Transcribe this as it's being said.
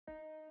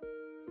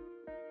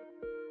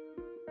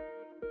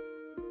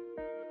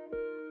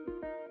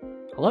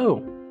Hello,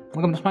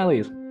 welcome to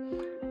Smileys.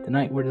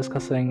 Tonight we're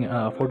discussing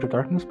Forge of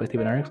Darkness by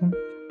Stephen Erickson,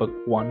 Book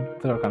 1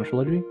 of the Arcana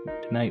Trilogy.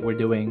 Tonight we're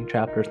doing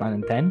chapters 9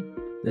 and 10.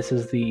 This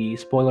is the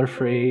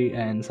spoiler-free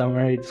and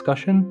summary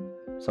discussion.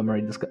 The summary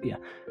and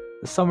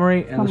the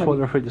Summary.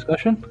 spoiler-free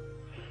discussion.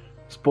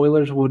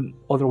 Spoilers would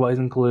otherwise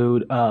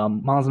include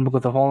Miles and Book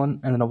of the Fallen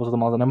and the Nobles of the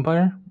Malden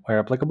Empire, where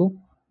applicable,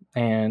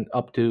 and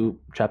up to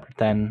chapter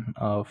 10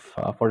 of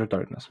Forge of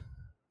Darkness.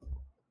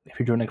 If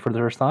you're joining for the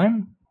first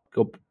time,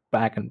 go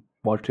back and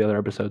watch the other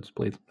episodes,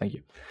 please. Thank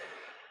you.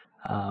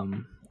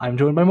 I'm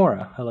joined by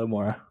Maura. Hello,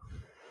 Maura.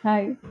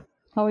 Hi,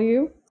 how are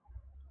you?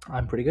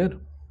 I'm pretty good.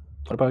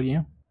 What about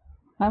you?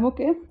 I'm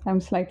okay. I'm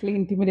slightly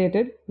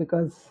intimidated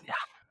because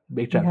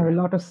Big we have a chapter.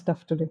 lot of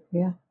stuff today.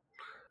 Yeah.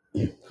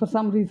 For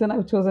some reason,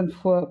 I've chosen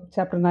for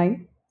chapter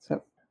 9.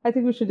 So I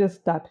think we should just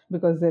start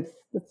because there's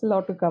a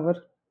lot to cover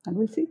and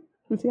we'll see.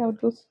 We'll see how it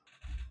goes.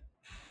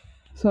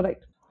 So, right,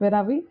 where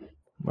are we?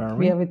 Where are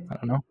We we? are with, I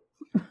don't know.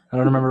 I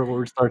don't remember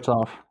where it starts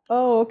off.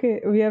 oh,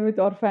 okay. We are with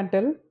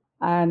Orphantel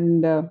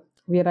and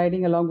we are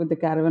riding along with the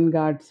caravan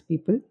guards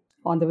people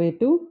on the way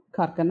to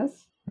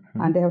Karkanas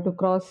and they have to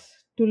cross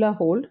Tula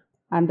Hold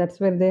and that's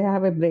where they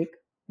have a break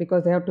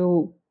because they have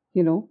to,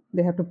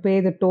 they have to pay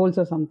the tolls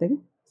or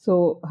something.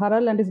 So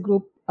Haral and his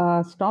group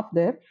stop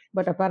there,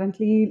 but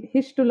apparently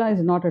Hishtula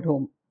is not at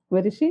home.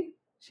 Where is she?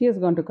 She has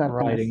gone to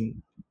Karkanas.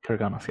 Riding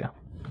Kurganos, yeah.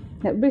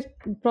 Yeah,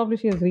 probably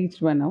she has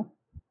reached by now.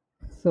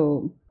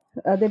 So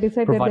they decide that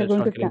they're Provided she's going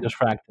not to getting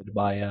distracted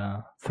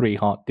by 3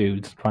 hot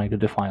dudes trying to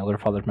defile her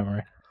father's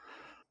memory.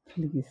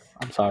 Please.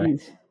 I'm sorry.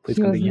 Please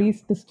She was continue.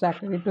 least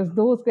distracted. It was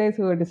those guys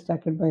who were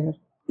distracted by her.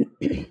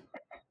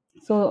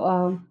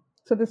 So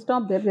they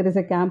stop there. There is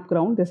a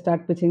campground. They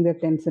start pitching their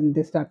tents and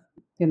they start,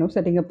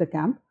 setting up the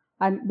camp.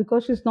 And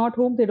because she's not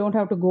home, they don't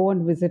have to go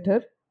and visit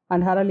her.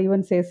 And Harald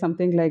even says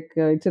something like,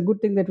 "It's a good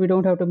thing that we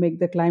don't have to make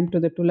the climb to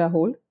the Tula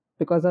Hold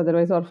because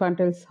otherwise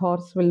Orphantel's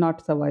horse will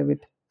not survive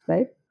it,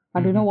 right?"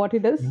 And you know what he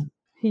does?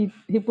 He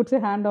puts a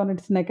hand on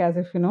its neck as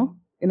if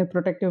in a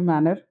protective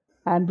manner.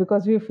 And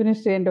because we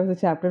finished the end of the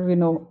chapter, we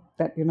know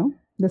that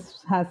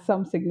this has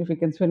some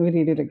significance when we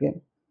read it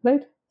again,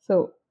 right?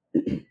 So,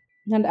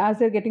 and as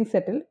they're getting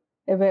settled,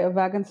 a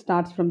wagon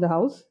starts from the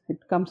house.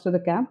 It comes to the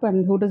camp,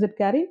 and who does it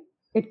carry?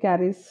 It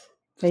carries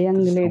a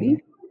young lady.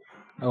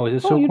 Oh,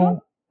 is it Oh, you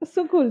Sukul?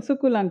 don't?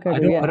 Sukul I Ankadu,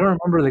 don't. I yeah. don't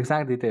remember the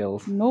exact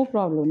details. No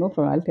problem, no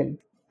problem. I'll tell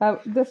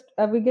you. Just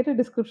we get a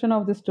description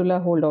of this Tula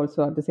Hold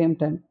also at the same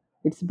time.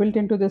 It's built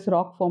into this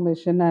rock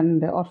formation,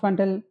 and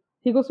Orphantel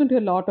he goes into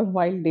a lot of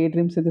wild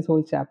daydreams in this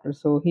whole chapter.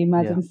 So he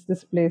imagines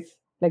this place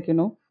like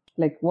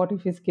like what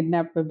if he's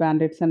kidnapped by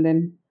bandits and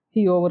then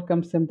he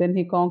overcomes them, then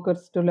he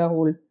conquers Tula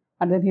Hold,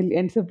 and then he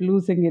ends up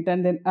losing it,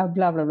 and then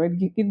blah blah blah.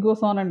 It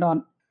goes on and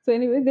on. So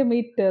anyway, they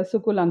meet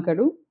Sukul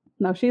Ankadu.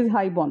 Now she's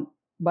highborn,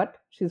 but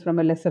she's from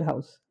a lesser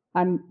house.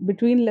 And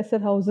between lesser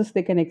houses,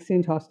 they can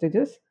exchange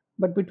hostages,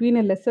 but between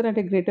a lesser and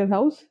a greater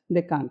house,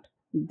 they can't.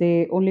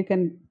 They only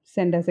can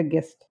send as a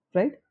guest,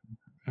 right?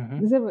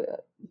 These are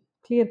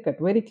clear cut,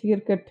 very clear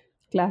cut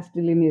class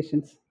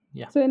delineations.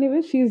 Yeah. So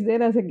anyway, she's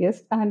there as a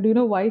guest, and do you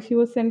know why she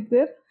was sent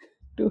there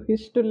to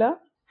Hishtula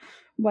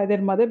by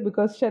their mother?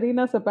 Because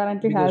Sharinas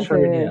apparently Because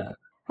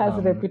has a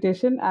um,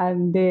 reputation,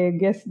 and they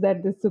guess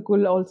that this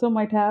Sukul also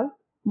might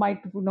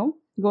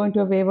go into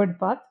a wayward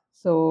path.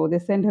 So they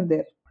send her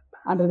there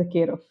under the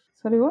care of.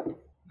 Sorry, what?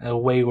 a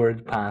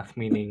wayward path,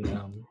 meaning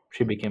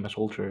she became a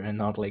soldier and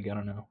not like, I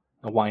don't know,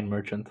 a wine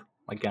merchant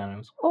like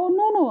Ganos. Oh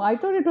no, I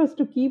thought it was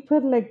to keep her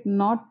like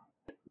not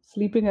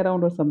sleeping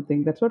around or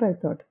something. That's what I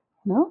thought.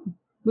 No,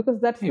 because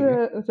that's Maybe.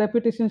 the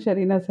reputation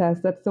Sharinas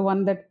has. That's the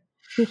one that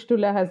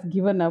Hishtula has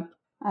given up,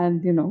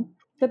 and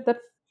that's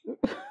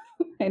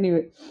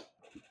anyway.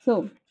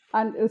 So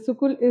and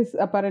Sukul is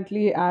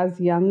apparently as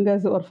young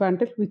as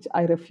Orphantel, which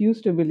I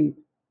refuse to believe.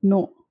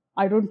 No,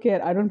 I don't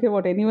care. I don't care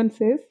what anyone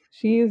says.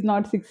 She is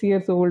not 6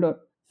 years old or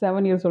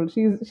 7 years old.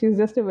 She's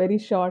just a very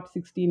short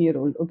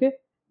 16-year-old. Okay,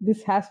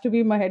 this has to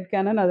be my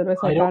headcanon. Otherwise,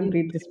 I I can't don't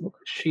read this think book.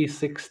 she's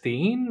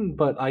 16,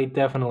 but I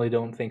definitely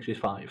don't think she's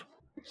 5.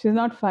 She's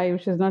not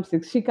 5. She's not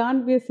 6. She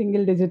can't be a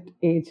single-digit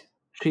age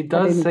She at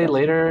does any say cost.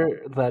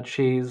 later that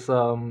she's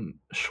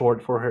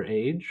short for her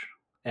age,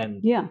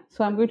 and Yeah.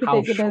 So I'm going to how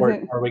take it as short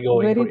a are we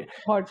going for? very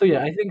hot. So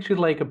yeah, I think she's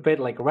like a bit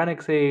like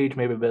Renek's age,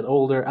 maybe a bit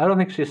older. I don't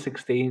think she's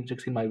 16.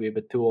 16 might be a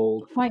bit too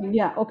old. Fine.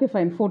 Yeah. Okay.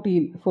 Fine.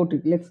 14.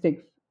 14.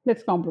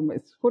 Let's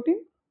compromise. 14.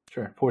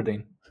 Sure,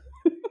 14.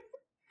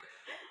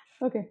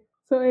 Okay.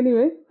 So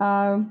anyway,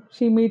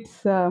 she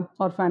meets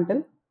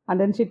Orphantel, and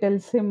then she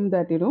tells him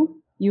that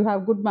you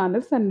have good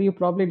manners, and you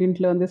probably didn't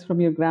learn this from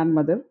your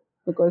grandmother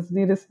because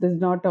Nereus does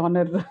not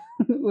honor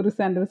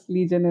Urusander's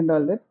legion and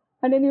all that.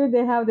 And anyway,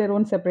 they have their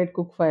own separate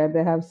cook fire.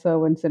 They have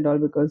servants and all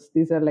because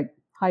these are like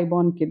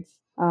highborn kids.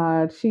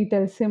 She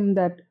tells him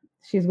that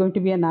she's going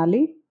to be an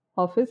ally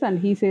of his, and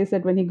he says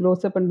that when he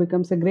grows up and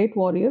becomes a great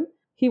warrior,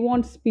 he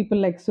wants people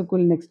like Sukul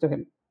next to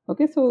him.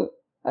 Okay, so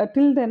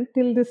till then,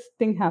 till this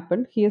thing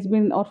happened,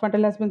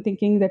 Orfantel has been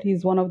thinking that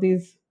he's one of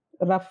these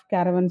rough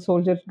caravan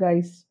soldier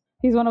guys.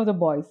 He's one of the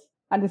boys,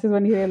 and this is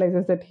when he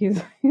realizes that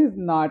he's he's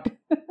not.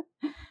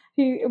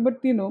 but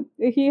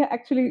he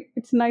actually,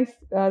 it's nice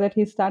that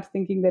he starts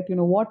thinking that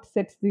what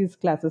sets these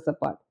classes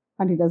apart,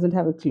 and he doesn't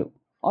have a clue.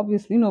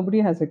 Obviously, nobody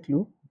has a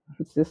clue.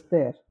 It's just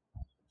there.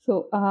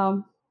 So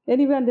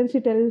anyway, and then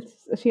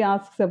she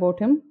asks about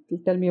him.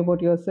 Tell me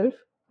about yourself.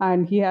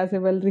 And he has a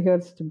well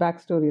rehearsed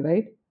backstory,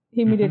 right?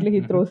 Hmm. Immediately he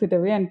Hmm. throws it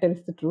away and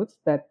tells the truth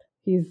that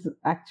he's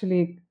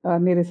actually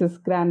Nereus's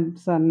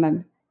grandson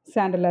and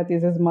Sandalath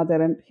is his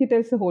mother, and he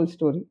tells the whole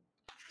story.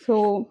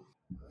 So,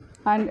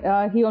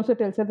 and he also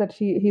tells her that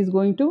he's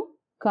going to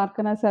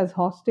Karkanas as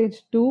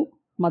hostage to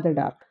Mother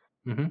Dark.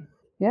 Hmm.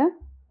 Yeah.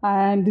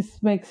 And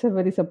this makes her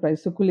very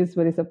surprised. Sukul is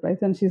very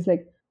surprised. And she's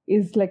like,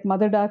 is like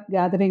Mother Dark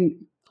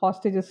gathering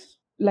hostages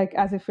like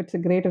as if it's a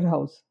greater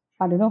house.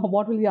 And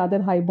what will the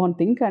other highborn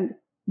think? And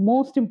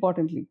most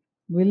importantly,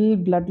 will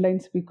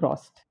bloodlines be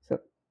crossed? So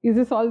is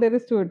this all there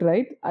is to it,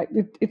 right?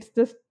 It's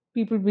just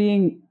people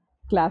being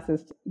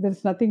classist.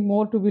 There's nothing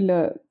more to be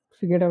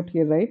figured out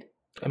here, right?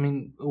 I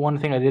mean, one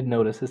thing I did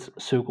notice is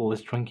Sukul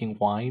is drinking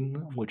wine,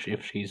 which,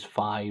 if she's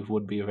 5,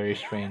 would be a very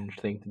strange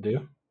thing to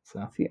do.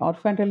 So, See,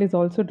 Orphantel is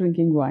also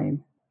drinking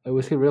wine. oh,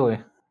 is he really?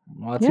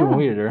 Well, that's even Yeah,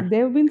 weirder.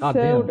 they've been God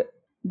damn. served.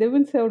 They've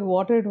been served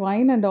watered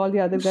wine, and all the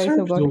other Who guys have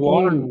serves got the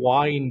watered ale.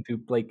 wine to,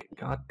 like,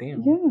 god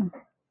damn. Yeah.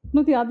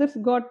 No, the others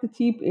got the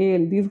cheap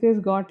ale. These guys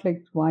got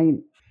like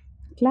wine.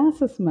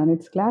 Classes, man.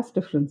 It's class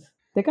difference.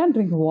 They can't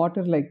drink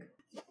water like.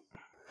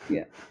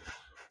 Yeah.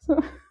 So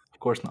Of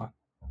course not.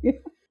 yeah.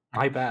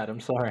 My bad, I'm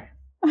sorry.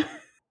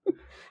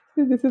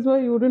 See, this is why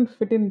you wouldn't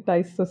fit in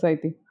Thai's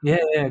society. Yeah,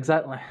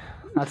 exactly.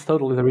 That's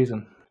totally the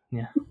reason.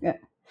 Yeah. Yeah.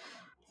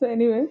 So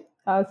anyway,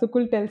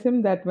 Sukul tells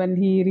him that when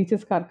he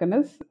reaches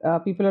Karkanas,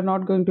 people are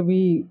not going to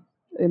be,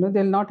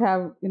 they'll not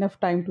have enough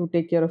time to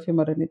take care of him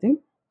or anything.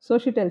 So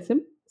she tells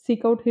him,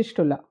 seek out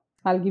Hishtula.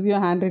 I'll give you a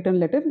handwritten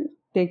letter.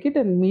 Take it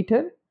and meet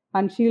her,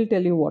 and she'll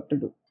tell you what to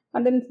do.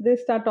 And then they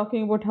start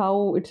talking about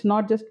how it's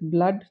not just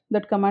blood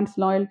that commands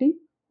loyalty,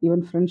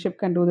 even friendship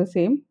can do the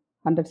same.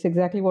 And that's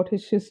exactly what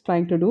she's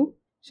trying to do.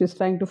 She's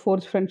trying to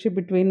forge friendship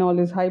between all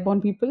these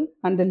highborn people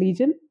and the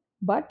Legion,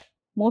 but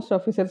most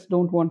officers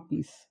don't want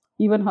peace.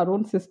 Even her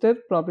own sister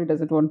probably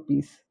doesn't want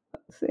peace.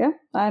 So, yeah,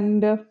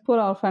 and poor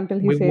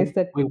Orphantel, he We, says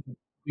that. we,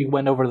 we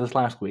went over this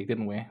last week,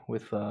 didn't we?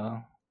 With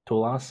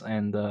Tulas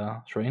and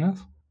Serenas?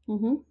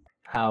 Mhm.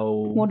 How,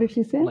 What did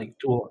she say? like,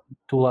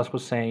 Tulas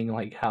was saying,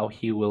 like, how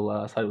he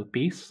will side with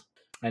peace.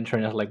 And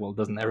Serena's like, well,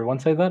 doesn't everyone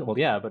say that? Well,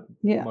 yeah, but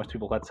Yeah, most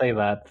people that say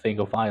that think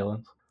of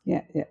violence.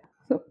 yeah, yeah.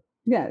 So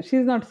yeah,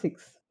 she's not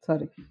 6.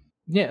 Sorry.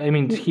 Yeah, I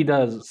mean, he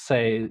does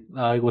say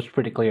it was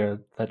pretty clear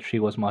that she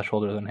was much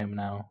older than him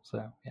now. So,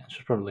 yeah,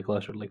 she's probably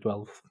closer to like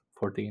 12,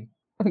 14.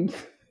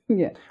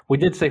 Yeah. We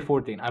did say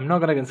 14. I'm not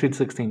going to concede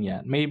 16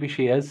 yet. Maybe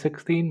she is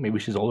 16. Maybe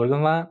she's older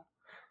than that.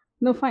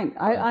 No, fine.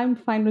 I'm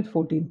fine with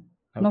 14.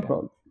 No Okay.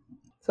 problem.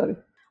 Sorry.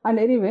 And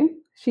anyway,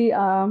 she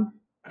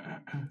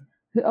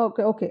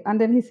okay. And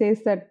then he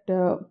says that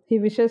he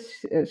wishes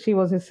she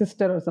was his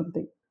sister or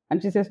something.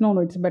 And she says, no,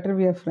 it's better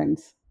we are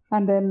friends.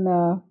 And then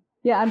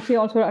yeah, and she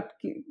also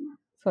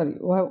sorry,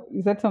 wow,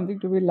 is that something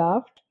to be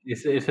laughed?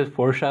 Is it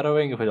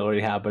foreshadowing if it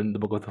already happened in the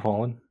Book of the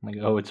Fallen? Like,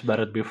 oh, it's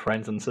better to be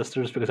friends and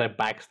sisters because I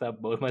backstabbed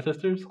both my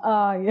sisters?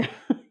 Yeah,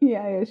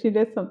 yeah. She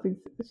does something.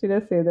 She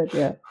does say that,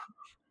 yeah.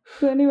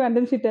 So anyway, and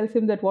then she tells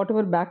him that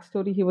whatever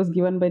backstory he was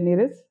given by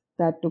Nereus,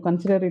 that to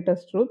consider it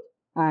as truth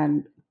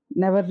and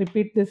never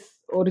repeat this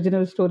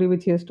original story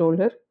which he has told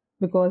her,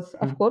 because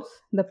of course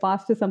the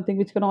past is something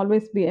which can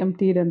always be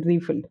emptied and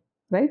refilled,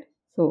 right?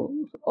 So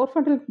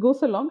Orphantel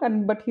goes along,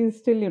 and but he's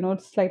still,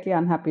 slightly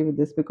unhappy with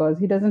this because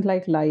he doesn't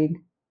like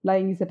lying.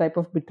 Lying is a type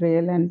of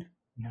betrayal, and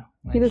Yeah.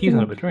 he Like, he's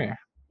not a doesn't betrayer.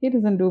 he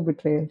doesn't do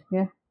betrayal.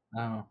 Yeah.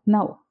 Oh.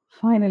 Now,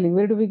 finally,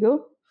 where do we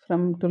go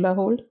from Tula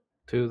Hold?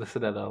 To the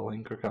Citadel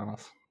in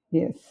Kirkanos.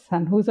 Yes,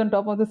 and who's on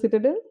top of the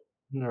citadel?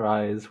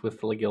 Rise with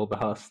Legil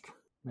Behust.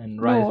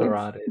 And Rise No, it's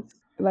Arad is.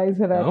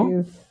 Lysarat No?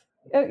 is.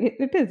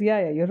 It is,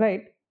 yeah, you're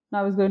right.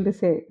 I was going to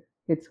say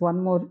it's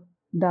one more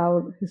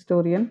dour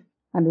historian,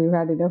 and we've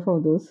had enough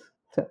of those.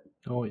 So,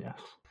 Oh, yes.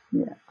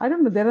 yeah, I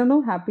don't know. There are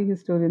no happy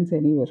historians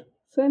anywhere.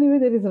 So, anyway,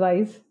 there is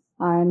Rise,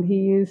 and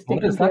he is What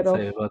taking does that care of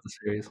say about the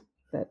series?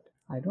 that.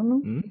 I don't know.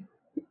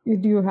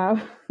 Hmm? Do you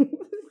have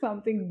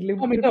something glib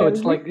I mean, to no, tell it's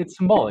me? like, it's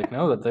symbolic,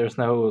 no? That there's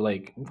no,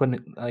 like,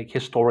 when, like,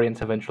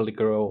 historians eventually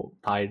grow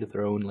tied to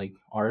their own, like,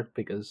 art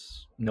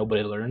because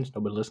nobody learns,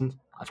 nobody listens.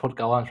 That's what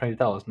Galan's trying to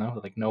tell us, no?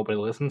 Like, nobody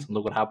listens, and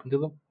look what happened to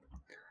them.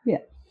 Yeah,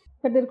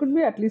 but there could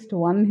be at least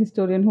one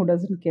historian who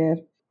doesn't care,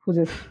 who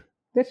just.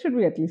 There should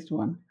be at least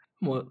one.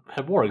 Well,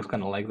 Heborg's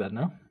kind of like that,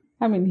 no?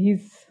 I mean,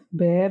 he's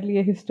barely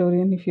a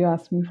historian, if you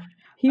ask me.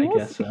 He I was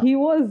guess so. he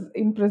was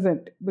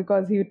imprisoned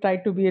because he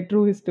tried to be a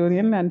true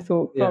historian, and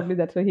so Yeah. probably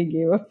that's why he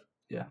gave up.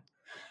 Yeah.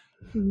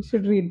 You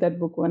should read that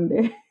book one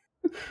day.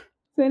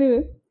 So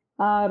anyway,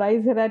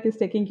 Rais Herat is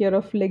taking care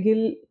of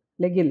Legil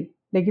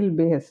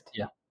Behest.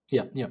 Yeah.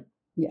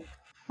 Yeah,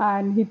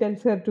 and he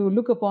tells her to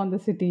look upon the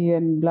city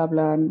and blah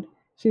blah, and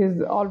she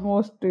is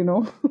almost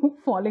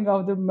falling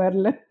off the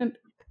Merlin.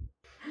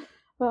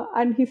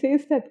 And he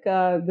says that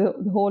the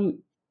whole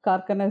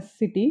Karkanas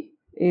city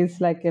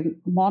is like a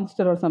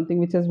monster or something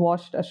which has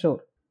washed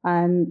ashore.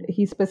 And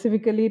he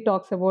specifically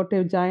talks about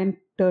a giant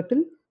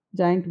turtle,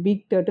 giant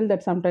beak turtle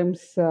that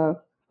sometimes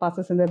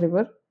passes in the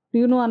river. Do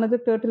you know another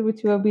turtle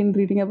which you have been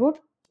reading about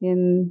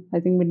in, I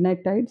think,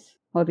 Midnight Tides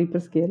or Reaper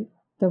Scale?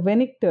 The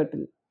Venic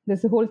turtle.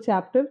 There's a whole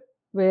chapter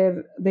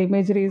where the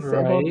imagery is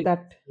about Right.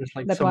 that There's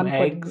like that some one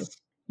particular.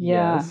 eggs.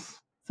 Yeah. Yes.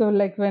 So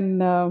like when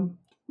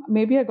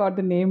maybe I got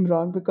the name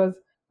wrong because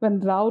when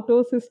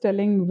Rautos is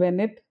telling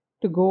Venet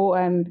to go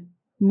and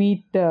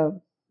meet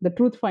the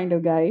truth finder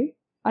guy,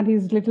 and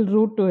he's little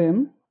rude to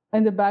him.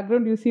 In the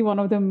background, you see one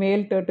of the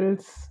male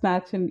turtles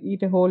snatch and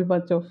eat a whole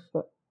bunch of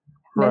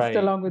nest Right.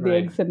 along with the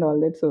Right. eggs and all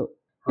that. So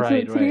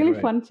Right. it's a Right. really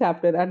Right. fun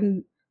chapter,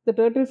 and the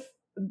turtles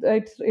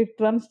it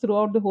runs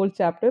throughout the whole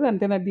chapter, and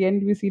then at the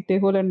end we see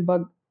Tehol and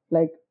Bug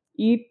like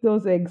eat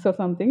those eggs or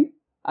something.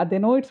 They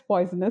know it's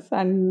poisonous,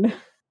 and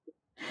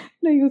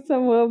they use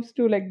some herbs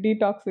to like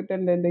detox it,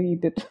 and then they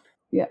eat it.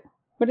 Yeah,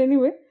 but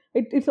anyway,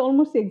 it's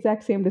almost the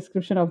exact same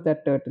description of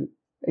that turtle.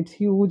 It's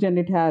huge and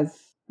it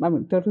has, I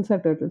mean, turtles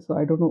are turtles, so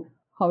I don't know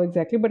how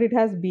exactly, but it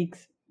has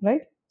beaks,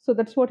 right? So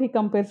that's what he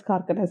compares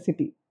Karkana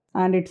city,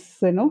 and it's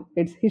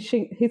it's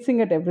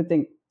hissing at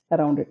everything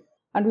around it.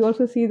 And we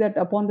also see that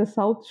upon the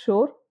south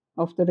shore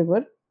of the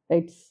river,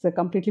 it's a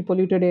completely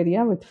polluted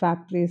area with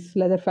factories,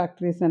 leather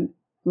factories, and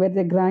where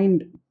they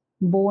grind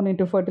bone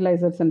into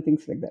fertilizers and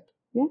things like that.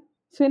 Yeah.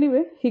 So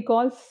anyway, he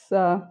calls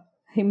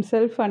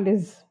himself and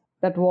his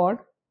that ward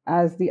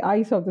as the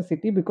eyes of the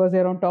city because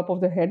they're on top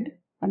of the head,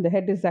 and the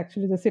head is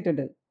actually the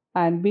citadel.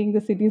 And being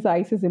the city's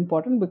eyes is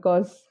important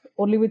because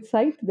only with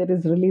sight there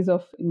is release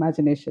of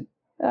imagination.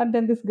 And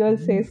then this girl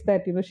Mm. says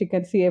that she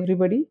can see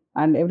everybody,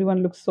 and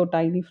everyone looks so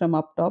tiny from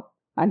up top.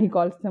 And he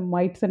calls them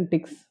mites and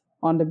ticks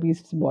on the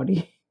beast's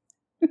body.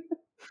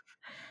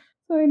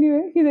 So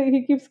anyway,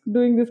 he keeps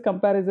doing these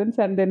comparisons,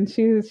 and then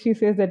she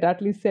says that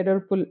at least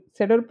Cerebral.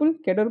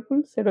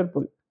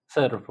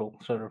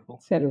 Cerebral.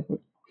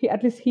 Cerebral. He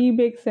at least he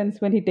makes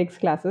sense when he takes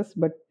classes,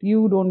 but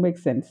you don't make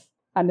sense.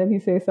 And then he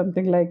says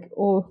something like,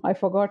 "Oh, I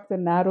forgot the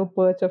narrow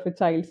perch of a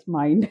child's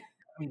mind."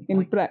 I mean, in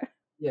like, pra-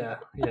 yeah,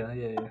 yeah,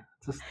 yeah, yeah.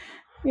 Just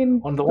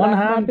in on the one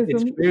hand,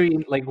 it's pragmatism, very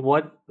like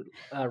what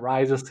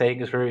Rise is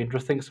saying is very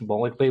interesting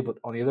symbolically, but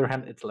on the other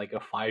hand, it's like a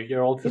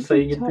 5-year-old is it's a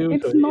saying it child. too,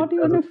 so It's it not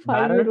even a doesn't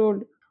matter.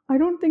 5-year-old. I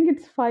don't think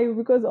it's 5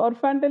 because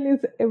Orphantel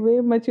is a way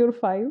mature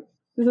 5.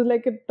 This is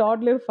like a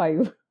toddler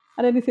 5.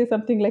 And then he says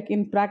something like,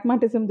 in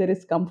pragmatism, there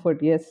is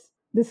comfort. Yes.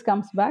 This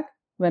comes back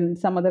when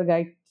some other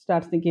guy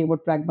starts thinking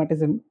about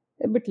pragmatism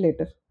a bit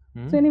later.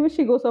 So, Hmm? anyway,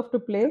 she goes off to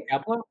play.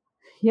 Kapla?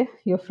 Yeah,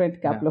 your friend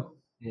Yeah, Caplo.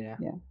 yeah,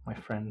 Yeah. my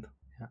friend.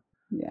 Yeah.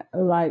 Yeah.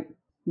 Right.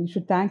 You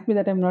should thank me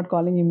that I'm not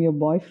calling him your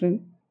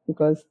boyfriend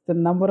because the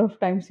number of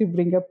times you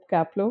bring up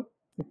Caplo.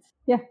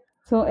 Yeah.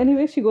 So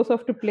anyway, she goes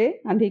off to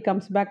play, and he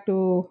comes back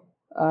to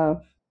uh,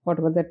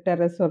 whatever that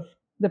terrace or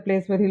the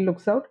place where he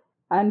looks out,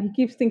 and he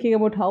keeps thinking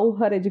about how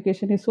her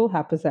education is so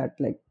haphazard.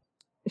 Like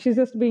she's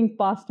just being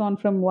passed on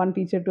from one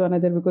teacher to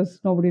another because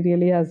nobody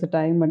really has the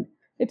time, and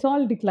it's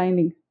all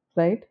declining,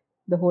 right?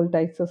 The whole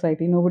type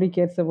society. Nobody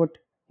cares about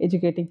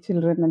educating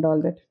children and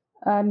all that.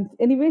 And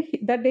anyway,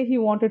 that day he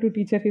wanted to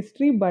teach her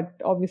history, but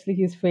obviously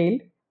he's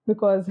failed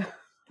because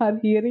her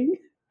hearing.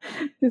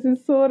 This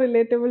is so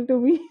relatable to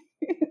me.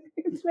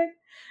 It's like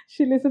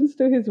she listens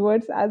to his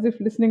words as if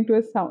listening to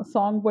a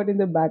song, but in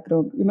the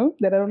background.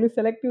 There are only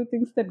selective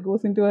things that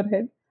goes into her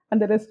head,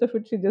 and the rest of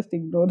it she just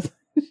ignores.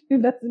 She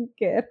doesn't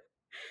care.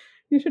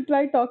 You should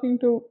try talking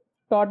to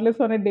toddlers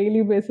on a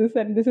daily basis,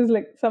 and this is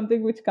like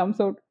something which comes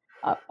out.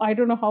 I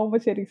don't know how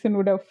much Erickson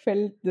would have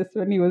felt this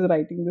when he was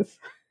writing this.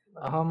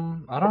 I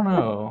don't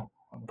know,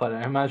 but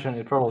I imagine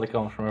it probably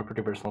comes from a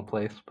pretty personal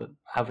place, but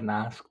I haven't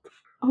asked.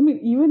 I mean,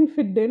 even if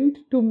it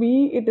didn't, to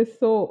me, it is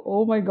so.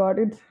 Oh my God,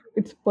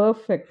 it's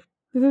perfect.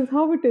 This is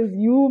how it is.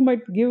 You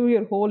might give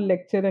your whole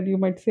lecture and you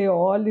might say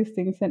all these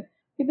things, and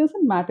it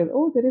doesn't matter.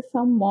 Oh, there is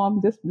some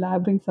mom just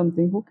blabbering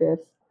something. Who cares,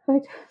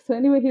 right? So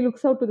anyway, he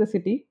looks out to the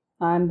city,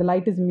 and the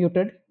light is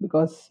muted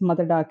because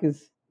Mother Dark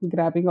is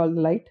grabbing all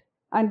the light.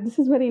 And this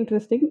is very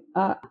interesting.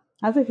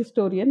 As a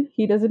historian,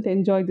 he doesn't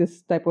enjoy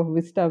this type of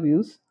vista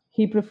views.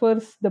 He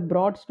prefers the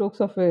broad strokes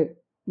of a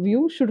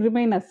view should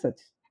remain as such.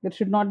 There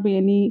should not be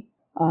any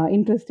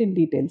interest in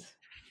details,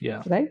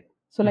 Yeah. right?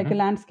 So, like a Hmm.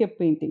 landscape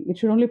painting, it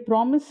should only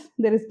promise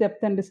there is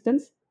depth and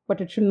distance,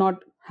 but it should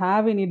not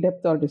have any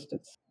depth or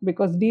distance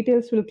because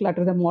details will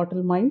clutter the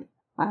mortal mind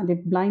and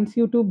it blinds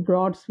you to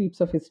broad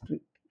sweeps of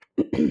history.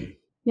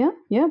 Yeah,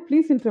 yeah,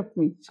 please interrupt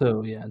me.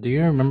 So yeah, do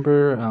you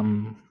remember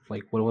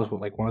like what was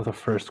like one of the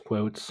first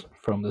quotes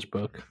from this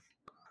book?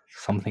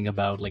 Something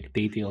about like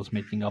details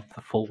making up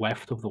the full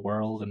weft of the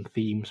world and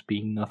themes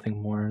being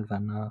nothing more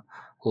than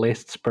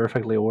lists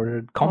perfectly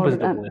ordered, Or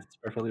composite of lists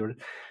perfectly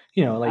ordered.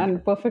 You know, like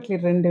and perfectly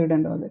rendered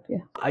and all that.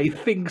 Yeah, I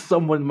think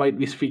someone might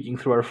be speaking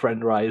through our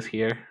friend Rise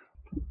here.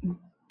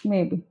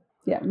 maybe.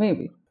 Yeah,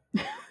 maybe.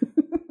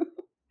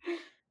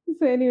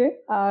 So anyway,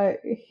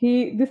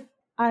 he this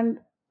and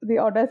the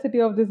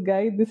audacity of this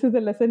guy. This is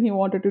the lesson he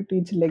wanted to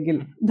teach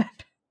Legil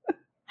that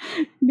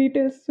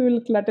details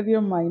will clutter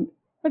your mind.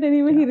 But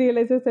anyway, he Yeah.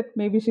 realizes that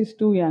maybe she's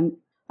too young.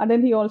 And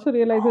then he also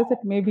realizes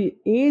that maybe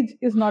age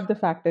is not the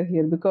factor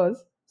here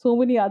because so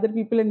many other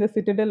people in the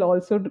citadel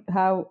also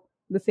have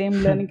the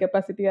same learning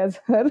capacity as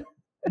her.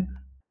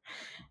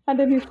 And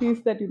then he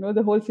sees that,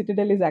 the whole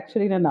citadel is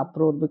actually in an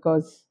uproar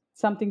because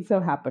some things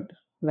have happened,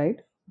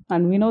 right?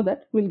 And we know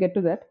that. We'll get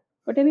to that.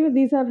 But anyway,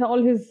 these are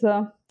all his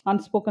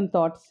unspoken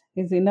thoughts,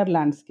 his inner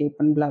landscape,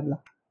 and blah, blah.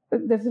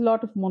 There's a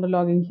lot of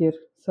monologuing here,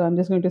 so I'm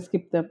just going to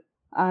skip them.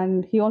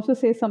 And he also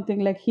says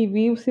something like he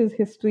weaves his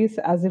histories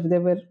as if they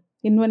were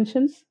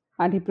inventions,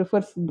 and he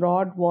prefers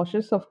broad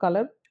washes of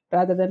color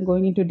rather than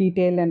going into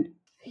detail, and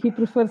he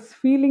prefers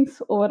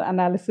feelings over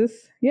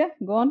analysis. Yeah,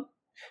 go on.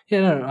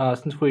 Yeah, no,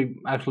 since we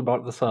actually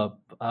brought this up,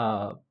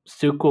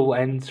 Sukul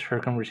ends her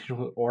conversation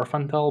with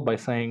Orphantel by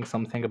saying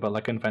something about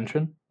like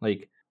invention,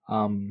 like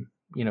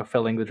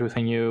filling the truth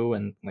in you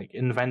and like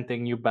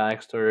inventing new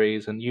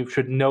backstories, and you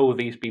should know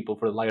these people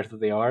for the liars that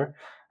they are.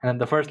 And then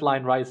the first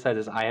line Rice says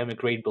is, "I am a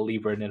great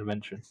believer in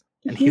inventions,"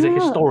 and he's a Yeah. Oh,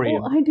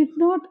 historian. I did A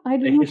not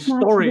match that.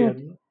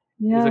 historian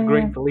is Yeah, a yeah.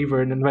 great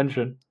believer in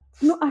invention.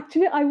 No,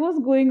 actually, I was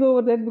going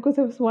over that because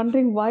I was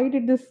wondering why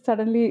did this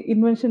suddenly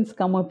inventions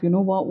come up?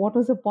 What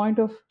was the point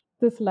of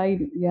this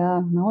line?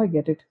 Yeah, now I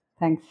get it.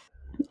 Thanks.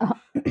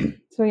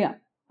 So yeah,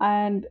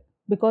 and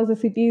because the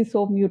city is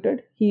so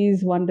muted, he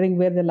is wondering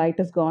where the light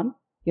has gone.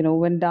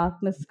 When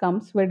darkness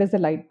comes, where does the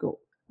light go?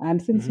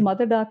 And since Hmm.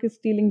 Mother Dark is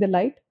stealing the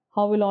light,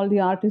 how will all the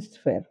artists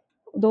fare?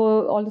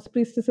 Though all the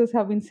priestesses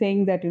have been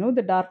saying that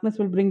the darkness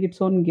will bring its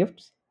own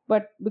gifts,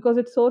 but because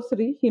it's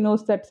sorcery, he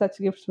knows that such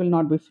gifts will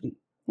not be free.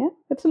 Yeah,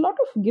 it's a lot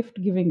of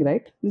gift giving,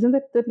 right? Isn't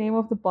that the name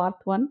of the part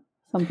one?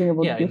 Something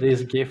about Yeah, in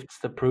these gifts, gifts,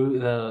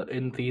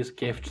 in these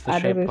gifts, the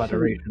shape of adoration.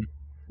 adoration,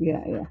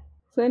 Yeah, yeah.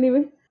 So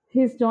anyway,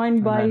 he's joined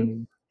and by,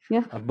 then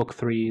yeah. book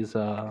three is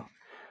the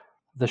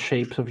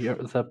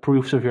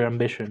proofs of your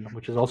ambition,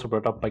 which is also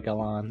brought up by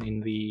Galan in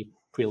the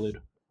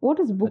prelude, What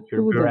is that book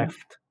you're two then?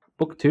 bereft.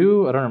 Book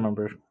two, I don't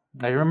remember.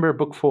 I remember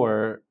book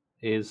four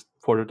is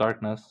Forge of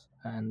Darkness,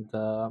 and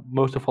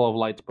most of Fall of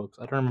Light's books.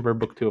 I don't remember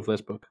book two of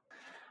this book.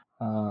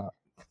 Uh,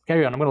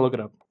 Carry on. I'm gonna look it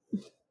up.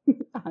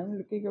 I'm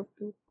looking up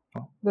to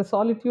Oh, the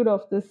solitude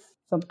of this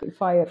something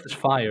fire. it's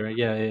fire.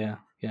 Yeah.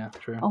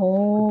 True. Good point.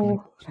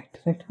 Oh, right,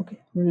 right.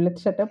 Okay,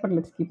 let's shut up and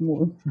let's keep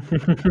moving.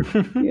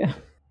 Yeah.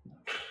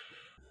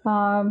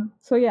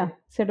 So yeah,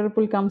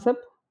 Cedrupul comes up,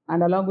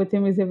 and along with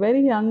him is a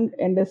very young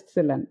Endest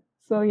Silan.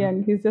 So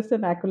young, he's just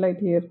an acolyte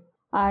here.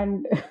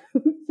 And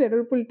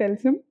Cedrupul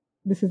tells him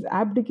this is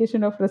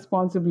abdication of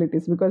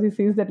responsibilities because he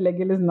sees that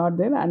Legil is not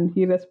there, and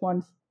he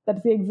responds,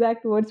 "That's the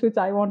exact words which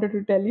I wanted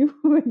to tell you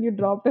when you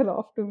dropped her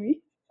off to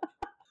me."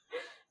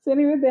 So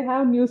anyway, they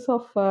have news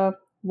of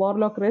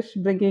Warlock Resh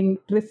bringing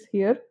Triss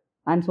here,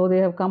 and so they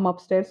have come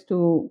upstairs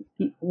to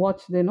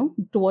watch,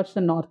 to watch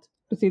the north,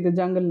 to see the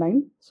jungle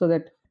line, so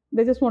that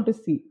they just want to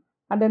see.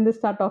 And then they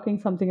start talking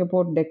something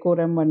about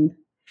decorum, and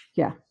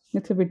yeah,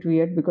 it's a bit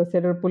weird because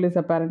Cedrupul is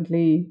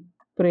apparently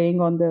preying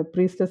on the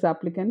priestess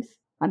applicants,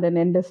 and then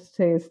Endest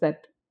says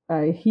that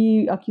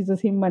he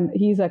accuses him and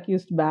he is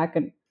accused back,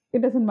 and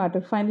it doesn't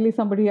matter. Finally,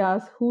 somebody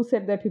asks who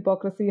said that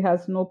hypocrisy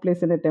has no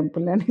place in a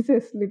temple, and he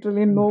says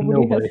literally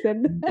nobody Nobody. has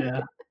said that.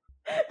 Yeah.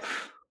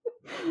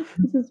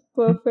 This is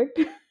perfect.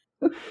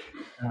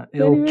 So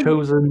Ill anyway,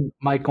 chosen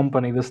my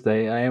company this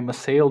day. I am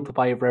assailed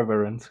by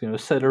reverence.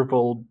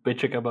 Cedarball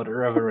bitching about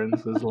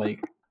reverence is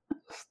like,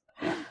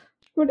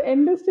 but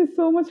Endest is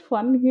so much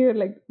fun here.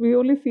 Like we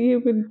only see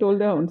him in Toll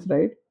the Hounds,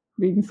 right?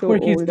 Being so where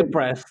he's old and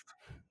depressed.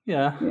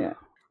 Yeah. yeah.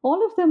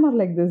 All of them are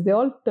like this. They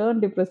all turn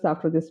depressed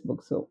after this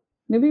book. So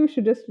maybe we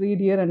should just read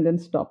here and then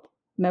stop.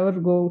 Never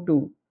go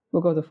to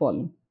Book of the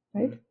Fallen,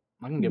 right?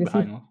 I can get Because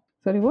behind this.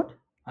 sorry, what?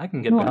 I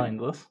can get No, behind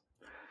this.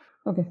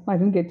 okay, I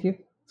didn't get you.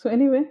 So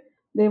anyway,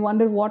 they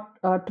wonder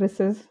what Triss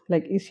is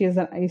like. Is she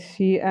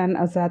an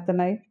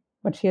Azathanite?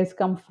 But she has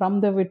come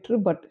from the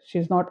Vitr, but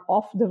she's not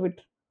of the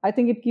Vitr. I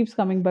think it keeps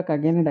coming back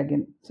again and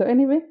again. So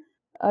anyway,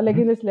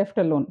 Mhm. Legil is left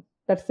alone.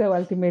 That's the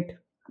ultimate.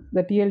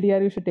 The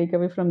TLDR you should take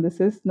away from this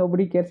is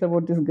nobody cares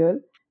about this girl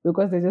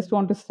because they just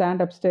want to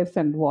stand upstairs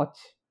and watch.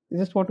 They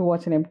just want to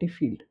watch an empty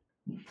field.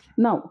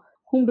 Now,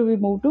 whom do we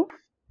move to?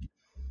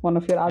 One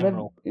of your other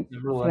Emerald.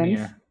 Emerald and friends.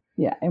 here.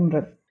 Yeah,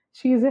 Emerald.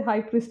 She is a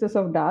high priestess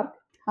of dark,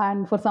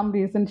 and for some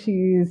reason, she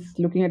is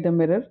looking at the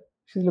mirror.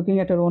 She's looking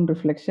at her own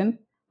reflection.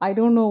 I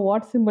don't know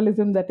what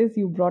symbolism that is.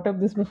 You brought up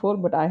this before,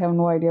 but I have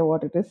no idea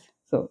what it is.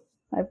 So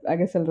I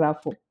guess I'll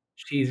raffle.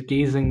 She's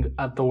gazing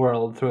at the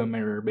world through a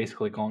mirror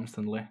basically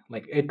constantly.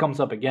 Like it comes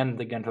up again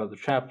and again throughout the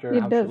chapter,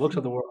 It how she does. looks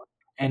at the world.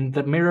 And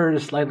the mirror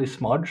is slightly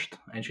smudged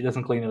and she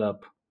doesn't clean it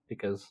up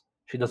because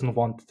she doesn't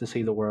want to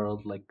see the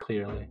world like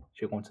clearly.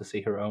 She wants to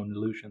see her own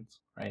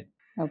illusions, right?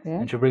 Okay.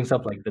 And she brings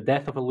up like the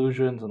death of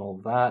illusions and all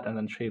of that, and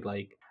then she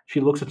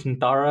looks at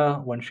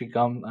Sintara when she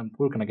comes, and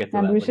we're gonna get to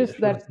And that, but yeah, wishes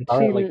she looks that at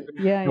Sintara like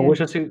she'll, yeah, yeah.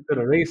 wishes she could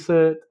erase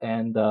it,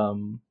 and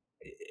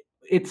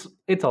it's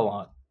a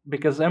lot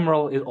because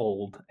Emerald is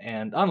old,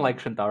 and unlike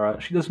Shintara,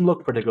 she doesn't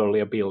look particularly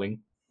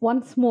appealing.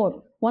 Once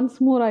more,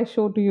 I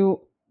show to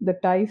you the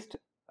taste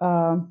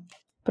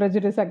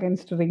prejudice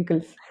against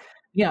wrinkles.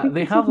 Yeah,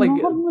 they This is have like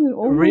normal.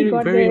 Oh my really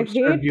god, very they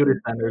absurd hate beauty it.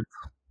 standards.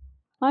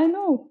 I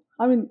know.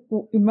 I mean,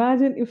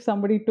 imagine if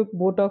somebody took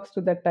Botox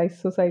to that Tice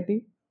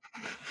society.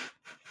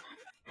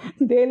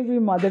 They'll be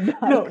mother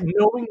dark.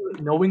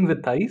 Knowing the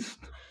taste,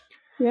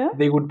 Yeah.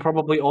 they would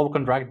probably all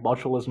contract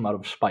botulism out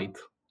of spite.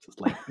 Just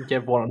like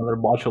give one another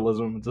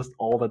botulism just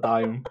all the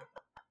time.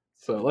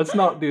 So let's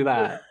not do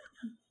that.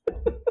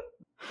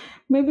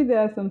 Maybe there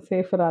are some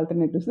safer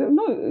alternatives.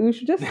 No, you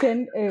should just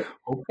send a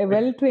Okay.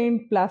 well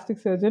trained plastic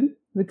surgeon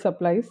with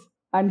supplies,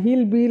 and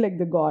he'll be like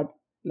the god.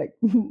 Like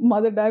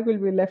Mother Dark will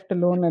be left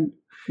alone, and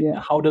yeah,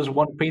 How does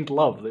one paint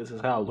love? This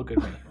is how. Look at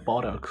me,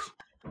 botox.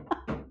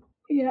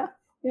 yeah,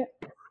 yeah.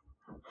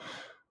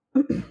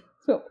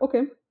 So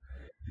okay,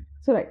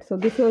 so right, so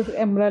this was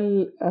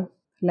Emerald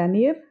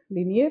Linear.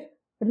 I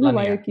don't know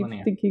why I Lanier, keep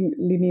Lanier. thinking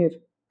linear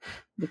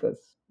because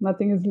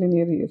nothing is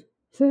linear here.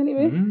 So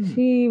anyway, Mm.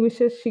 she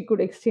wishes she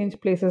could exchange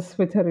places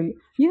with her.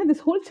 Yeah, this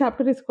whole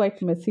chapter is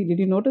quite messy. Did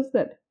you notice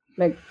that?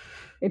 Like,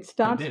 it I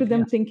starts did, with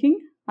them yes. thinking,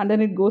 and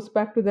then it goes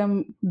back to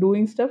them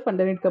doing stuff, and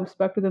then it comes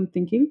back to them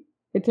thinking.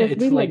 It Yeah, has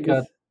it's been like like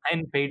this.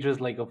 10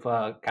 pages like of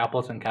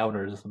Capos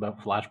encounters about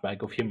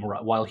flashback of him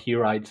while he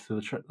rides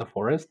to the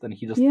forest and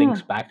he just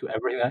thinks Yeah, back to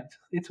everything.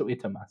 It's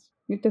a mess.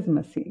 it is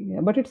messy. Yeah,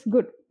 but it's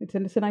good. It's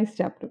a nice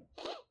chapter.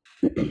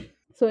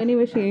 So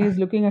anyway, she is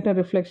looking at her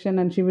reflection,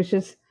 and she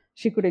wishes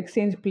she could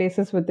exchange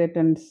places with it,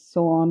 and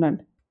so on.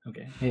 And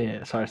Okay.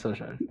 Yeah. Sorry.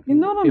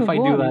 no, no, no. If I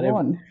Go do on, that, go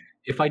on.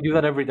 if I do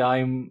that every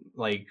time,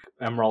 like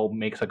Emerald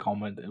makes a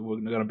comment,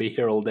 we're gonna be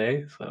here all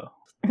day. So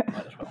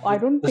might as well. I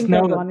don't Just think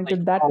know I've that gone into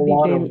like a that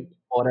lot of detail.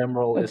 what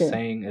Emerald is Okay.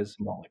 saying is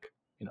symbolic.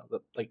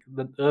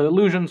 The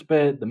illusions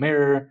bit, the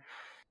mirror,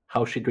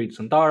 how she treats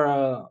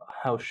Santara,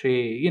 how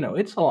she,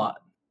 it's a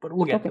lot. But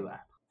we'll get Okay, to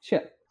that.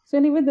 sure. So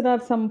anyway, there are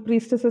some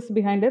priestesses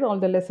behind her, all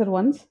the lesser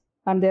ones,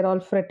 and they're all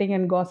fretting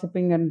and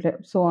gossiping and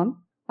so on.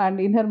 And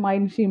in her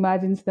mind, she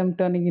imagines them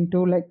turning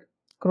into like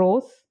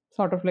crows,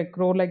 sort of like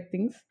crow-like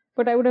things.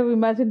 But I would have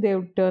imagined they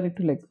would turn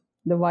into like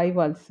the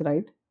Vaivals,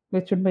 right?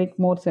 Which would make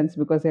more sense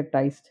because they're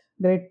ticed.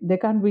 They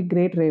can't be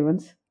great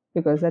ravens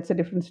because that's a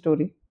different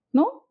story.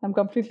 No, I'm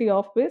completely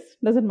off base.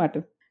 Doesn't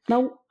matter.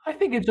 Now, I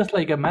think it's just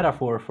like a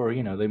metaphor for,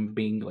 them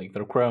being like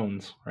they're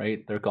crones,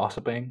 right? They're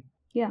gossiping,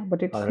 yeah,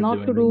 but it's rather not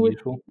to doing do being with.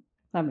 useful.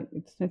 I mean,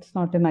 it's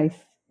not a nice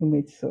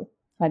image, so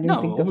I didn't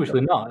No, think of that.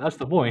 obviously not. That's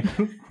the point.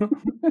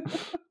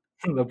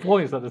 The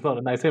point is that it's not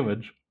a nice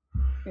image.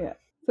 Yeah.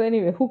 So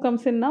anyway, who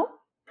comes in now?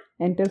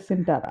 Enters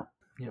Sintara.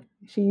 Yep.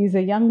 She is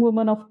a young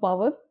woman of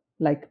power,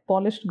 like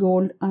polished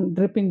gold and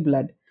dripping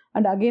blood.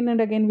 And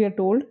again, we are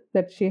told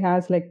that she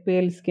has like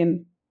pale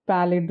skin,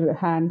 pallid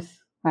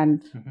hands,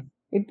 and Mhm.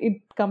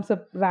 it comes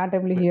up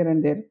randomly But here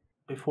and there.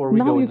 before we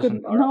go into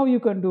Santara, Now you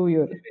can do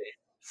your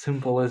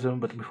symbolism.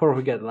 But before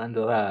we get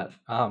into that,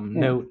 yeah.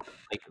 note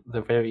like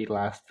the very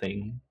last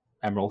thing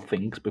Emerald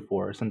thinks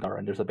before Santara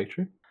enters the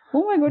picture.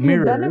 Oh my god,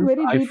 you've done a Mirrors,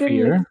 very I detailed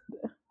fear.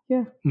 list.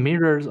 Yeah.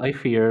 Mirrors, I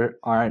fear,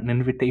 are an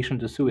invitation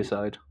to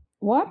suicide.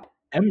 What?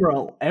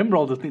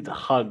 Emerald just needs a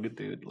hug,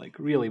 dude, like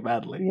really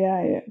badly.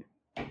 Yeah, yeah.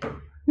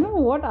 You know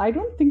what? I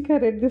don't think I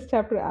read this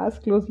chapter as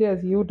closely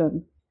as you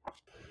done.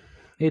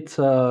 It's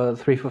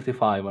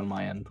 3:55 on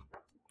my end,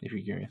 if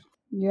you're curious.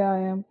 Yeah, I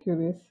am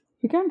curious.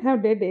 You can't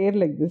have dead air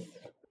like this.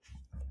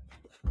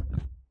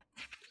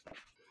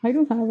 I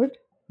don't have it.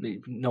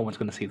 No one's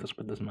gonna see this,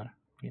 but it doesn't matter.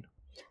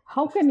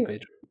 How This is can the you?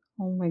 page.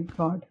 Oh my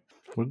god.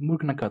 We're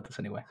gonna cut this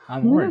anyway.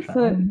 I'm Mirror orange.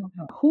 Saran.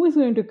 Who is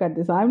going to cut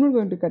this? I'm not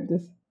going to cut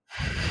this.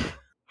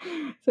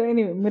 So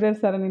anyway,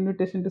 mirrors are an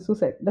invitation to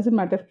suicide. Doesn't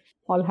matter.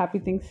 All happy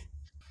things.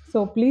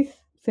 So please,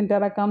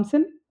 Sintara comes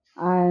in,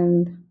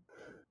 and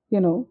you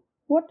know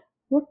what?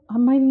 What?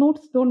 My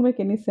notes don't make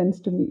any sense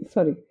to me.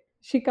 Sorry.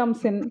 She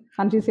comes in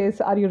and she says,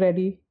 "Are you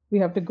ready? We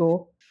have to go."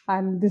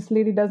 And this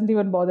lady doesn't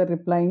even bother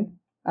replying.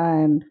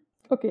 And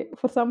okay,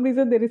 for some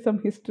reason there is some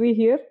history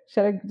here.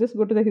 Shall I just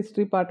go to the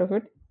history part of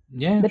it?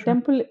 Yeah, The sure.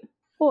 temple.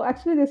 Oh,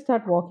 actually, they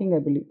start walking, I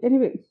believe.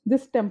 Anyway,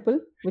 this temple,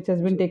 which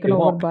has been So taken they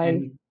over walk, by.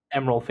 and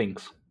Emerald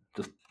thinks.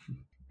 Just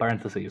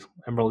parentheses.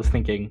 Emerald is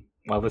thinking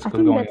while this I is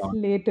think going that's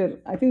on. later.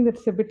 I think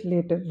that's a bit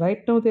later.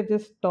 Right now, they're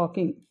just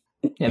talking.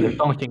 Yeah, they're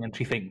talking, and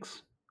she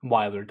thinks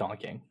while they're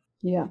talking.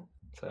 Yeah,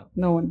 So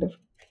no wonder.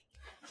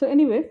 So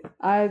anyway,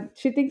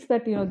 she thinks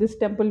that this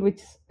temple,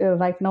 which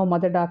right now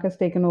Mother Dark has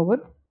taken over,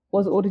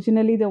 was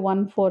originally the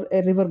one for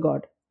a river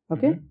god.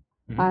 Okay,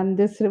 Mhm. and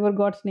this river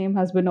god's name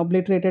has been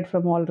obliterated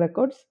from all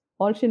records.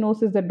 All she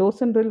knows is that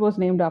Dosandril was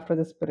named after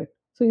the spirit.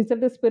 So is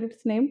that the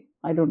spirit's name?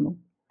 I don't know.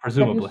 That used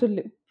presumably. to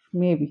live,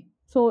 maybe.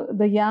 So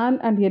the Yan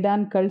and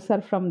Yedan cults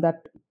are from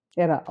that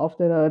era of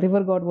the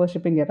river god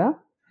worshipping era.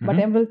 But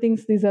Mhm. Emerald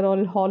thinks these are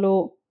all hollow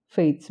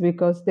faiths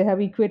because they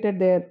have equated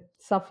their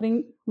suffering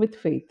with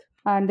faith.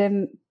 And then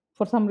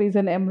for some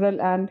reason, Emerald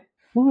and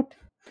what?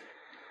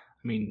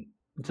 I mean,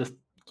 just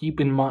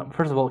keep in mind.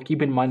 First of all,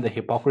 keep in mind the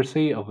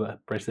hypocrisy of a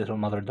Princess of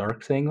Mother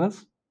Dark saying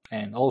this,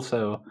 and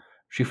also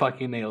she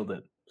fucking nailed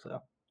it. So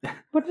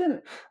But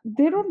then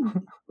they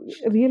don't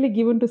really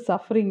give into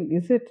suffering,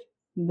 is it?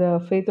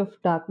 The faith of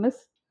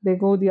darkness? They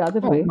go the other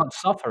Well, way. not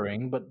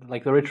suffering, but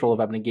like the ritual of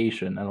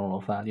abnegation and all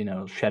of that,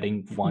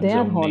 shedding They one's are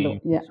own hollow.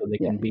 name Yeah, so they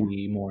yeah, can yeah.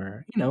 be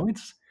more,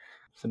 it's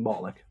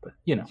symbolic. But,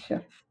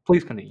 Sure.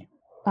 please continue.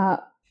 Uh,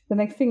 the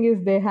next thing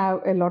is they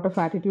have a lot of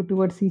attitude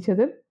towards each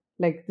other.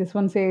 Like this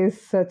one says,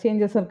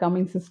 changes are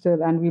coming,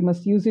 sister, and we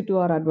must use it to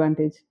our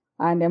advantage.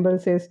 And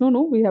Emerald says, no,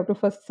 no, we have to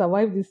first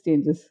survive these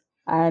changes.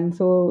 And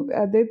so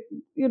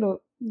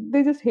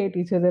they just hate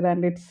each other,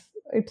 and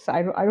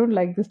I don't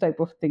like this type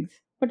of things.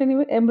 But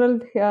anyway,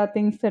 Emerald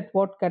thinks that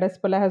what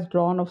Kadaspala has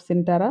drawn of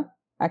Sintara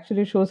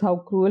actually shows how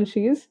cruel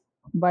she is.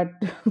 But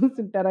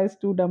Sintara is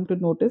too dumb to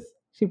notice.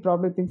 She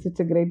probably thinks it's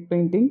a great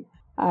painting,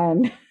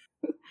 and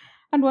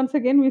and once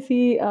again, we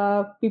see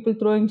people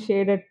throwing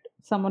shade at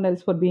someone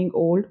else for being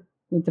old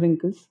with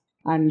wrinkles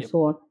and Yep.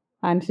 so on.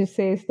 And she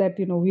says that,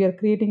 we are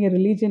creating a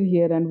religion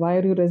here, and why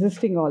are you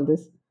resisting all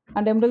this?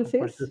 And Emerald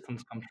From says,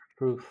 resistance comes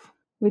truth.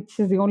 which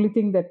is the only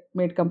thing that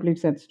made complete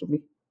sense to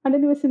me. And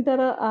anyway,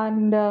 Sintara,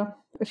 and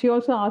she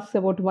also asks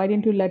about why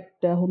didn't you let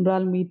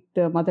Humral meet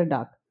Mother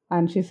Dark?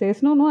 And she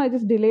says, no, no, I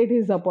just delayed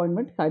his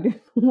appointment. I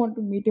didn't want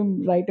to meet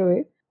him right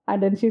away.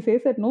 And then she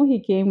says that no, he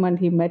came and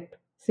he met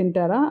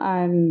Sintara,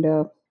 and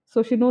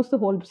so she knows the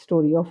whole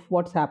story of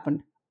what's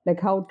happened, like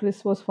how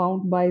Triss was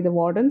found by the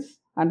wardens,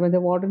 and when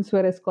the wardens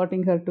were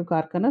escorting her to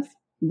Karkanas,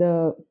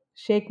 the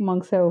Sheikh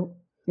monks have,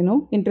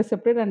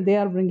 intercepted, and they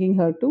are bringing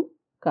her to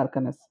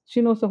Karkanas.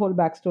 She knows the whole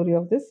backstory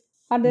of this.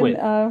 And then, With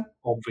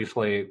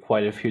obviously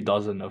quite a few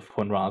dozen of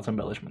Hunran's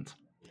embellishments.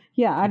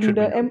 yeah, It should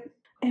and be noted.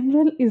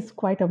 Emerald is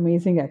quite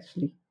amazing,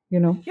 actually.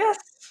 Yes,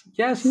 She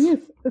yes, is.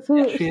 yes,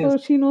 So, she is. so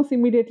she knows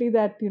immediately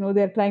that,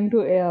 they're trying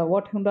to,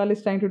 what Hundal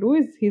is trying to do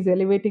is he's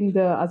elevating the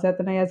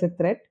Azatanai as a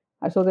threat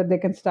so that they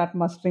can start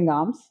mustering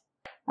arms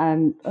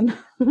and,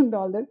 and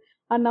all that.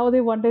 And now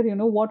they wonder,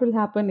 what will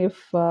happen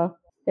if a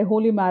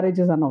holy marriage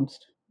is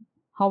announced?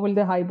 How will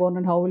the highborn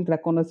and how will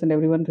Draconis and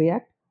everyone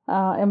react?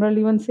 Emerald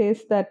even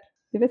says that,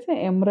 did I say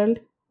Emerald?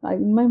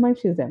 In my mind,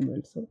 she's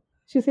Emerald. So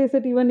she says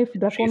that even if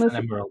She's an Draconis,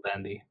 emerald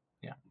dandy.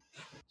 Yeah,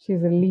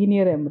 she's a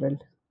linear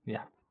Emerald.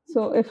 yeah.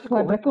 So if That's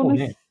a cool Draconis,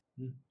 name.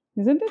 Mm.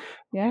 isn't it?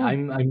 Yeah.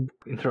 I'm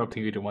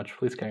interrupting you too much.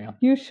 Please carry on.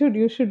 You should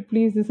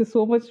please. This is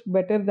so much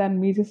better than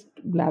me just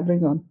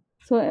blabbering on.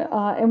 So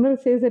Emerald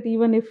says that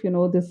even if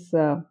this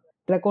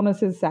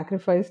Draconis is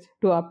sacrificed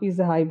to appease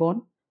the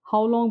highborn,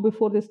 how long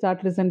before they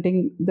start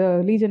resenting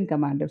the Legion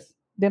commanders?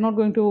 They're not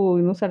going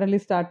to suddenly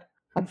start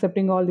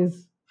accepting all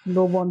these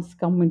lowborns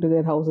come into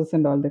their houses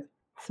and all that.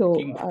 So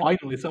Fucking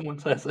finally, someone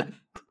says it.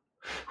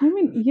 I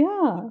mean,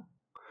 yeah.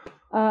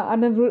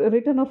 And the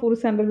return of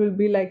Urusandal will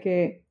be like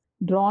a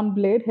drawn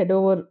blade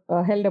held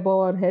above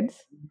our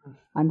heads.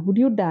 And would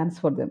you dance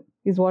for them?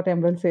 Is what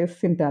Emerald says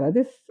Sintara.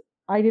 This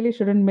ideally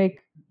shouldn't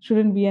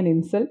be an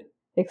insult,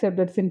 except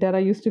that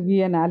Sintara used to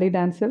be an alley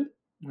dancer.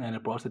 And a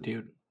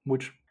prostitute.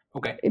 Which,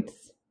 okay,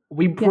 It's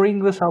we yeah,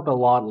 bring this up a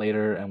lot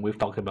later, and we've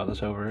talked about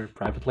this over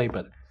privately,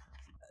 but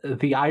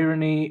the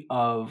irony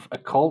of a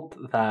cult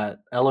that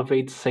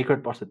elevates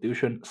sacred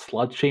prostitution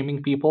slut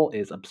shaming people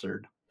is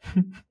absurd.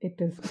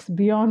 it's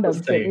beyond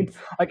Just absurd. saying. It's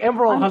Like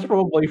Emerald has and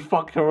probably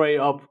fucked her way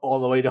up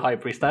all the way to High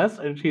Priestess,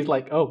 and she's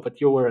like, "Oh,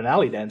 but you were an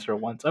alley dancer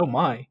once. Oh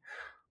my,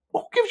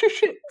 who gives a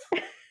shit?"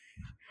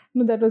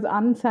 no, that was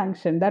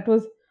unsanctioned. That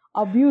was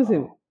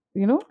abusive.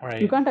 You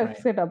Right, can't right,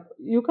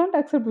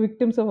 accept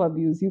victims of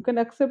abuse. You can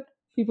accept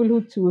people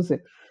who choose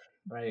it.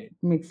 right,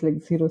 Makes like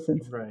zero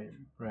sense. right,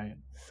 right.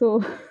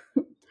 So,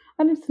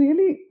 and it's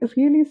really,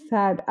 really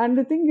sad. And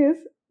the thing is,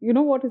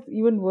 what is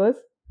even worse?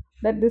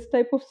 That this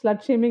type of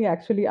slut shaming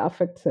actually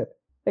affects her.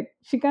 Like,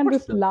 she Of can't course it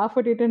just does. laugh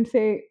at it and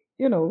say,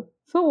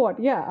 so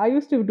what? Yeah, I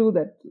used to do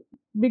that.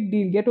 Big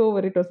deal, get over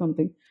it or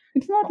something.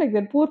 It's not like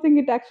that. Poor thing,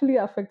 it actually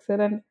affects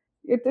her. And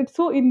it's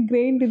so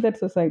ingrained in that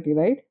society,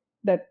 right?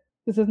 That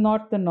this is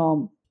not the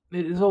norm.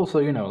 It is also,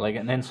 like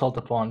an insult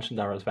upon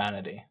Shindara's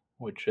vanity,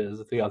 which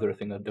is the other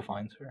thing that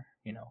defines her.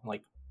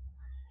 Like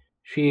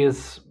she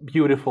is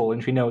beautiful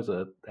and she knows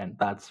it, and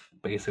that's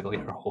basically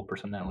her whole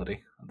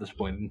personality at this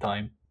point in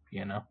time.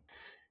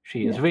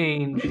 She is Yeah.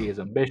 vain, she is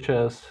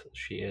ambitious,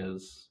 she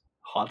is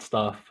hot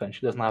stuff, and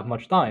she doesn't have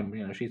much time.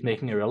 She's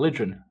making a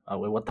religion.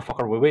 What the fuck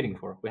are we waiting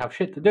for? We have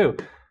shit to do.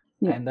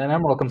 Yeah. And then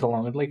Emerald comes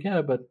along and like,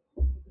 yeah, but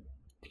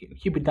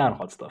keep it down,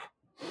 hot stuff.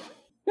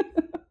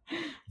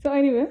 So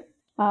anyway,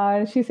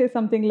 she says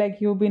something like,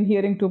 "You've been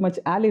hearing too much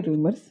alley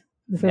rumors."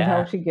 This is how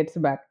Yeah, she gets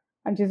back,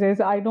 and she says,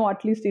 "I know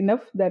at least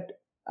enough that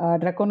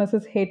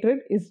Draconis's hatred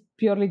is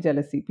purely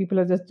jealousy. People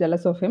are just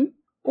jealous of him."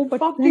 Oh, but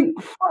fucking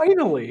then,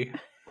 finally.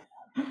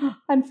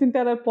 and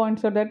Sintara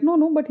points out that no,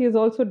 but he has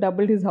also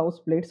doubled his house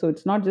plate, so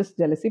it's not just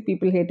jealousy.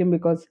 People hate him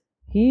because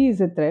he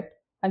is a threat.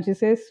 And she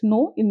says,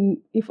 "No,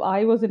 if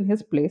I was in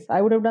his place,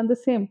 I would have done the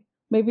same.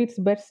 Maybe it's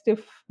best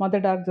if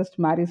Mother Dark just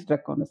marries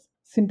Draconis."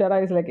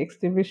 Sintara is like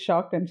extremely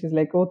shocked, and she's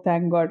like, "Oh,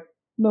 thank God,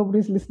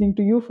 nobody's listening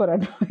to you for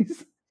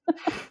advice."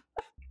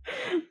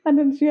 And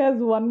then she has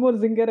one more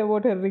zinger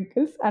about her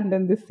wrinkles, and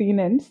then the scene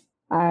ends.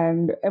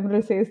 And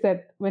Emerald says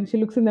that when she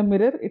looks in the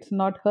mirror, it's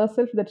not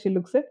herself that she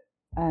looks at,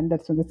 and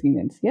that's when the scene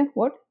ends. Yeah,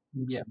 what?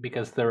 Yeah,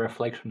 because the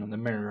reflection in the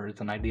mirror is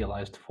an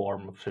idealized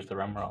form of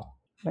Sister Emerald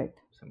Right.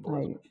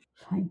 symbolism.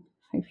 Fine.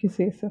 If you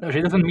say so. No,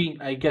 she doesn't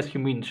mean. I guess you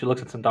mean she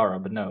looks at Santara,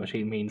 but no,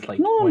 she means like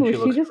No, when no. she She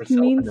looks at just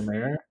herself in the means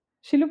mirror.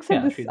 she looks at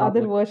Yeah, this she's not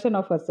other like, version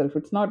of herself.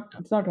 It's not.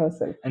 It's not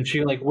herself. and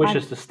she like And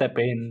wishes to step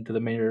into the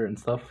mirror and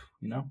stuff.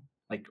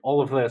 Like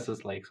all of this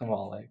is like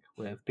symbolic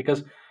with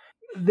because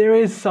there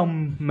is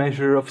some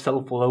measure of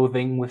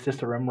self-loathing with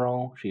Sister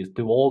Emerald. She's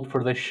too old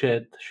for this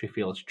shit. She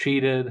feels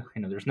cheated.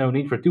 There's no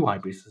need for two high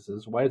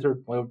priestesses. Why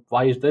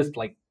is this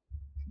like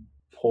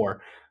whore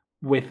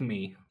with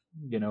me?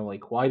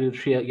 Like why did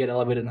she get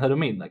elevated instead of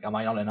me? Like, am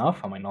I not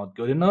enough? Am I not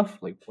good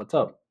enough? Like, what's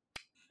up?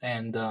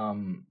 And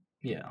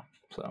yeah.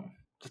 So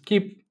just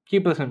keep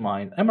this in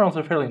mind. Emerald's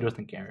a fairly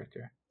interesting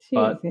character, she is,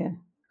 but yeah.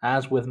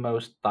 as with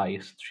most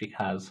dice, she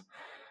has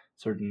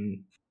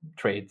certain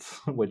traits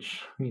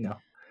which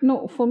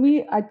No, for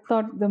me, I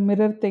thought the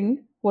mirror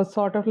thing was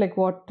sort of like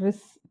what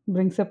Triss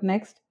brings up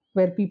next,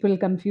 where people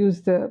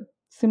confuse the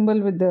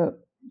symbol with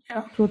the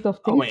Yeah. truth of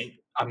Oh things. wait,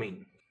 I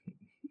mean,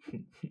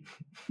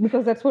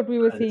 Because that's what we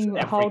were it's seeing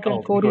every Hout and cult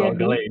in Korea Coral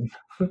do.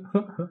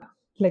 Galen.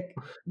 Like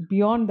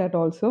beyond that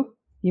also,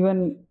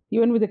 even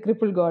with the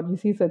crippled god, we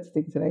see such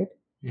things, right?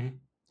 Mhm.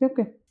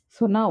 Okay.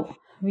 So now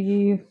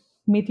we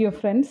meet your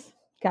friends,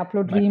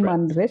 Caplo My Dream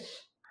and friends, Rish.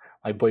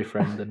 my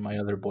boyfriend, and my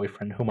other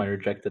boyfriend, whom I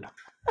rejected.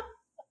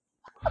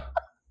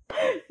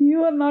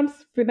 You are not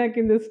Spinach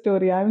in this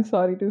story, I'm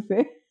sorry to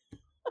say.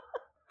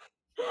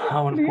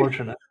 How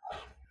unfortunate.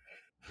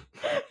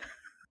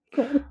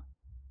 Sorry.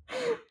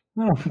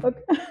 Oh,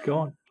 Okay. go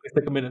on. Please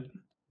take a minute.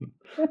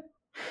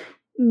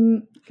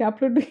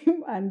 Caplo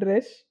Dream and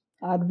Rish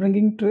are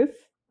bringing Triss,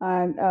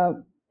 and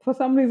for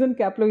some reason,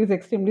 Caplo is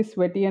extremely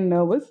sweaty and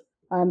nervous,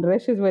 and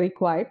Rish is very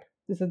quiet.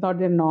 This is not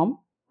their norm.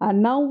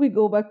 And now we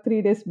go back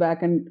 3 days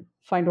back and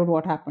find out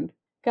what happened.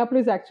 Caplo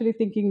is actually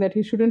thinking that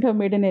he shouldn't have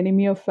made an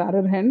enemy of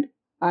Farrer Hand,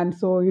 and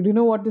so you do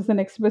know what is the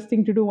next best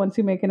thing to do once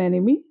you make an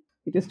enemy?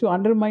 It is to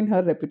undermine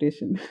her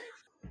reputation,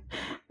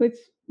 which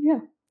yeah,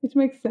 which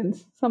makes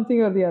sense,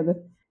 something or the other.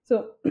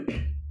 So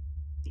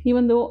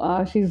even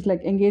though she's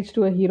like engaged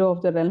to a hero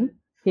of the realm,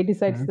 he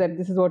decides Mhm. that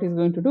this is what he's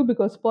going to do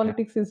because Yeah.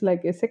 politics is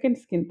like a second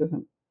skin to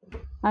him.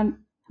 And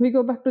we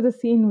go back to the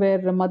scene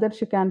where Mother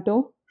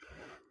Shikanto,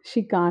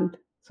 she can't,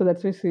 so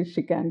that's why she's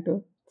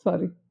Shikanto.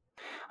 Sorry.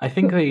 I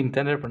think So the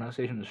intended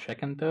pronunciation is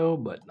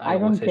Shekanto, but I I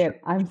always don't say care.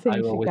 I'm I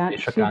saying she always say can't.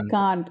 She Shakanto.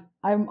 can't.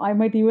 I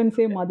might even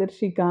say Mother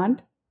she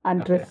can't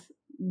and Okay. Triss,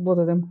 both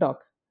of them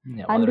talk.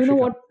 Yeah, And whether you know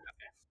she can't.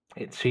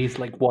 what? She's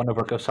like one of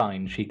her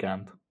cosine. She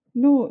can't.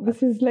 No,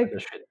 this That's is like like a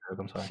shit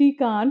cosine. she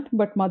can't,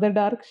 but Mother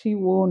Dark, she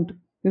won't.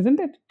 Isn't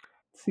it?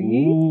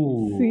 See?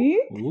 Ooh. See?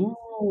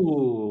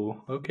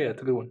 Ooh. Okay,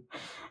 that's a good one.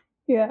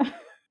 Yeah.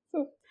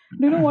 So,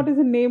 do you know what is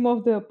the name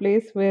of the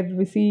place where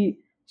we see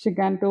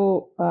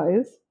Shikanto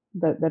is?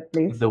 That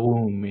place? The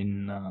womb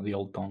in the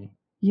old tongue.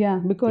 Yeah,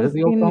 Is it because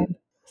the old tongue? in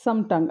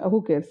some tongue,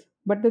 who cares?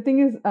 But the thing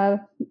is,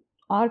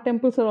 our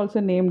temples are also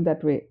named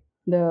that way.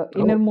 The Oh.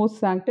 innermost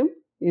sanctum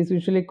is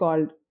usually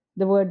called,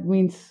 the word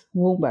means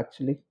womb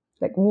actually,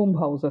 like womb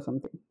house or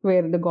something,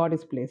 where the god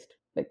is placed.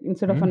 Like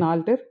instead of an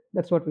altar,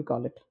 that's what we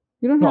call it.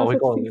 You don't Well, have we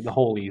such call things. it the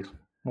holies,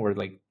 or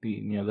like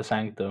the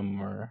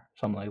sanctum, or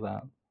something like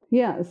that.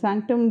 Yeah,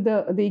 sanctum,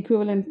 the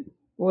equivalent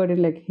word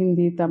in like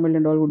Hindi, Tamil,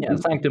 and all would Yeah, be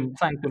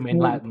sanctum in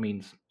womb. Latin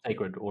means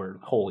sacred or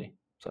holy.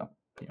 So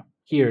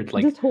here it's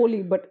like Just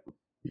holy, but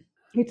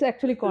it's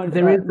actually called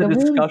there is a the womb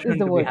is discussion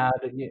the to be word. had.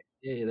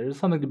 Yeah, there is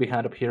something to be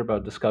had up here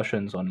about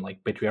discussions on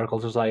like patriarchal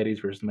societies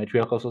versus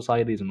matriarchal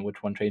societies, and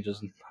which one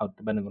changes and how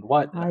depending on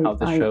what, and how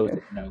this I shows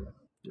that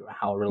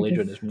how it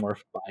religion is is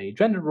morphed by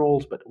gender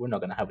roles. But we're not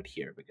going to have it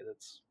here because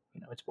it's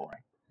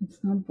boring.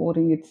 it's not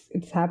boring.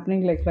 It's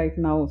happening like right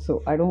now,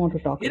 so I don't want to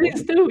talk It about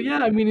is it. too. Yeah,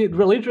 I mean,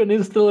 religion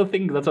is still a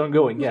thing that's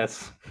ongoing.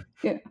 Yes.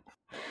 Yeah,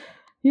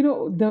 you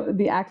know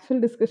the actual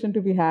discussion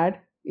to be had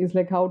is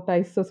like how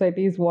Thais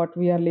society is what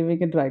we are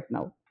living in right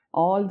now.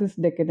 All this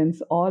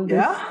decadence, all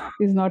this Yeah.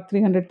 is not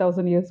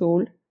 300,000 years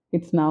old.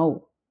 It's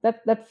now.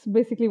 That's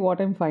basically what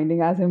I'm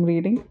finding as I'm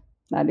reading,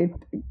 and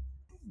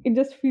it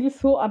just feels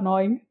so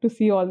annoying to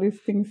see all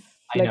these things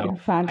I like know. in I know.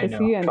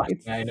 fantasy, and Trust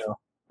it's me. I know.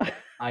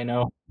 I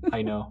know.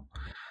 I know.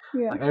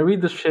 yeah. Like I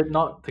read this shit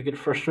not to get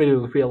frustrated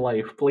with real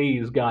life.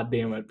 Please, god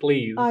damn it,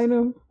 please. I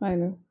know.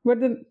 But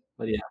then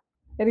But yeah,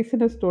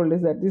 Erickson has told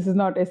us that this is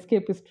not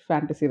escapist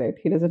fantasy, right?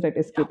 He doesn't write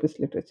escapist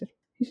literature.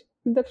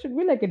 That should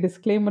be like a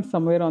disclaimer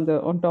somewhere on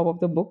top of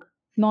the book.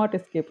 Not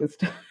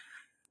escapist.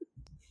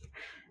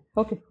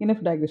 Okay,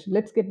 enough digression.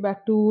 Let's get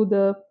back to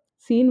the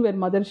scene where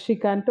Mother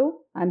Shikanto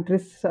and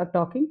Triss are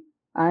talking.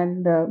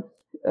 And,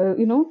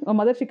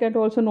 Mother Shikanto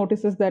also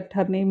notices that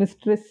her name is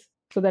Triss.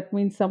 So that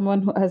means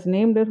someone who has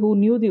named her who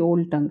knew the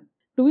old tongue.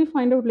 Do we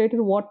find out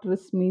later what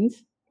Triss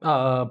means?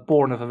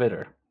 born of the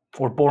Vitter,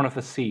 or born of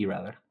the sea,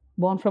 rather.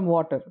 Born from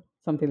water,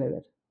 something like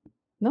that.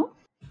 No?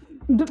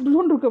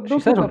 Don't look up. She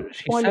Don't says look up.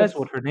 she says Spoilers.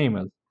 what her name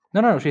is.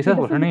 No. She says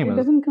what her name It is.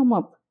 doesn't come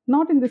up.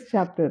 Not in this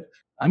chapter.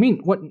 I mean,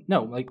 what?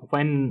 No, like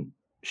when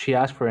she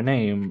asks for a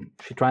name,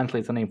 she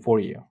translates the name for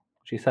you.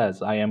 She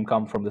says, "I am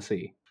come from the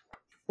sea."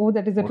 Oh,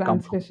 that is the or come from,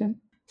 translation.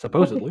 Okay,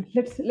 supposedly.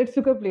 let's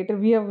look up later.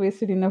 We have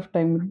wasted enough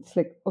time. It's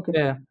like okay.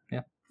 Yeah,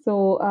 yeah. So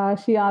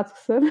she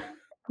asks her,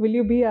 "Will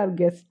you be our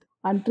guest?"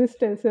 And Tris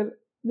tells her,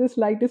 "This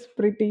light is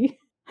pretty,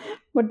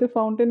 but the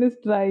fountain is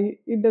dry.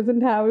 It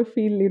doesn't have a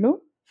feel, you know.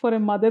 For a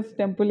mother's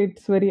temple,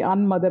 it's very Yeah.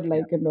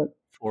 unmother-like and all."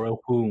 For a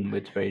whom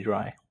it's very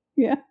dry.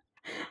 Yeah.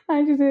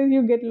 And she says,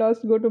 "You get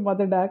lost, go to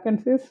Mother Dark,"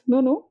 and says,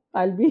 "No, no,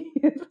 I'll be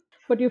here.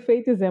 But your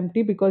faith is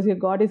empty because your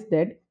God is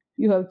dead.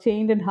 You have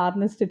chained and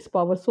harnessed its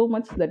power so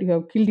much that you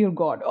have killed your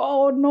God."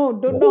 Oh no,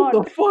 do Hold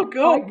the not. fuck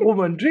I up, can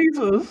woman!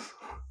 Jesus.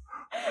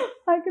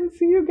 I can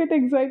see you get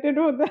excited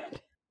about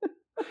that.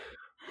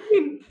 I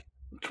mean,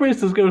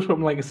 Tristan goes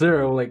from like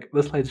 0, like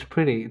this light's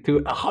pretty, to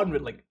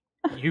 100, like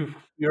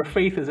your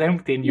faith is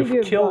empty and Killed you've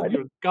your killed God.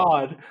 your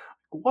god.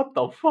 What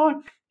the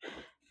fuck?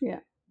 Yeah.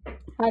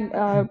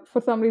 And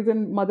for some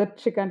reason, Mother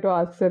Chikanto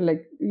asks her,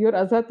 like, your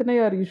Azatane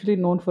are usually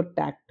known for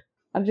tact.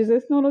 And she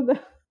says, no, no,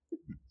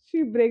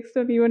 she breaks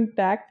down even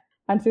tact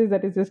and says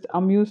that is just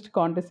amused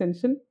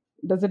condescension.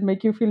 Does it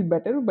make you feel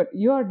better? But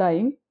you are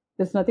dying.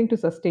 There's nothing to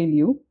sustain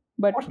you. Of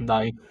But course I'm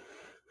dying.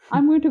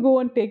 I'm going to go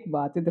and take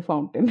bath in the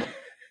fountain.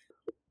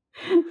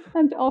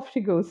 And off she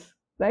goes,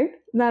 right?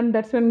 And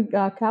that's when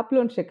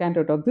Caplo and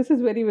Chikanto talk. This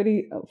is very,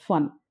 very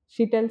fun.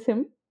 She tells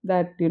him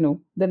that,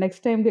 the next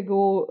time they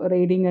go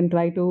raiding and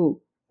try to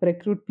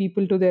recruit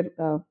people to their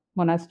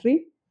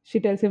monastery, she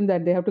tells him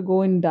that they have to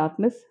go in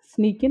darkness,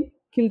 sneak in,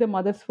 kill the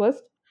mothers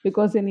first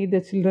because they need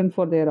the children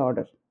for their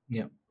order,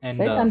 Yeah. And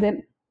right? And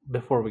then,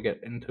 before we get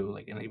into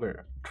like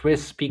anywhere, Triss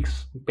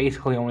speaks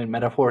basically only in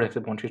metaphor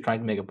except when she's trying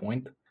to make a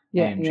point.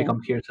 yeah, And she yeah,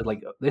 comes here and says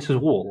like this is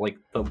wool, like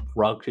the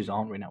rug she's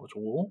on right now is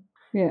wool.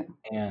 yeah,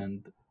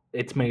 And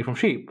it's made from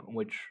sheep,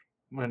 which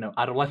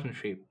adolescent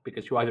sheep,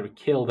 because you either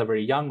kill the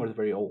very young or the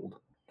very old.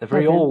 The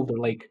very okay. old are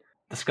like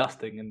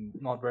disgusting and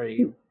not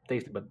very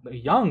tasty, but the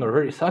young are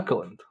very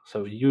succulent.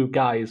 So you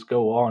guys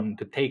go on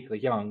to take the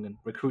young and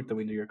recruit them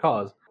into your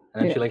cause.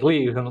 And then Yeah. she like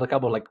leaves, and the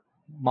couple like,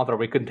 mother,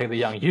 we couldn't take the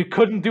young. You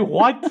couldn't do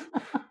what?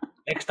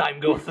 Next time,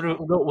 go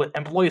with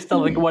employees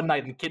telling one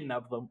night and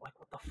kidnap them. Like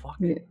what the fuck?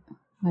 Yeah,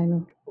 I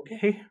know.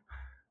 Okay,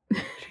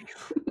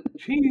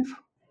 jeez.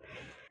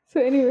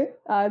 So anyway,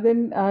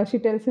 then she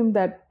tells him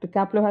that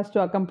Caplo has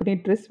to accompany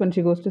Triss when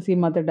she goes to see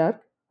Mother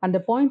Dark, and the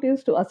point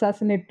is to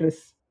assassinate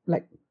Triss.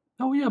 Like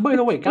Oh yeah, by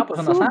the way, Cap was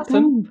it's an so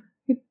assassin.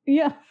 dumb.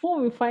 Yeah.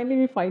 Oh, we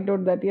find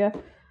out that yeah.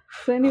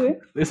 So anyway,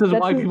 This is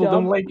that's why his people job.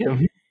 don't like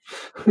him.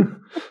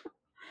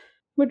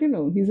 But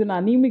he's an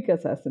anemic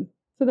assassin.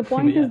 So the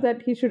point Yeah. is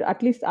that he should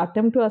at least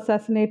attempt to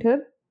assassinate her,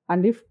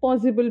 and if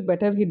possible,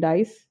 better he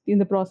dies in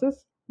the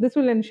process. This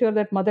will ensure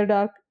that Mother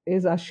Dark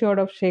is assured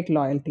of Sheikh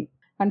loyalty.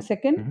 And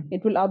second, Mhm.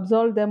 it will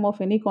absolve them of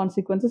any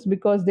consequences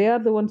because they are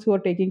the ones who are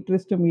taking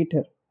Triss to meet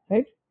her.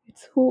 Right?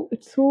 It's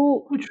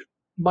who. Which,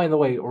 by the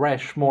way,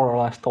 Resh more or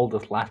less told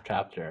us last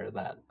chapter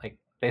that like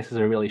this is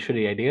a really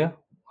shitty idea.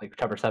 Like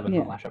chapter 7, Yeah.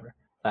 not last chapter.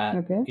 That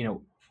Okay.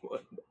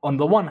 on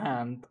the one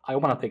hand, I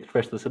want to take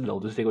Trish to the Citadel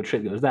to see what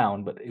shit goes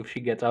down, but if she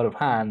gets out of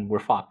hand, we're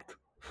fucked.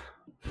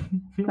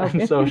 Okay.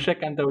 And so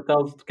Shikanto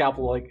tells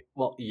Capel like,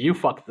 "Well, you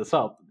fucked this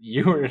up.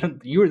 You're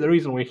the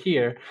reason we're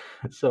here.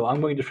 So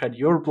I'm going to shed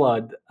your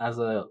blood as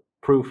a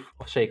proof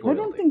of Sheikh I don't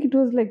loyalty." think it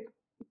was like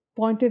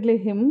pointedly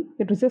him.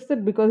 It was just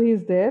that because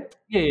he's there,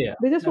 Yeah.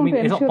 they just I want mean,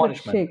 to it's not ensure that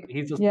punishment. Sheikh.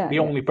 He's just Yeah, the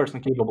yeah. only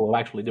person capable of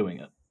actually doing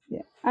it.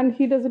 Yeah, and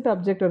he doesn't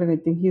object or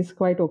anything. He's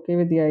quite okay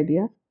with the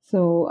idea.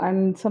 So,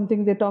 and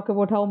something they talk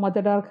about how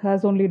Mother Dark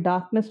has only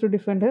darkness to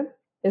defend her,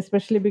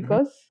 especially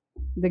because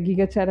the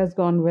Giga Chat has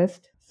gone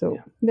west. So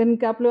Yeah. then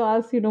Caplo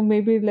asks,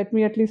 maybe let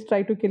me at least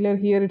try to kill her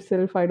here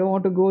itself. I don't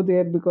want to go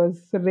there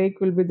because Rake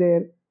will be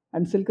there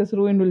and Silka's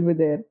ruin will be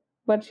there.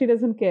 But she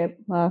doesn't care.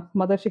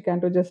 Mother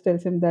Shikanto just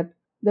tells him that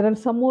there are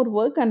some more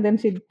work, and then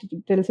she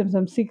tells him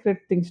some secret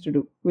things to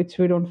do, which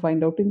we don't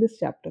find out in this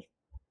chapter.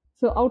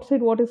 So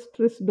outside, what is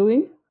Triss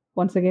doing?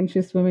 Once again,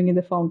 she's swimming in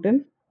the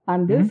fountain.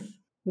 And this,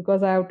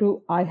 because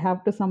I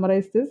have to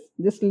summarize this.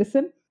 Just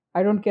listen.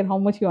 I don't care how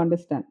much you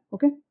understand.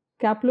 Okay.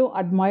 Caplo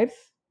admires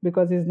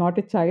because he's not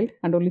a child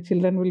and only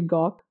children will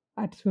gawk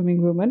at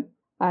swimming women.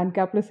 And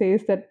Caplo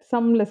says that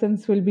some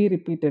lessons will be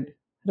repeated.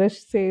 Resh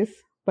says,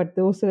 but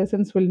those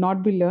lessons will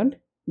not be learned.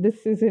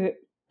 This is a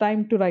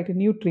time to write a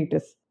new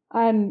treatise.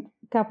 And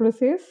Caplo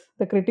says,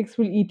 the critics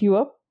will eat you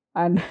up.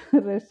 And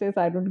Resh says,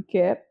 I don't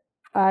care.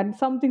 And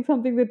something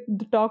that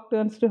the talk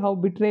turns to how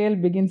betrayal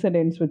begins and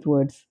ends with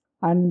words.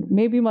 And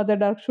maybe Mother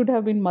Dark should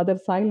have been Mother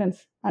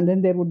Silence, and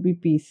then there would be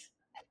peace.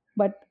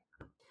 But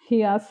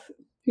he asks,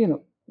 You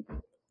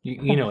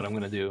know what I'm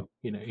gonna do.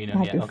 that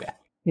Yeah, is, okay.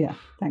 yeah,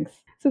 thanks.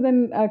 So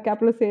then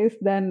Capello says,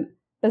 then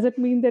does it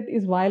mean that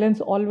is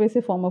violence always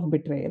a form of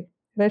betrayal?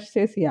 Resh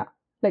says, yeah.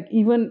 Like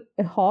even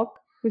a hawk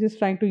which is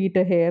trying to eat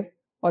a hare,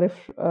 or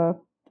if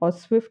or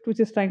swift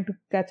which is trying to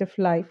catch a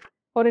fly,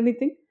 or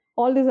anything.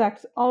 All these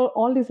acts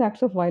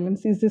of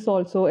violence, is this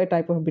also a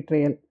type of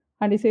betrayal?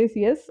 And he says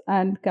yes,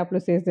 and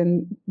Capello says,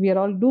 then we are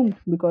all doomed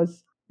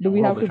because do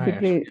we We're all have to betrayers.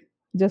 betray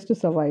just to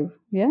survive?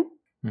 Yeah,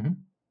 Mhm.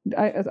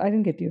 I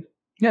didn't get you.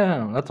 Yeah,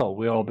 no, that's all.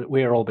 We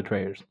are all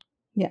betrayers.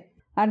 Yeah.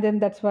 And then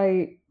that's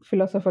why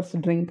philosophers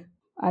drink.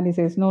 And he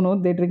says, no,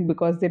 they drink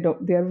because they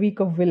are weak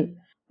of will.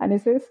 And he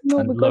says, no,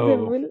 And because their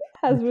lo, will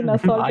has been I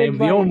assaulted am the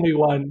by. only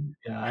one.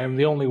 Yeah, I am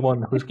the only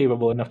one who's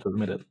capable enough to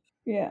admit it.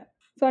 Yeah.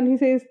 So, and he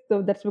says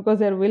that's because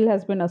their will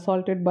has been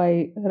assaulted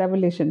by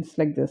revelations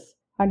like this.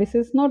 And he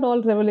says, not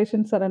all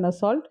revelations are an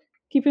assault.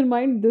 Keep in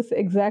mind, this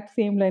exact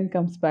same line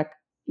comes back,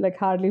 like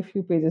hardly a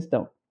few pages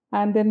down.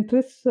 And then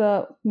Tris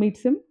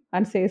meets him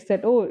and says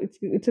that, oh,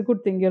 it's a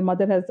good thing your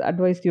mother has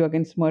advised you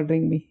against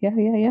murdering me. Yeah,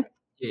 yeah, yeah.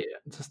 Yeah,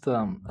 just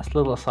a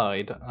little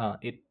aside.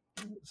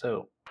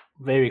 So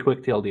very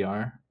quick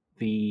TLDR.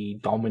 The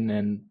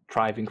dominant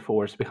driving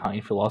force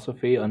behind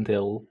philosophy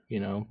until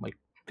like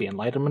the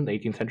Enlightenment,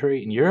 18th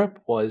century in Europe,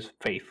 was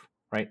faith,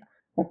 right?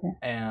 Okay.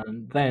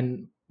 And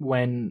then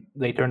when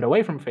they turned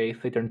away from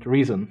faith, they turned to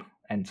reason.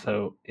 And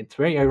so it's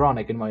very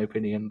ironic, in my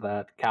opinion,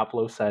 that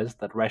Kaplo says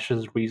that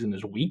Resh's reason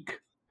is weak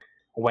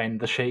when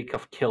the Sheikh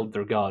have killed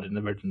their god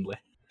inadvertently.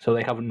 So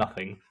they have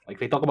nothing. Like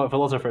they talk about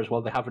philosophers,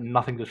 well, they have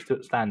nothing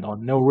to stand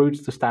on, no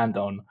roots to stand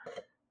on.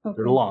 They're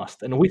Okay.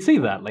 lost, and we see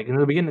that, like in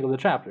the beginning of the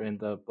chapter, in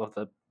the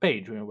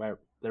page, where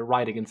they're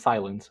writing in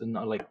silence, and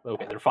like,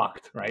 okay, they're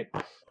fucked, right?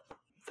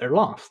 They're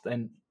lost,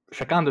 and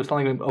Shakando's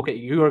telling them, okay,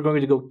 you are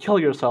going to go kill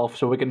yourself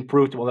so we can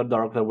prove to Mother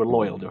Dark that we're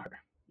loyal to her.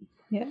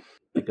 Yeah.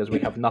 Because we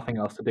have nothing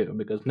else to do,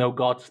 because no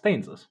god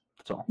sustains us.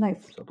 That's all.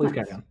 Nice. So please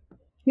Nice. carry on.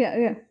 Yeah,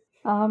 yeah.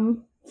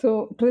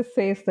 So Tris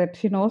says that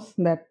she knows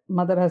that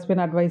mother has been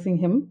advising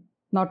him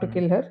not to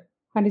kill her.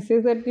 And he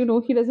says that,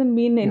 he doesn't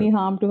mean any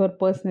harm to her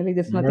personally.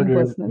 There's nothing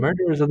personal.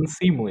 Murder is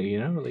unseemly,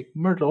 like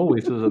murder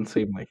always is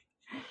unseemly.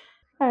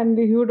 And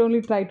he would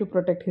only try to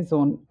protect his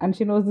own. And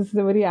she knows this is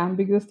a very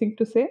ambiguous thing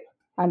to say.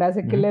 And as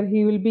a killer,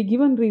 he will be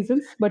given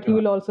reasons, but he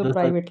will also Does that-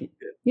 privately.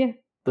 Yeah.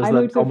 Does I know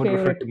that it's a comment refer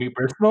favorite. to me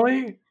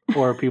personally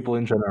or people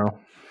in general?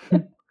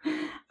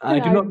 I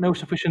do I- not know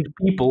sufficient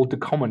people to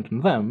comment on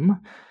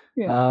them.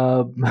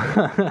 Yeah.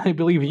 I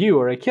believe you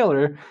are a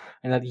killer,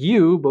 and that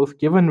you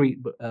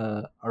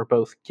are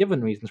both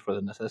given reasons for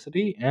the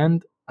necessity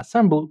and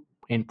assemble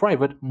in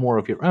private more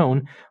of your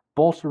own,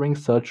 bolstering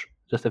such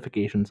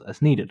justifications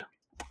as needed.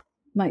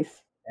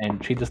 Nice.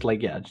 And she just she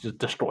just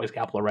destroys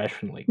Kaplo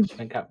Resh and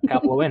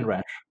Kaplo and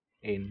Resh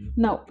in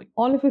Now,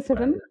 all of a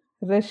sudden,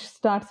 Resh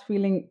starts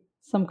feeling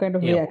some kind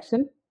of Yeah.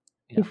 reaction.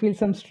 He Yeah. feels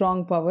some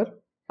strong power.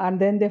 And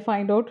then they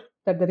find out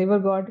that the river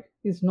god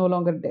is no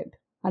longer dead.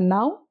 And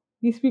now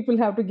these people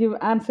have to give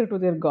answer to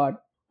their god.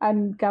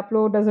 And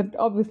Kaplo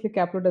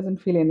doesn't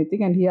feel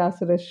anything. And he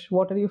asks Resh,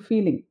 what are you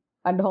feeling?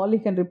 And all he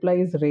can reply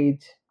is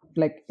rage.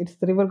 Like it's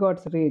the river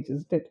god's rage,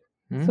 isn't it?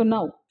 So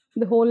now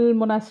the whole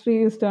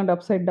monastery is turned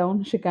upside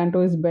down.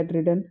 Shikanto is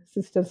bedridden.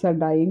 Sisters are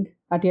dying.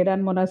 At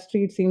Yedan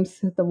Monastery, it seems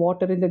the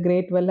water in the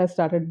great well has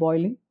started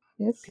boiling.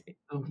 Yes.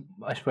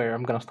 I swear,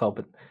 I'm gonna stop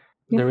it.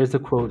 Yeah. There is a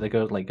quote that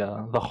goes like,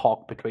 "The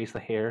hawk betrays the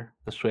hare,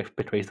 the swift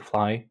betrays the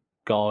fly.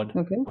 God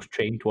Okay. was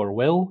chained to our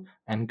will,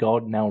 and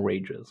God now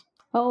rages."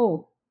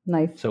 Oh,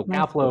 nice. So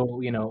nice quote.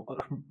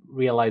 Kaplo,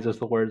 realizes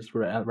the words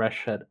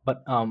Resh said.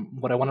 But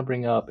what I want to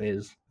bring up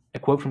is a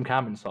quote from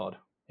Kaminsod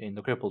in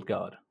The Crippled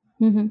God,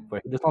 Mhm.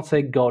 where he does not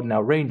say God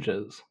now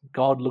rages.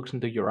 God looks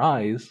into your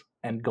eyes,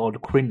 and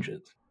God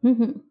cringes.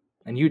 Mhm.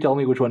 And you tell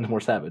me which one is more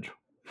savage.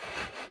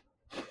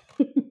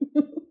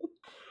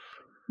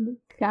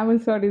 Camel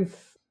sword is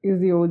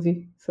the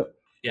OG. So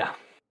Yeah.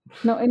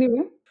 now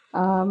anyway,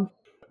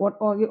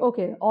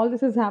 okay, all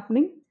this is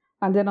happening,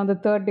 and then on the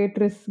third day,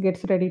 Triss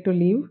gets ready to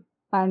leave,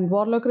 and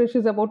Warlock Rish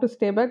is about to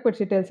stay back, but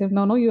she tells him,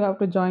 "No, you have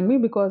to join me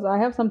because I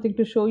have something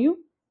to show you,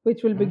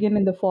 which will begin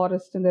in the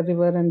forest, in the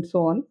river, and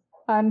so on."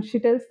 And she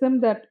tells them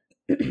that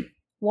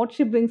what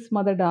she brings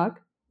Mother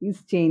Dark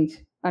is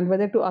change, and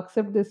whether to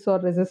accept this or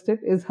resist it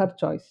is her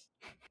choice.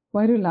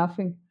 Why are you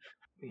laughing?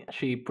 Yeah,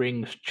 she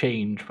brings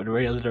change, but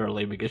very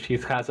literally, because she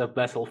has a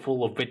vessel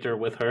full of bitter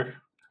with her,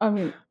 I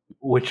mean,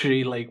 which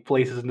she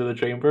places into the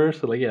chamber.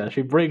 So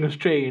she brings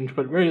change,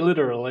 but very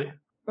literally.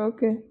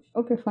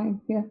 okay,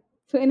 fine, yeah.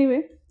 So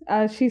anyway,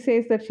 she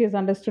says that she has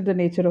understood the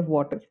nature of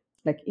water.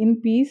 Like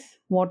in peace,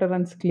 water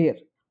runs clear.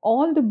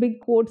 All the big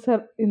quotes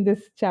are in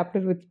this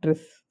chapter with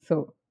Triss.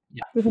 So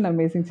Yeah. this is an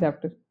amazing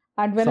chapter.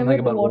 And whenever Something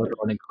the about water, water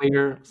running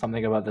clear.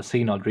 Something about the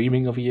sea not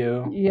dreaming of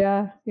you.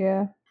 yeah,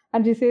 yeah.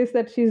 And she says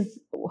that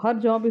her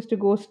job is to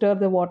go stir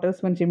the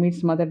waters when she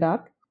meets Mother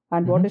Dark.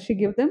 And what Mhm. does she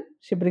give them?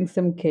 She brings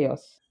them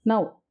chaos. Now,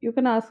 you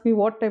can ask me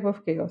what type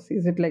of chaos.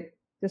 Is it like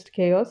just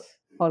chaos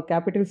or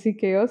capital C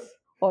chaos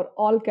or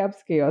all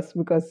caps chaos?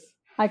 Because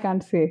I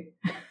can't say.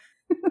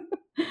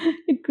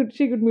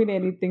 She could mean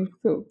anything.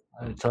 So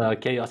It's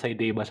Chaos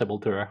AD by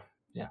Sepultura.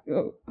 Yeah.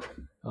 oh,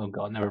 Oh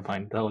god, never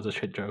mind. That was a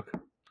shit joke.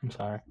 I'm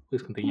sorry.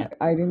 Please continue.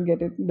 I didn't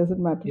get it.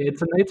 Doesn't matter. Yeah,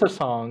 it's a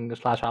song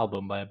 /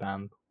 album by a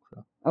band.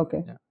 So.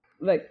 Okay. Yeah.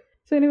 Right.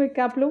 So anyway,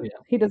 Kaplo, Yeah.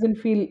 he doesn't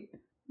feel.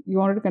 You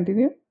wanted to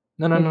continue?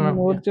 No, Making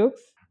more yeah.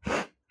 jokes?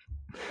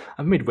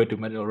 I've made way too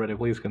many already.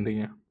 Please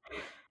continue.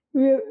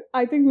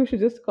 I think we should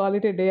just call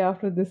it a day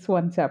after this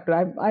one chapter.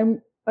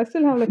 I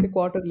still have like a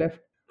quarter left.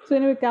 So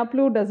anyway,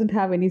 Kaplu doesn't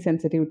have any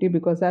sensitivity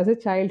because as a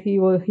child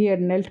he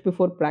had knelt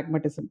before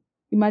pragmatism.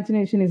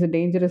 Imagination is a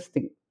dangerous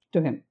thing.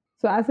 to him.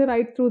 So as they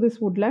ride through this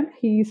woodland,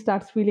 he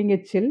starts feeling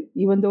a chill,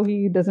 even though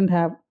he doesn't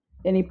have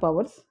any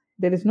powers.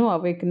 There is no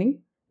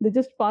awakening. They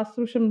just pass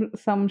through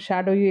some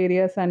shadowy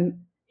areas, and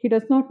he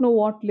does not know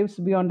what lives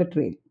beyond the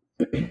trail.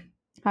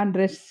 And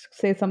Resh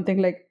says something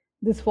like,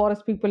 "These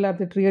forest people are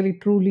the really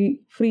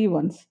truly free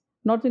ones,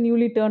 not the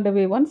newly turned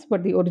away ones,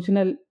 but the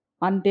original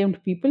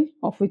untamed people,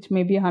 of which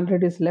maybe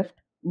 100 is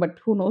left, but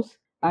who knows?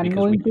 And because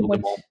we knowing too killed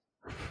them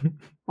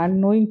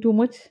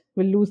much, all.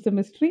 will lose the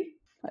mystery."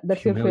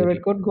 That's your favorite Humility.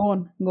 quote. Go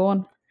on, go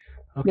on.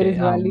 There Okay. is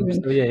value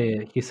in. So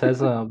yeah. He says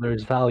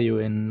there's value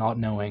in not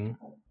knowing,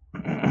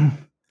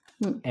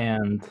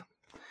 and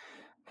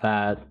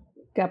that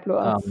Caplo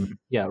asks.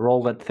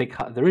 roll that thick.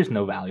 There is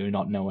no value in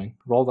not knowing.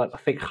 Roll that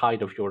thick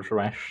hide of yours,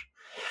 Resh,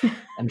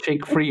 and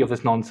shake free of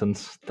this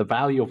nonsense. The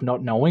value of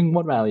not knowing.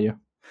 What value?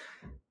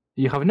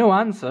 You have no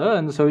answer,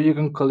 and so you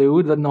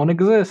conclude that none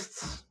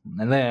exists.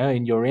 And there,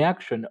 in your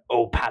reaction,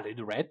 oh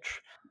pallid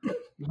wretch,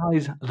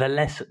 lies the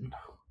lesson.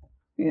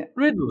 Yeah.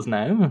 Riddles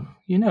now.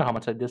 You know how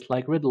much I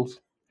dislike riddles.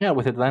 Yeah,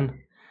 with it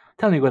then.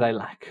 Tell me what I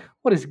lack.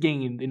 What is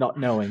gained in not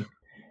knowing?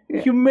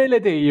 Yeah.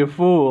 Humility, you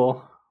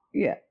fool.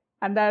 Yeah.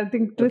 And I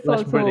think But Triss less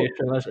also.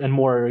 British and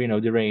more,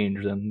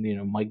 deranged,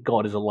 and my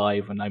God is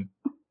alive and I'm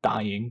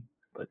dying.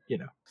 But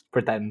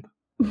pretend.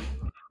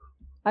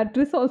 At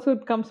Triss also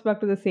it comes back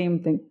to the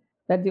same thing,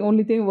 that the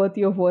only thing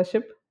worthy of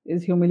worship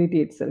is humility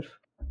itself,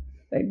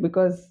 right?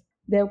 Because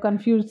they have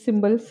confused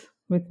symbols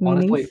with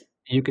Honestly, meanings.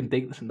 you can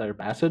take this entire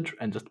passage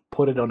and just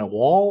put it on a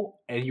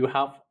wall, and you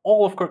have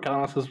all of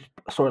Kirkanos'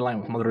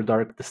 storyline with Mother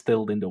Dark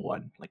distilled into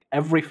one. Like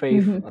every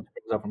faith Mhm. that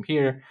brings up from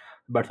here,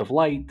 Birth of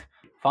Light,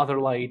 Father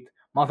Light,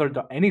 Mother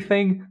Dark,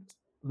 anything,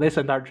 this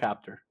entire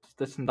chapter.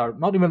 This entire,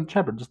 not even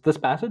chapter, just this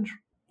passage,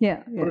 Yeah,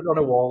 put yeah, it on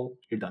a wall,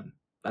 you're done.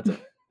 That's it.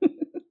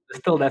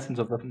 Distilled essence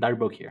of the entire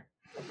book here.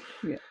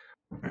 yeah.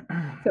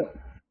 So,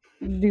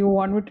 do you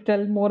want me to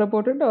tell more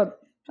about it, or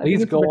I think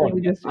Please it's go better on.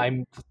 we Yes, just.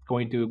 I'm just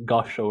going to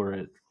gush over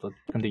it. But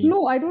continue.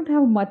 No, I don't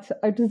have much.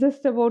 It is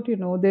just about,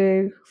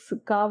 they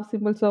carve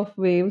symbols of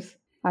waves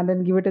and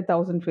then give it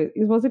 1,000 face.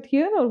 Was it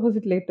here or was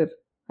it later?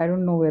 I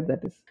don't know where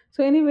that is.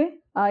 So anyway,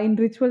 in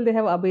ritual they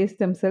have abased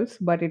themselves,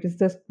 but it is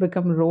just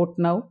become rote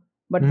now.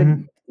 But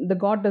Mhm. the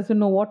god doesn't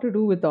know what to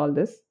do with all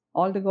this.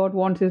 All the god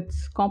wants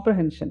is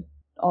comprehension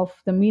of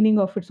the meaning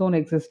of its own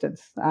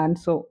existence. And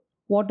so,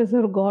 what does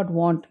our god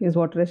want is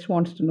what Resh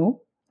wants to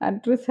know.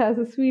 And Triss has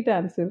a sweet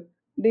answer.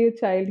 Dear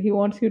child, he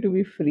wants you to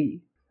be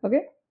free.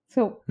 Okay?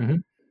 So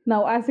Mhm.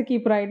 now, as I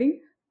keep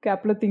riding,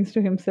 Kepler thinks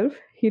to himself,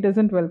 he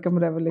doesn't welcome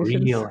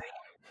revelations. Really?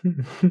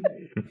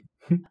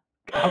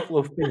 Couple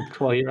of things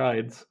while he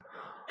rides.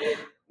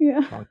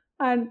 Yeah. Fuck.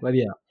 And But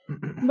yeah.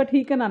 but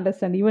he can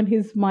understand, even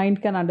his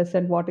mind can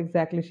understand what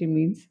exactly she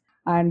means.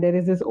 And there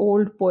is this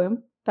old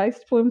poem.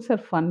 Teist poems are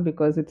fun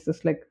because it's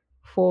just like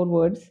 4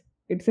 words.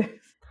 It says,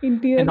 in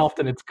And tears.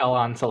 often it's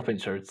Kalan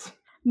self-inserts.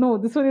 No,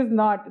 this one is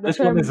not. That's This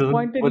why one I'm isn't, but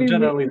pointedly.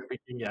 generally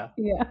speaking, yeah.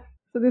 Yeah.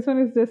 So this one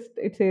is just,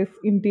 it says,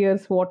 in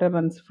tears, water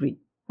runs free.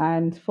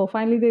 And for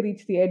finally, they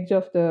reach the edge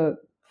of the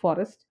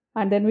forest.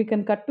 And then we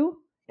can cut to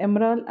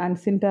Emerald and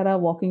Sintara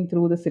walking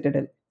through the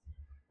citadel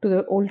to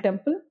the old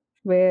temple,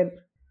 where,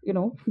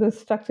 the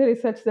structure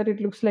is such that it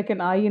looks like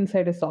an eye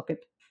inside a socket.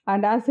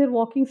 And as they're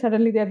walking,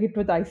 suddenly they're hit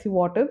with icy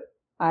water.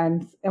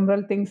 And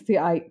Emerald thinks the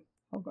eye,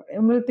 oh God,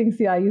 Emerald thinks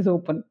the eye is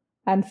open.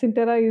 And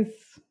Sintara is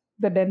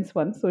the dense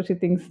one. So she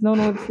thinks, no,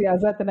 see,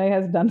 Azathanai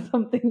has done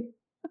something.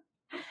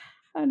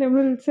 And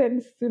Emerald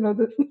sends,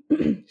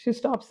 she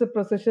stops the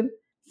procession,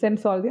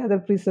 sends all the other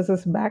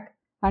priestesses back,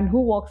 and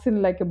who walks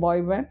in like a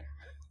boy band?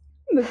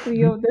 The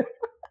three of them.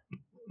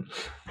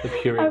 The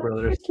Fury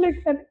Brothers. It's like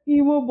an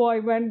emo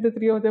boy band. The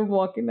three of them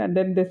walk in, and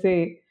then they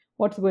say,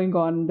 "What's going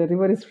on? The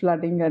river is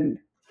flooding," and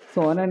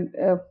so on. And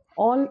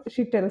all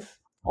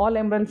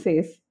Emerald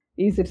says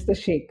is, "It's the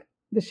Sheikh.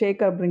 The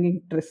Sheikh are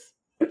bringing Triss."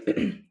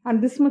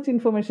 And this much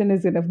information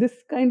is enough.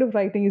 This kind of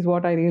writing is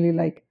what I really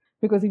like,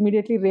 because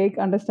immediately Rake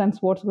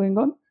understands what's going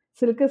on.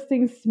 Silkus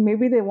thinks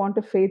maybe they want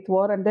a faith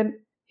war, and then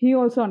he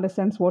also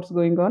understands what's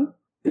going on.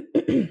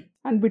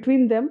 And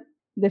between them,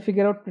 they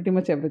figure out pretty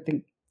much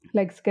everything.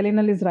 Like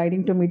Skelinal is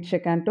riding to meet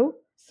Shekanto,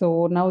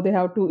 so now they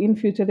have to, in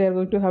future, they are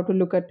going to have to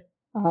look at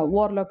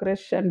Warlock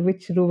Resh and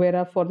Witch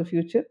Ruvera for the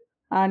future.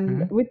 And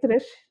Mhm. with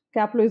Resh,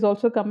 Caplo is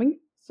also coming,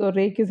 so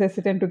Rake is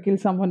hesitant to kill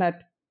someone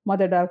at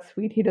Mother Dark's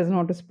feet. He doesn't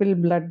want to spill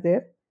blood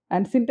there.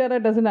 And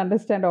Sintara doesn't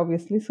understand,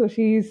 obviously, so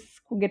she's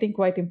getting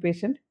quite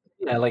impatient.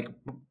 Yeah, like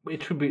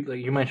it should be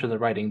like you mentioned the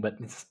writing, but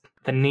it's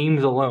the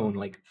names alone.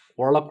 Like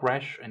Warlock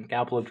Resh and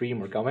Capital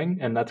Dream are coming,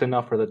 and that's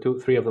enough for the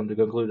three of them to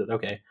conclude that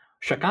okay,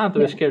 Shakanto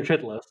is Yeah. scared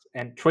shitless,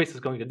 and Trace is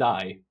going to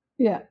die.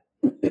 Yeah.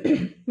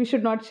 We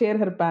should not share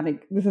her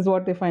panic. This is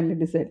what they finally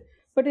decide.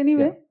 But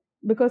anyway, Yeah.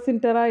 because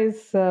Sintara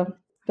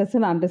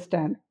doesn't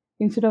understand,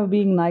 instead of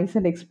being nice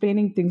and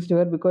explaining things to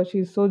her because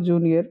she's so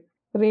junior,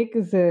 Rake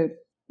is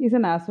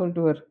an asshole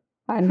to her.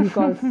 And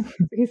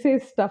he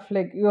says stuff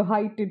like, your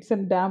height, it's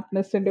and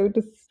dampness, and it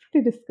is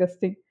pretty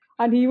disgusting.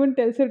 And he even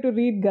tells her to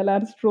read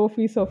Galan's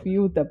Trophies of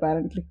Youth,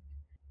 apparently.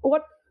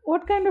 What?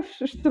 what kind of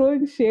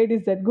throwing shade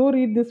is that? Go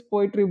read this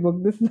poetry book.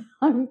 This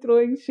I'm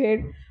throwing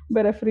shade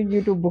by referring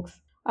you to books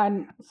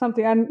and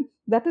something. And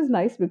that is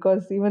nice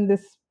because even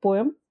this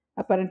poem,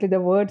 apparently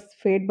the words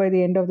fade by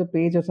the end of the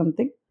page or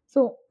something.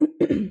 So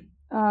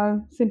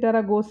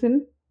Sintara goes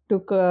in to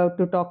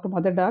talk to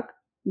Mother Dark.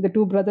 The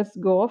two brothers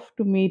go off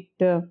to meet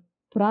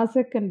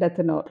Prazek and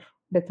Dethanor,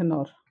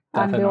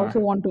 and they also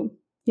Dathanor. want to,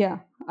 yeah.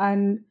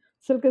 And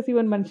Silkus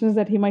even mentions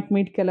that he might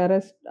meet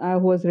Kelaris,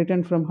 who has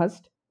returned from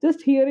Hust.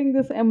 Just hearing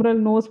this,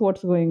 Emerald knows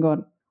what's going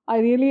on. I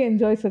really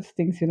enjoy such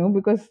things,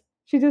 because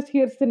she just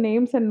hears the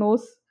names and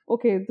knows,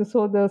 okay,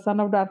 so the Son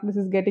of Darkness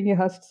is getting a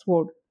Hust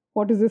sword.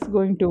 What is this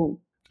going to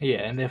Yeah,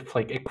 and if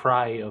like a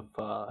cry of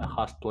a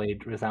Hust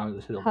blade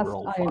resounds, we're Hust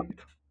all iron? fucked.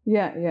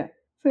 Yeah, yeah.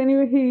 So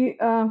anyway,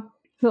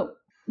 so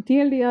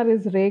TLDR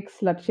is Rake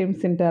slut shame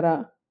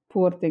Sintara.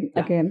 Poor thing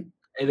Yeah, again.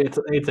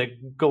 it's a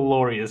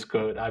glorious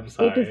quote. I'm It is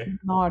sorry,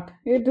 not.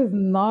 It is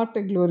not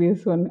a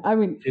glorious one. I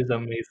mean, it's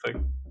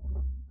amazing.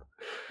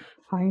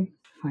 fine,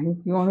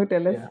 fine. You want to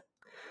tell us?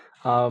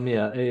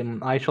 Yeah.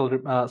 I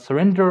shall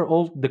surrender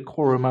all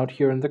decorum out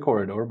here in the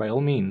corridor by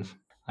all means.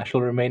 I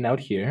shall remain out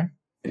here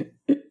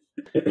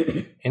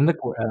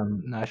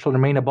I shall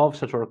remain above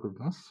such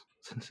awkwardness,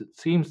 since it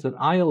seems that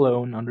I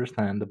alone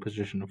understand the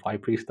position of High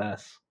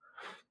Priestess.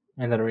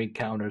 And then he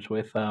counters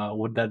with,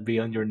 "Would that be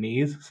on your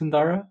knees,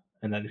 Sindara?"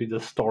 And then he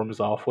just storms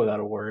off without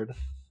a word.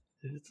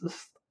 It's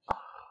just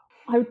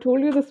I've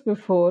told you this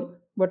before,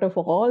 but of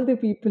all the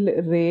people,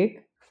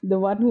 Rake, the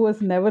one who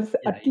has never,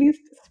 yeah, at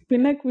least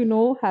Spinach we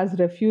know has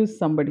refused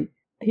somebody.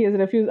 He has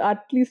refused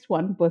at least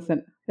one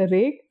person.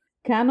 Rake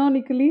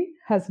canonically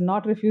has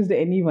not refused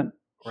anyone.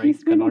 He's Right, been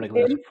with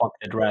canonically has any,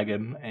 fucked a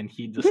dragon, and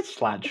he just with,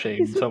 slat he's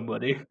shamed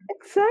somebody.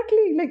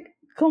 exactly like,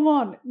 come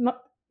on.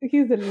 Not,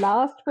 he's the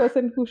last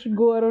person who should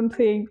go around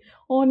saying,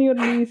 on your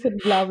knees and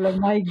blah blah.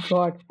 My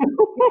God.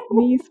 His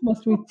knees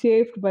must be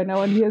chafed by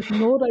now, and he has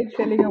no right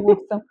telling about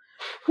some.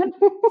 And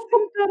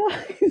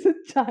Sintara is a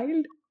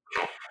child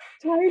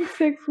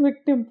sex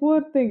victim.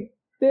 Poor thing.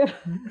 They're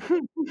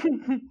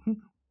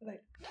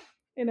right.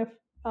 Enough.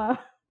 Uh,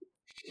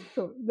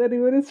 so the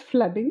river is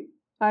flooding,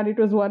 and it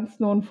was once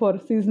known for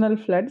seasonal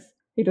floods.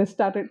 It was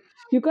started.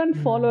 You can't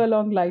follow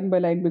along line by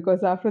line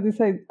because after this,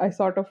 I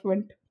sort of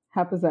went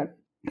haphazard.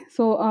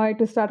 So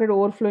it started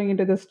overflowing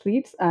into the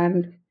streets,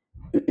 and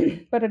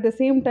but at the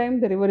same time,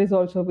 the river is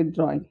also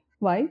withdrawing.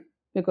 Why?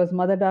 Because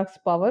Mother Dark's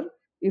power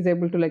is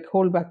able to like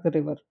hold back the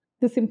river.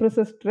 This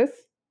impresses Triss,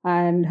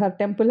 and her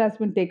temple has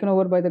been taken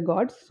over by the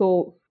gods.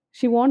 So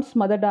she wants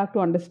Mother Dark to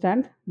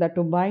understand that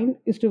to bind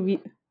is to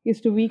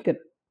weaken,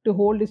 to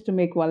hold is to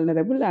make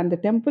vulnerable, and the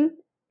temple,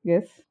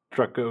 yes,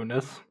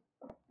 Draconis.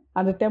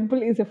 and the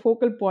temple is a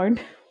focal point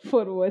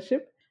for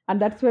worship,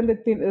 and that's when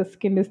the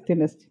skin is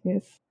thinnest.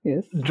 Yes,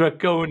 yes.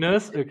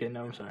 Draconis? Okay,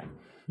 no, I'm sorry.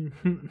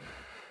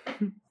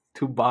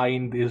 To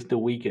bind is to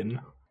weaken.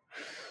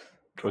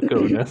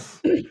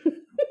 Draconis.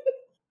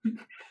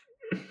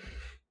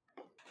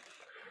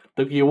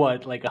 Took you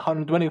what, like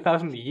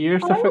 120,000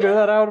 years to figure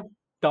that out,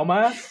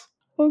 dumbass?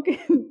 Okay,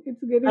 it's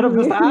Could getting have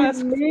just really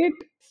asked. late.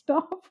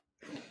 Stop.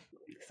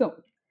 So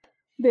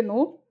they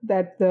know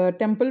that the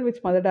temple which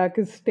Mother Dark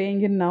is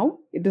staying in now,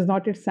 it is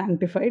not yet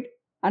sanctified.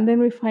 And then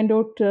we find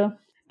out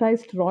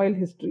Theist royal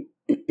history.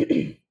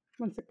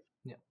 One second.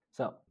 Yeah.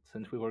 So,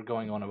 since we were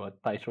going on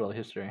about pastoral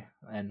history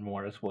and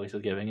Morris voice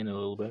is giving in a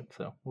little bit,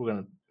 so we're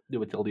gonna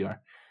do it till the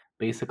R.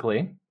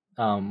 Basically,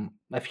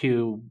 a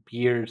few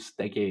years,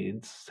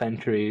 decades,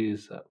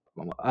 centuries.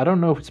 I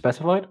don't know if it's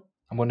specified.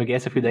 I'm going to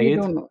guess a few We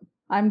decades. don't know.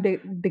 I'm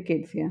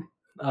decades, yeah.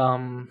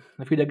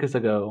 A few decades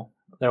ago,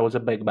 there was a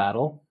big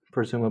battle,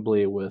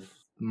 presumably with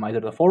either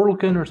the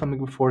Forulkin or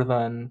something before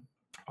then,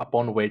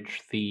 upon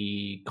which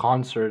the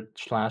consort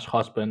slash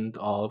husband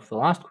of the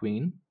last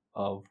queen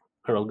of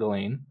Earl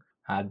Galen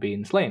had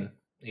been slain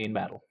in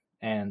battle.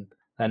 And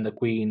then the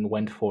queen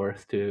went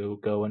forth to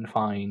go and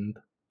find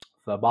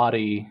the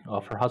body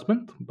of her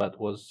husband, but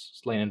was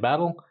slain in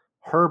battle.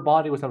 Her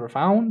body was never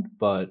found,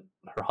 but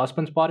her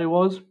husband's body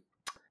was,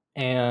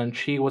 and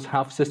she was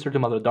half sister to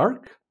Mother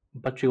Dark,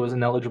 but she was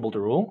ineligible to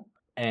rule.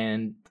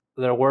 And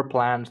there were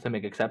plans to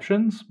make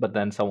exceptions, but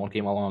then someone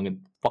came along and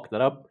fucked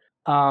it up.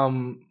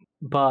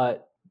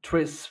 But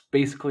Triss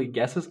basically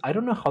guesses. I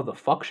don't know how the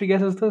fuck she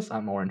guesses this.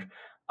 I'm orange.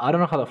 I don't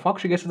know how the fuck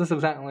she guesses this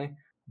exactly,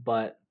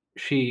 but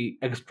she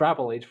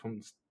extrapolates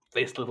from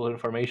this little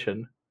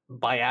information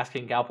by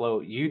asking Caplo,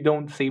 "You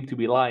don't seem to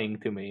be lying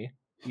to me.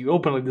 You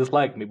openly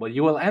dislike me, but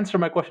you will answer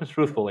my questions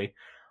truthfully.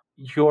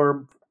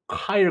 Your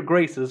higher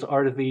graces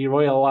are the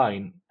royal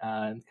line."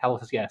 And Cal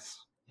says, "Yes.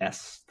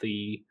 Yes,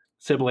 the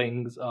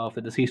siblings of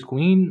the deceased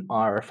queen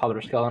are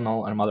Father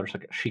Skelenol and Mother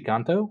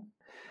Shikanto.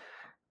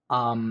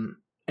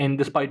 And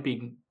despite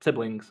being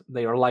siblings,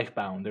 they are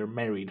lifebound. They're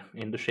married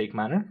in the Sheikh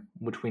manner,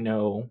 which we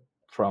know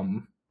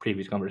from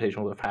previous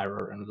conversations with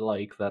Harrer and the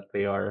like, that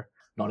they are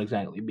not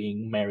exactly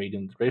being married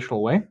in the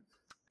traditional way.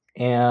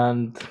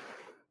 And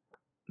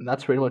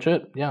that's pretty much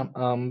it. Yeah.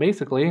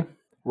 Basically,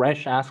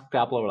 Resh asked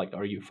Kaplo, like,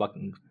 "Are you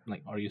fucking,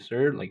 like, are you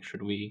sure? Like,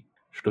 should we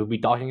Should we be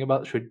talking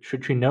about?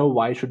 Should she know?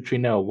 Why should she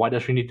know? Why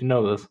does she need to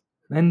know this?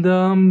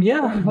 And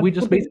yeah, But we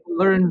just putting basically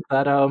learned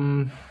that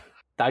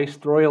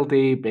diced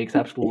royalty makes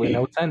absolutely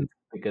no sense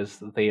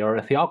because they are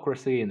a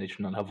theocracy and they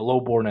should not have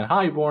lowborn and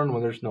highborn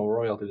when there's no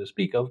royalty to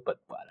speak of. But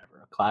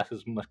whatever,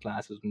 classism is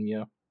classism,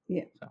 yeah.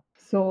 yeah. So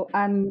So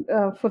and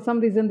for some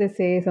reason they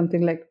say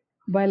something like,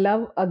 "By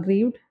love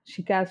aggrieved,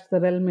 she cast the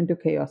realm into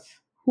chaos."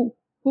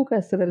 Who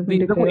cast the realm the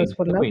into the chaos queen,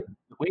 for the love? queen,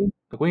 the queen,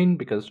 the queen,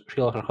 because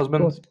she lost her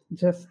husband. Was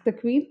just the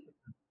queen?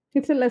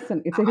 It's a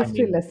lesson. It's a I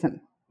history mean,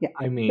 lesson. Yeah.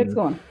 I Let's mean,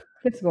 go on.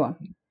 Let's go on.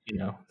 you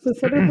know, So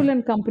Cedarpool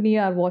and company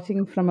are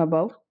watching from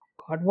above.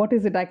 God, what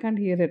is it? I can't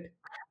hear it.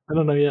 I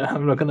don't know. Yeah,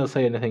 I'm not gonna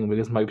say anything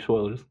because it might be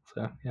spoilers.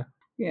 So yeah,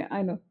 Yeah,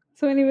 I know.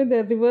 So anyway,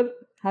 the river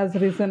has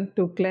risen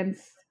to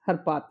cleanse her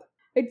path.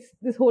 It's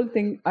this whole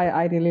thing.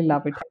 I really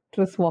love it.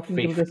 Triss walking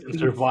through faith the can streets.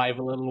 survive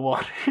a little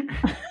water.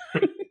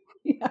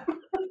 Yeah,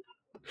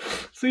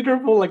 Cedar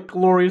Pool like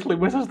gloriously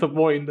misses the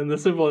point, and the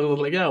symbol is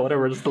like, yeah,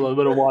 whatever, just a little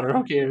bit of water.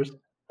 Who cares?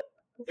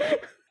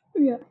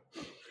 yeah.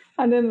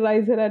 And then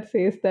Riserat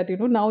says that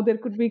now there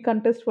could be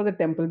contest for the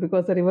temple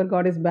because the river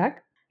god is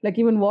back. Like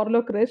even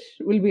Warlock Resh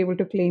will be able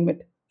to claim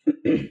it.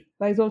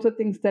 Rise also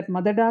thinks that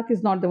Mother Dark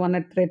is not the one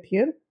at threat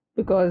here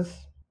because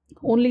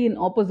only in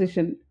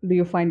opposition do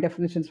you find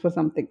definitions for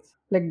some things.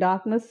 Like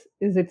darkness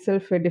is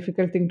itself a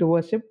difficult thing to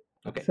worship.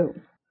 Okay, So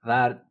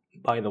that,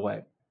 by the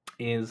way,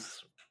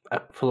 is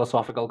a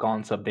philosophical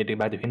concept dating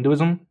back to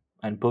Hinduism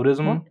and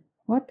Buddhism. what?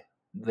 What?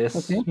 This,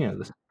 Okay.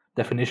 this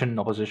definition and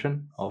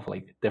opposition of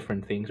like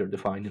different things are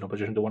defined in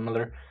opposition to one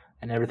another,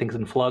 and everything's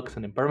in flux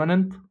and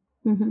impermanent.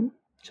 Mm-hmm.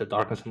 So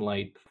darkness and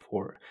light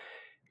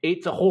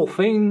it's a whole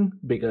thing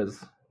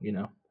because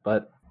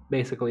but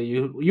basically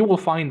you will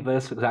find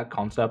this exact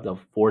concept of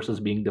forces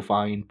being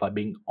defined by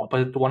being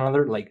opposite to one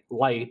another. Like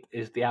light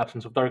is the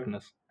absence of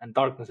darkness and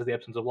darkness is the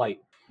absence of light.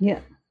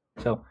 Yeah.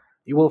 So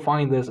you will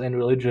find this in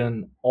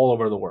religion all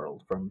over the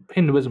world, from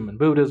Hinduism and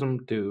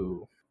Buddhism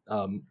to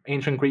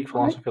ancient Greek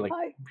philosophy. Like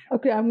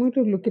Okay, I'm going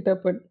to look it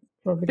up and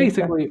probably get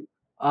back. basically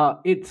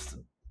it's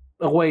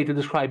a way to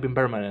describe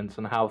impermanence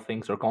and how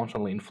things are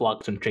constantly in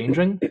flux and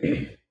changing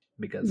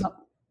because No,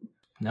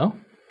 no.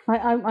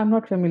 I'm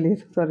not familiar.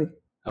 Sorry.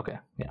 Okay,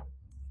 yeah,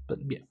 but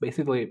yeah,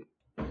 basically,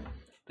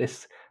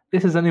 this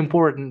is an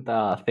important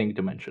thing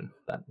to mention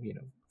that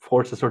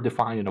forces are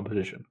defined in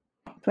opposition.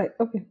 Right.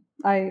 Okay.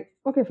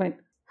 Okay. Fine.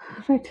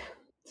 Right.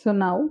 So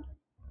now,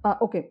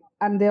 okay,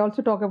 and they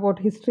also talk about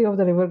history of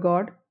the river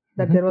god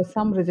that Mhm. there was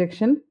some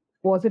rejection.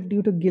 Was it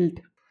due to guilt?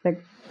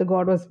 Like the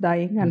god was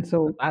dying, and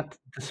so. That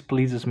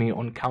displeases me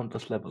on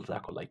countless levels,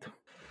 Acolyte.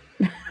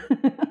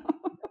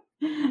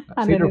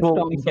 And then Cedar he Bowl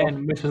storms off.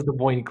 again misses the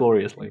point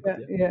gloriously, but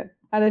Yeah, yeah. yeah.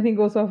 And then he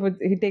goes off with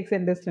he takes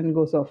Endest and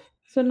goes off.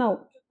 So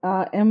now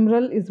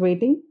Emerald is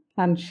waiting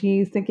and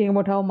she's thinking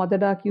about how Mother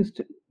Dark used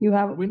to you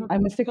Are have we not I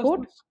gonna missed a discuss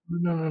quote? this?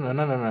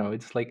 No.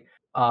 It's like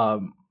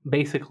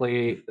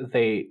basically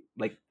they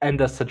like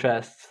Enda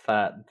suggests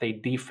that they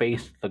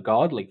defaced the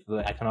god, like the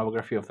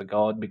iconography of the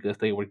god, because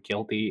they were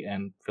guilty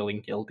and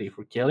feeling guilty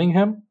for killing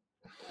him.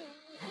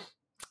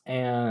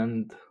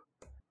 And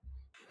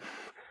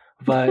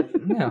but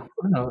yeah,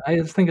 I don't know. I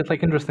just think it's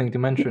like interesting to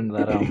mention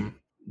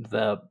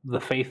that the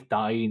faith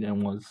died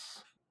and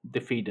was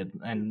defeated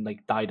and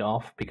like died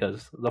off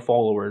because the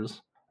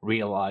followers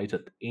realized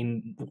that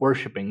in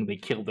worshiping they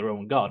killed their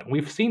own god.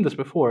 We've seen this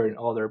before in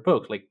other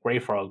books, like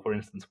Greyfrog, for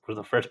instance, was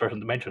the first person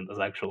to mention this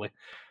actually,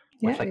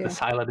 where it's Yeah, like the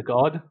yeah. silent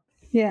god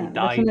who Yeah,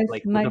 that's a died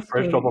like with the nice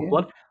first drop story. of Yeah.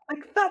 blood.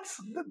 Like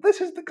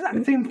this is the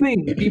exact same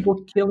thing.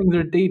 People killing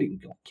their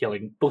dating,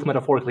 killing both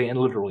metaphorically and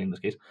literally in this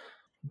case,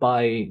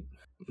 by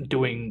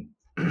doing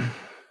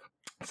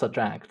such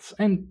acts.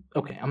 And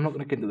okay, I'm not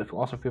going to get into the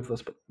philosophy of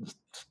this, but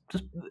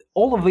just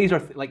all of these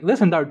are like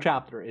this entire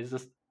chapter is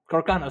just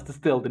Corcanas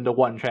distilled into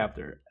one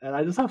chapter, and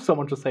I just have so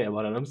much to say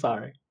about it. I'm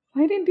sorry.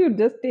 Why didn't you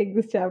just take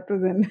this chapter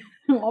then?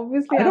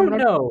 Obviously I I'm don't not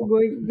know.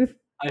 going this.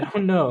 I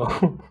don't know.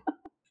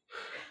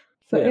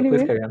 So Yeah,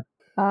 please anyway, carry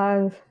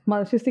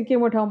on. she's thinking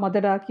about how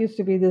Mother Dark used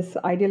to be this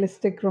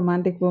idealistic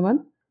romantic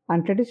woman,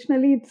 and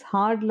traditionally it's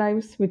hard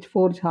lives which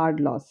forge hard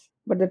laws.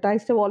 But the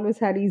Tais have always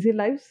had easy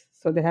lives,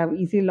 so they have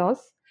easy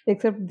laws.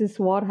 Except this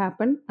war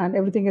happened, and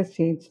everything has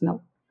changed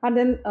now. And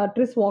then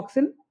Triss walks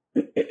in,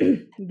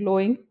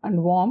 glowing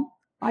and warm.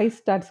 Ice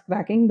starts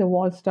cracking, the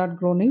walls start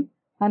groaning,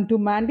 and to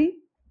Mandy,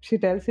 she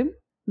tells him,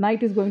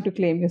 "Night is going to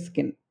claim your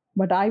skin,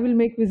 but I will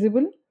make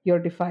visible your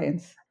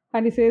defiance."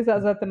 And he says,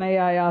 Azatanai,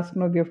 I ask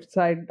no gifts.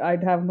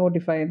 I'd have no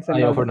defiance and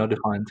I all offer this. no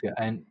defiance. Yeah,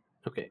 and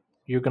okay,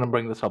 you're gonna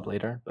bring this up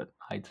later, but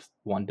I just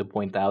want to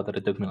point out that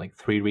it took me like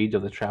 3 reads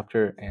of the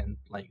chapter and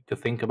like to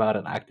think about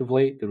it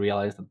actively to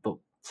realize that the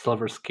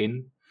silver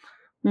skin,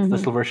 the Mhm.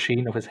 silver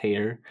sheen of his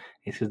hair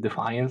is his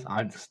defiance.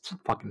 I'm just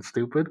fucking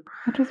stupid.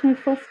 That was my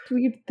first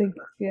read thing.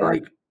 Yeah.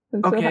 Like,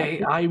 I'm so okay,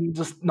 happy. I'm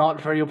just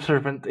not very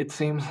observant, it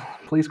seems.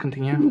 Please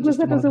continue. Because Just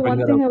that was wanted to the bring one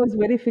that thing up. I was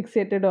very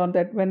fixated on,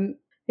 that when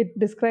it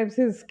describes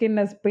his skin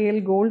as pale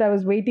gold, I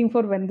was waiting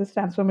for when this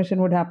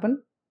transformation would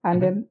happen. And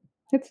Mhm. then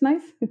it's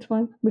nice, it's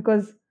fine.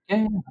 Because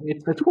Yeah,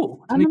 it's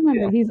cool. It's an, yeah.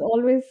 Anamanda, he's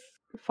always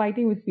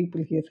fighting with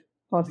people here.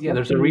 or Yeah,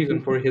 there's slept a in reason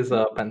between. for his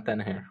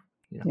Pantene hair.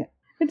 Yeah. Yeah.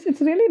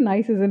 It's really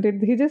nice, isn't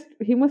it?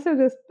 He must have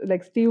just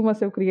like Steve must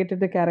have created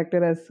the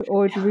character as,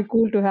 oh, it'll be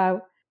cool to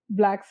have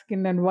black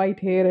skin and white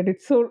hair, and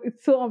it's so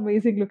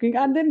amazing looking.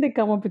 And then they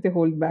come up with a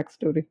whole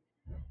backstory.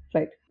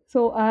 Right.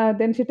 So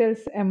then she tells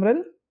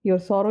Emerald, your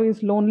sorrow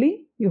is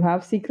lonely, you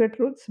have secret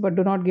roots, but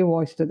do not give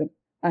voice to them.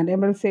 And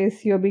Emerald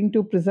says, you're being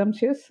too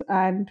presumptuous.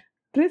 And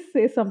Tris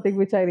says something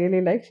which I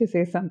really like. She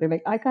says something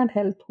like, I can't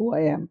help who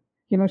I am.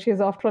 She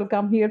has after all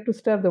come here to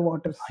stir the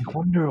waters. I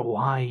wonder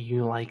why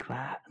you like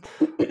that.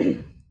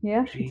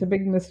 Yeah, it's Gee, a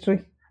big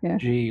mystery. Yeah.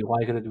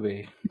 why could it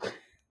be?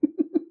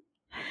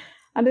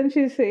 And then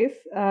she says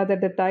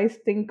that the Thais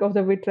think of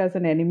the witch as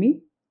an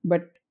enemy,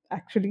 but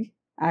actually,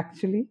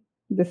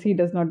 the sea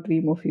does not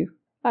dream of you.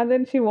 And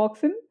then she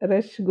walks in,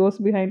 Resh goes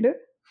behind her.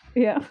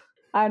 Yeah.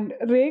 And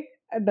Ray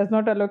does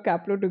not allow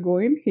Caplo to go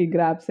in. He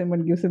grabs him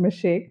and gives him a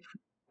shake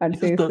and He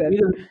just says does,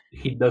 that,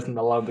 he doesn't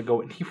allow him to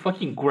go in. He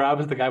fucking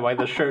grabs the guy by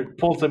the shirt,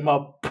 pulls him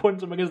up,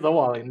 puts him against the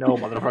wall. Like, no,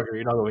 motherfucker,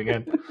 you're not going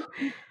in.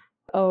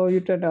 oh, you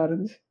turned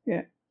orange.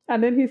 Yeah.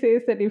 And then he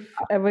says that if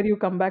ever you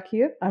come back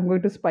here, I'm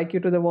going to spike you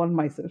to the wall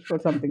myself or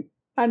something.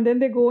 And then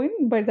they go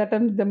in. By that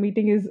time, the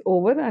meeting is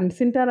over and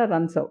Sintara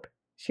runs out.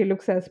 She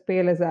looks as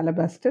pale as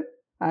alabaster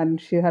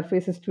and her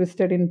face is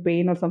twisted in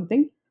pain or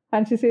something.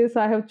 And she says,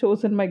 I have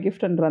chosen my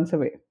gift and runs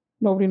away.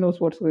 Nobody knows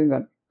what's going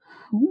on.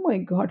 Oh my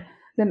god.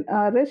 Then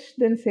Resh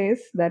then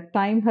says that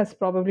time has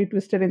probably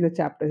twisted in the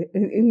chapter,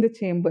 in the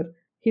chamber.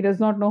 He does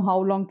not know how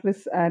long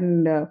Tris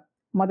and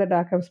Mother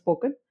Dark have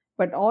spoken,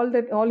 but all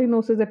he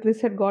knows is that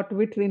Tris had got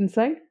wit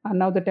inside, and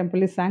now the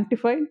temple is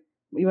sanctified.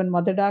 Even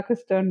Mother Dark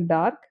has turned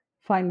dark.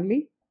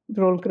 Finally,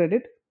 roll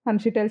credit,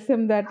 and she tells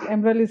him that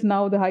Emerald is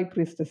now the high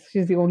priestess.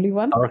 She's the only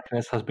one.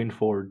 Darkness has been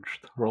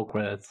forged. Roll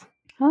credits.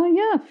 Ah,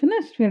 yeah,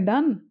 finished. We're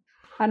done.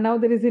 And now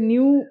there is a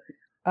new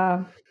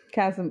uh,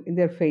 chasm in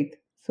their faith.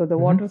 So the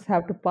waters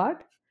have to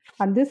part,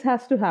 and this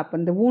has to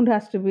happen. The wound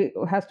has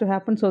to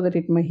happen so that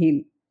it may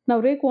heal. Now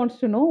Rake wants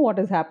to know what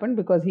has happened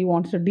because he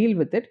wants to deal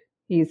with it.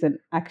 He is an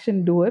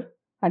action doer,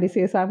 and he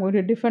says, "I'm going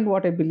to defend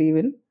what I believe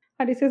in."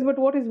 And he says, "But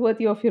what is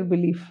worthy of your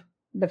belief?"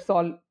 That's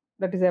all.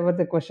 That is ever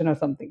the question or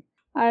something.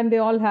 And they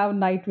all have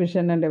night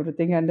vision and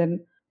everything. And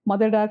then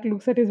Mother Dark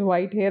looks at his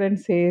white hair and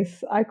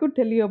says, "I could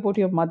tell you about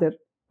your mother."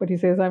 But he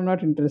says, I'm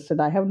not interested.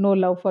 I have no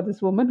love for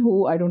this woman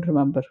who I don't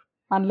remember.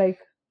 Unlike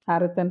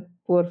Harathan,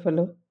 poor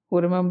fellow,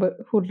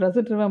 who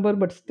doesn't remember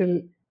but still.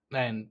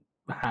 And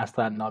has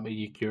that not made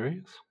you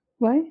curious?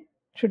 Why?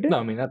 Should it? No,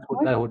 I mean that's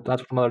Why?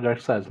 That's what Mother Dark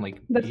says. Like,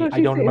 That's what I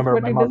she don't says, remember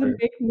but my it mother. doesn't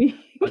make me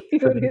But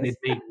shouldn't curious.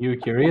 it make you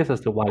curious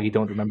as to why you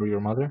don't remember your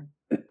mother?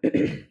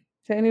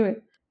 So anyway,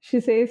 she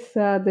says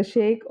the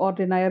sheikh or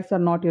deniers are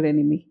not your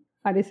enemy.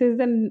 And he says,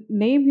 then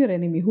name your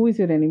enemy. Who is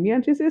your enemy?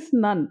 And she says,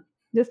 none.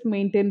 Just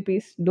maintain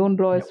peace. Don't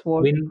draw a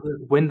sword.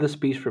 Win this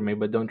peace for me,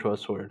 but don't draw a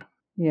sword.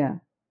 Yeah.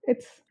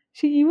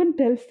 She even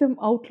tells them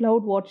out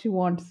loud what she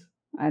wants.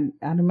 And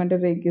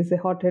Animator Egg is a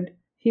hothead.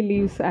 He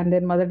leaves and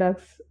then Mother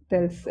Duck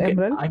tells Okay,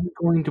 Emerald. I'm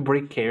going to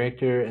break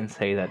character and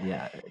say that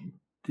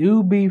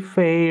do be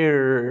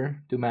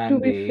fair to To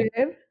Mandy. be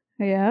fair,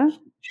 yeah.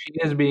 She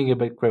is being a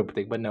bit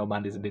cryptic, but no,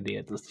 Mandy's an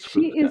idiot.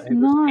 She is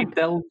not.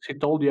 She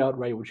told you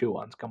outright what she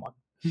wants. Come on.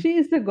 She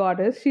is the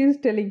goddess. She is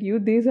telling you,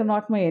 these are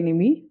not my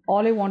enemy.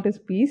 All I want is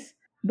peace.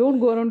 Don't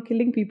go around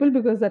killing people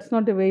because that's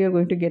not the way you're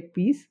going to get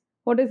peace.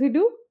 What does he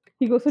do?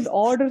 He goes and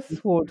orders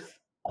swords.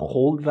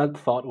 Hold that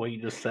thought what you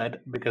just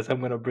said because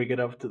I'm gonna bring it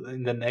up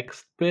in the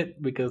next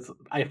bit because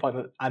I find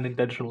it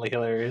unintentionally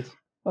hilarious.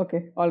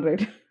 Okay, all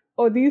right.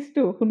 Oh, these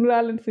two,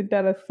 Hunral and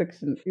Sintara's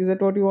section. Is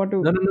that what you want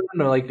to?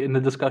 No. Like in the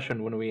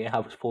discussion when we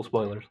have full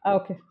spoilers.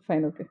 Okay,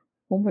 fine. Okay.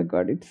 Oh my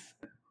God,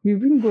 we've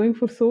been going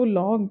for so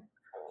long.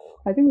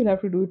 I think we'll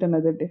have to do it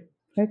another day,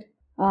 right?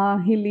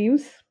 He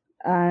leaves,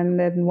 and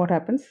then what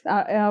happens?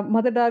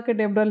 Mother Dark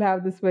and Emerald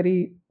have this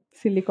very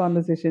silly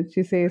conversation.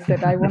 She says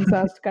that I once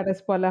asked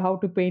Kataspala how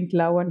to paint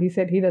love, and he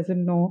said he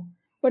doesn't know.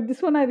 But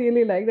this one I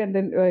really liked. And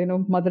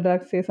then Mother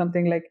Dark says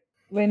something like,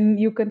 "When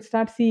you can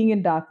start seeing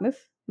in darkness,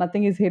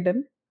 nothing is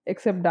hidden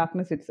except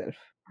darkness itself."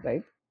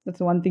 Right? That's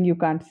one thing you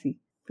can't see,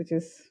 which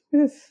is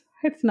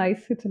it's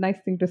nice. It's a nice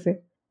thing to say.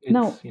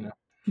 Now,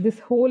 this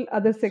whole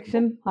other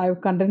section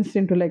I've condensed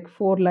into like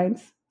 4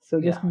 lines. So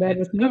just bear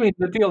with me. I mean,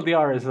 the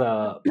TLDR is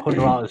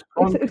Hunral is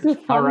it's a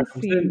fun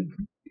scene.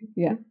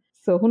 Yeah.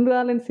 So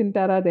Hunral and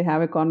Sintara, they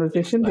have a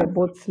conversation. They're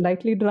both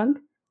slightly drunk,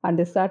 and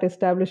they start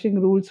establishing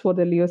rules for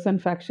the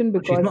Leosan faction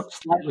because she's not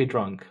slightly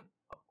drunk.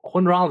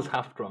 Hunral is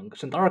half drunk.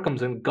 Sintara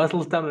comes in,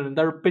 guzzles down an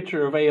entire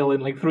pitcher of ale in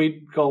like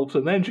 3 gulps,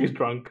 and then she's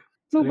drunk.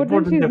 No, but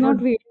then she's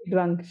not really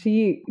drunk.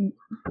 She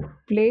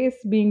plays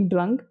being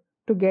drunk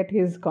to get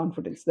his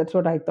confidence. That's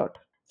what I thought.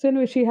 So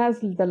anyway, she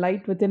has the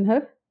light within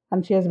her,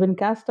 and she has been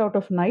cast out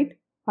of night,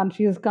 and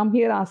she has come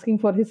here asking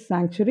for his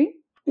sanctuary.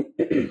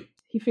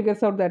 He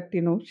figures out that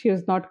she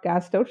was not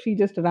cast out; she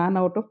just ran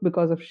out of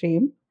because of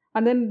shame.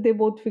 And then they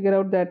both figure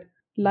out that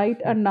light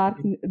and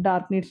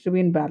dark needs to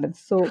be in balance.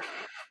 So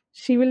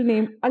she will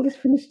name. I'll just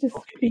finish this.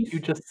 Okay, you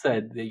just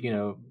said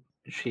that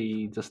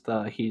she just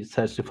he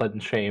says she fled in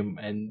shame,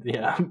 and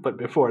yeah, but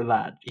before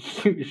that,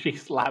 she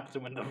slaps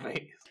him in the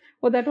face.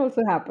 Oh, that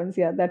also happens.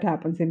 Yeah, that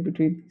happens in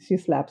between. She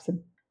slaps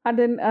him. And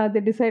then they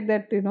decide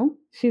that,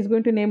 she's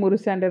going to name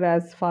Urusander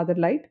as Father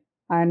Light.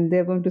 And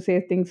they're going to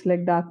say things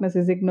like darkness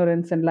is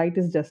ignorance and light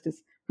is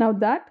justice. Now,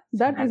 that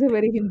is a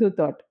very Semantics. Hindu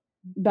thought.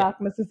 Yeah,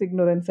 Darkness is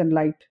ignorance and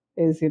light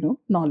is,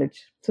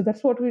 knowledge. So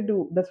that's what we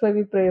do. That's why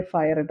we pray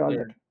fire and all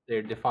that.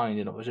 they're defined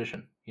in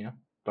opposition. I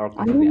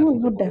Darkness is the don't know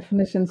absence your of light.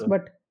 definitions, So,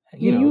 but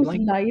we use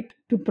like light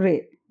to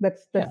pray.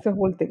 That's yeah, that's the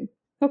whole thing.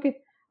 Okay.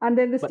 And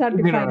then they but start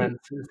defining.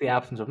 ignorance is the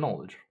absence of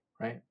knowledge,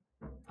 right?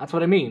 That's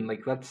what I mean.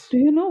 Like that's Do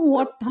you know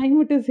what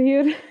time it is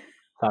here?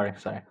 sorry.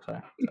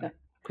 Yeah.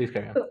 Please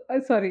carry on. So,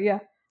 sorry, yeah.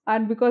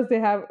 And because they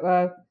have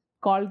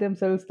called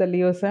themselves the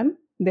Leosan,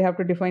 they have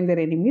to define their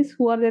enemies.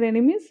 Who are their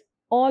enemies?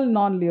 All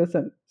non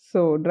Leosan.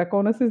 So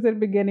Draconis is their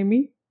big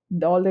enemy.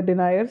 All the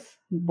deniers,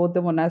 both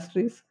the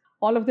monasteries,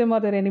 all of them are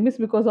their enemies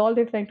because all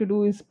they're trying to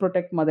do is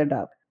protect Mother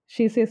Dark.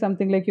 She says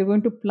something like, "You're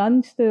going to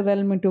plunge the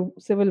realm into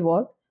civil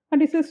war."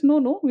 And he says, "No,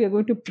 no, we are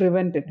going to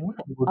prevent it."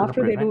 We're gonna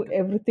After they do prevent it.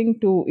 everything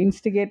to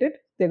instigate it,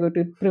 they're going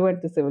to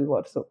prevent the civil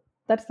war. So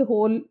that's the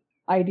whole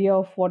idea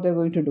of what they're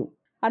going to do.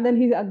 And then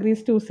he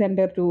agrees to send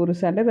her to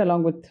Rusander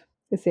along with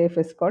a safe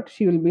escort.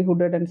 She will be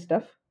hooded and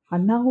stuff.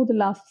 And now the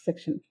last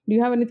section. Do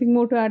you have anything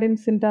more to add in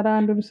Sintara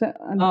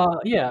and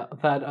Yeah,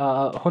 that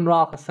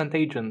Hunral has sent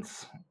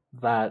agents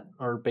that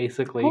are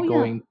basically Oh yeah,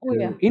 going oh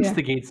yeah, to yeah,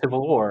 instigate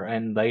civil war,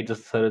 and they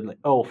just said, like,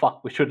 "Oh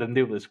fuck, we shouldn't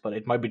do this, but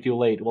it might be too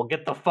late. Well,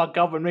 get the fuck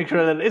up and make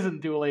sure that it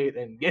isn't too late."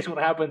 And guess what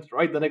happens?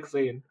 Right, the next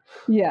scene.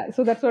 yeah.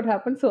 So that's what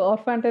happens. So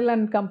Orphantel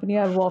and company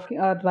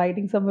are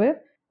riding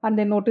somewhere, and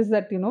they notice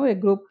that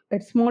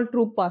a small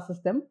troop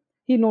passes them.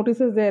 He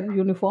notices their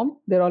uniform.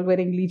 They're all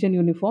wearing Legion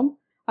uniform,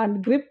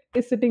 and Grip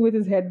is sitting with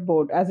his head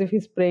bowed as if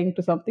he's praying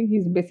to something.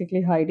 He's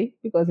basically hiding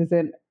because he's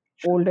an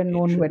old and It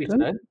known should be veteran.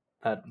 said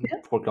that Yeah.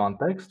 for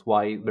context,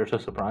 why they're so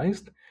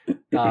surprised.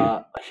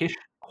 Hish,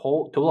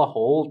 Tula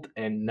Holt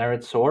and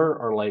Neritsor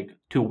are like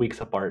 2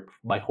 weeks apart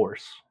by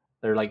horse.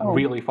 They're like Oh,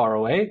 really far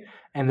away,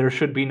 and there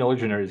should be no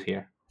legionaries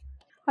here.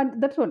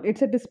 and that's what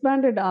it's a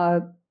disbanded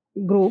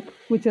group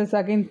which has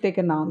again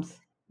taken arms.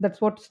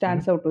 That's what Hmm.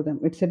 stands out to them.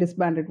 It's a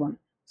disbanded one.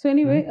 So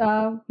anyway,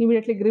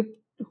 immediately Grip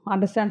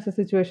understands the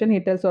situation. He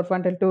tells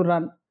Orphantel to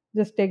run,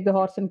 just take the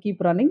horse and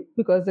keep running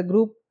because the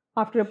group,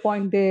 after a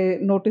point, they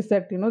notice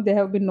that they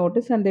have been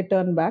noticed and they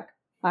turn back.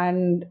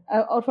 And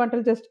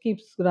Orphantel just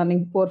keeps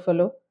running, poor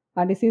fellow.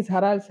 And he sees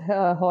Harald's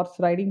horse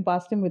riding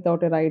past him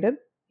without a rider.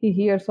 He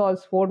hears all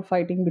Sword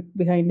fighting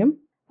behind him.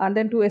 And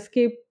then to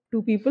escape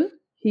two people,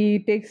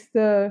 he takes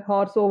the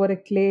horse over a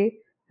clay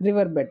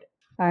riverbed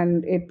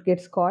and it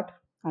gets caught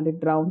and it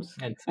drowns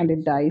And and it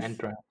sinks dies and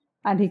drowns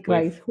and he with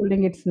cries,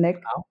 holding its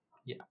neck. how?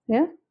 Yeah,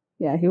 Yeah,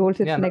 yeah, he holds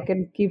its yeah, no. neck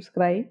and keeps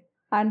crying.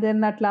 And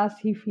then at last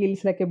he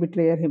feels like a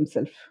betrayer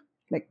himself.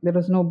 Like there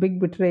was no big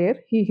betrayer,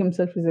 he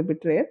himself is a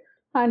betrayer.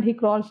 And he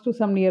crawls to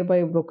some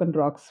nearby broken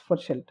rocks for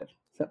shelter.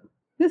 So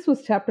this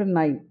was chapter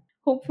 9.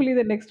 Hopefully,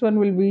 the next one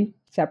will be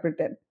chapter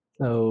 10.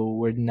 So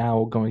we're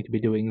now going to be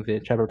doing the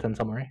chapter 10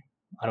 summary.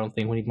 I don't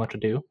think we need much to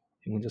do.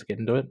 We can just get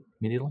into it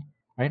immediately,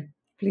 right?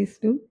 Please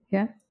do.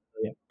 Yeah.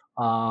 Yeah.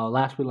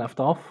 Last we left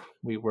off,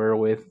 we were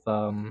with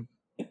Randall,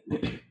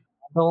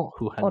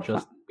 who had Orphan.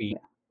 just been Yeah.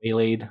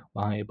 waylaid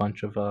by a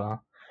bunch of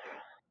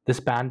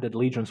disbanded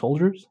Legion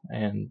soldiers,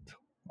 and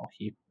well,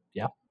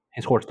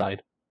 his horse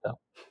died. So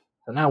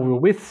now we're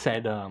with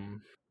said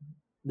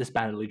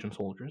disbanded Legion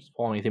soldiers,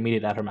 following the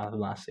immediate aftermath of the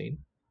last scene.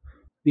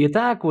 The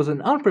attack was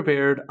an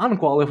unprepared,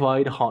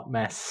 unqualified hot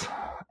mess,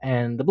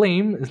 and the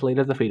blame is laid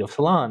at the feet of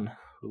Salan,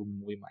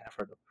 whom we might have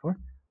heard of before.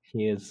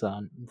 He is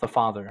the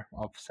father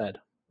of said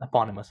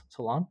eponymous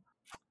Salan,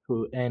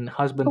 and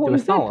husband Oh, to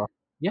is it? Estala.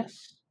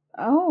 Yes,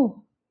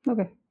 Oh,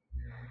 okay.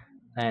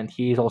 and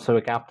he is also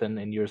a captain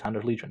in Eurus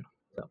Legion.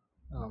 So,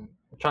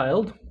 a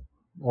child,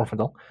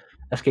 Orphandel,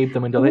 escaped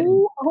them into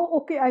the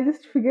Okay. I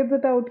just figured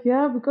that out.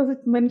 Yeah, because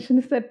it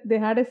mentions that they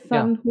had a yeah.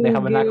 son They who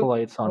have an gave.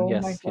 acolyte son. Oh my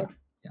Yes, god.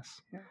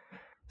 yes.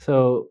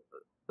 So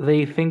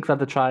they think that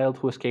the child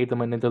who escaped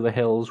them and into the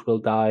hills will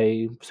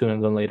die sooner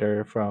than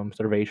later from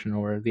starvation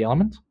or the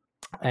elements.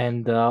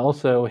 And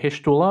also,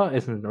 Hishtula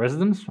is in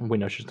residence. We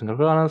know she's in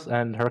Gorgonas,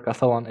 and her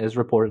Castellan is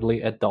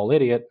reportedly a dull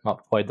idiot.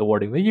 Not quite the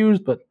wording they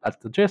used, but that's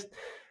the gist.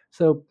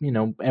 So,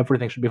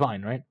 everything should be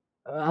fine, right?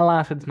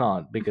 Alas, it's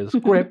not, because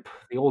Grip,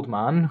 the old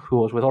man, who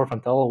was with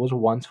Orphantel, was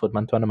once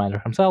footman to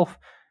Anamander himself,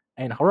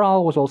 and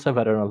Haral was also a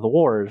veteran of the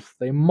wars.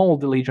 They mauled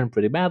the Legion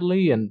pretty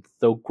badly, and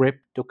though Grip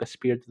took a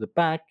spear to the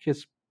back,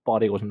 his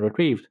body wasn't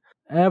retrieved.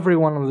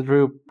 Everyone in the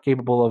group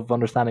capable of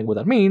understanding what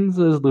that means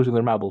is losing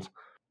their marbles.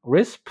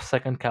 RISP,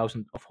 second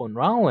cousin of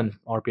Honral and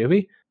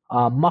RPOV,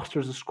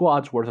 musters a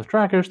squad's worth of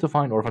trackers to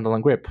find Orphandel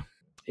and Grip.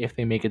 If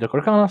they make it to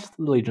Korkanas,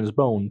 the Legion's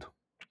boned.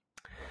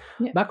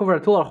 Yeah. Back over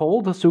at Tular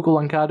Hold, Sukul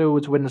Lankadu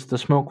has witnessed the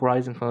smoke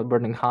rising from the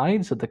burning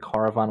hides that the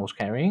caravan was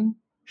carrying.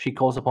 She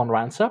calls upon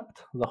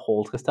Ransept, the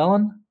Hold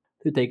Castellan,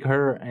 to take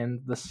her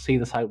and see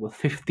the site with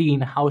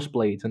 15 house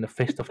blades and a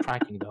fist of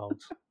tracking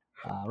dogs.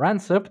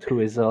 Rancept, who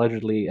is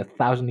allegedly a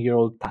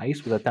 1,000-year-old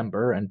Thais with a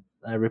temper and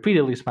a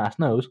repeatedly smashed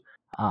nose,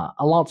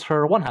 allots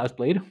her one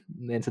houseblade,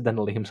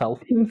 incidentally himself,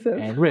 Himself.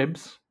 and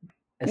Ribs,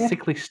 a Yeah.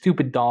 sickly,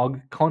 stupid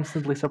dog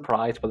constantly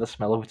surprised by the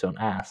smell of its own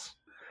ass.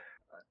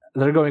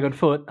 They're going on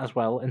foot as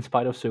well, in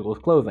spite of Sugal's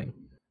clothing.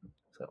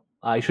 So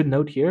I should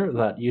note here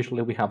that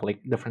usually we have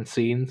like different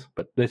scenes,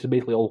 but this is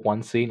basically all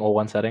one scene, all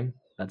one setting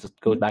that just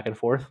goes back and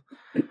forth.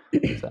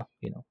 So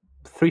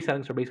 3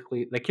 settings are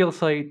basically the kill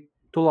site,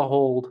 Tula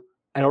Hold,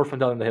 and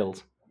Orphandal in the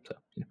hills. So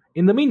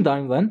in the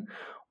meantime, then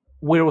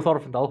we're with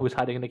Orphandal, who's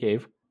hiding in a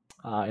cave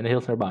in the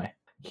hills nearby.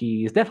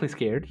 He's definitely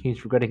scared.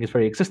 He's regretting his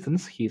very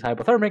existence. He's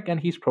hypothermic, and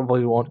he's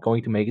probably not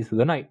going to make it through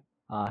the night.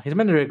 His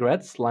many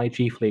regrets lie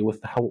chiefly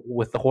with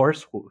the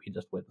horse, who he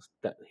just witnessed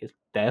his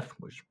death,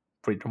 which is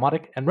pretty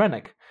traumatic, and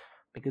Rennek,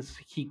 because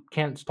he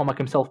can't stomach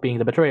himself being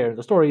the betrayer in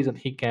the stories, and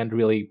he can't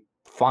really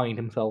find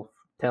himself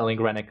telling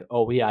Rennek,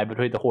 "Oh yeah, I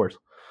betrayed the horse."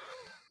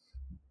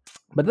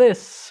 But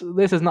this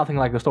is nothing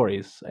like the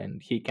stories,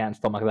 and he can't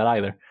stomach that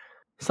either.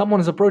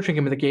 Someone is approaching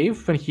him in the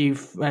cave,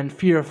 and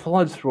fear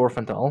floods through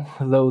Orphantal,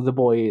 though the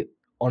boy,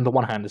 on the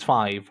one hand, is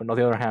 5, and on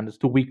the other hand, is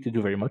too weak to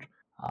do very much.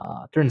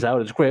 Turns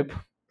out it's Grip,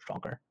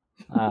 shocker.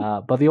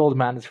 But the old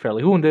man is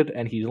fairly wounded,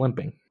 and he's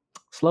limping.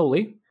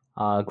 Slowly,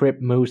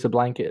 Grip moves the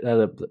blanket.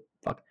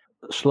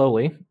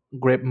 Slowly,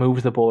 Grip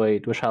moves the boy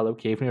to a shallow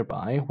cave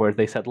nearby, where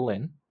they settle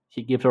in.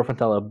 He gives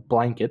Orphantal a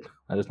blanket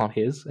that is not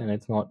his, and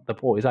it's not the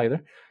boy's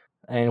either,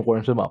 and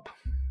warms him up.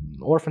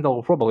 Orphantal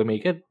will probably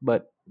make it,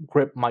 but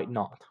Grip might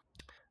not.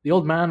 The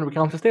old man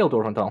recounts his tale to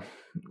Orphantal.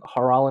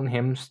 Harald and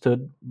him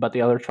stood, but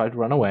the other tried to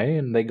run away,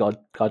 and they got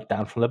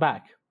down from the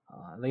back.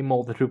 They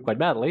mauled the troop quite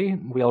badly.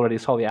 We already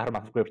saw the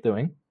aftermath of Grip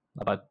doing.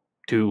 About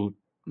 2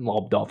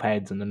 lobbed off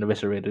heads and an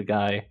eviscerated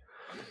guy.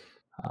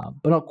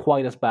 But not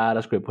quite as bad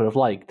as Grip would have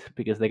liked,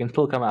 because they can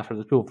still come after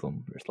the 2 of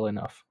them. There's still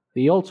enough.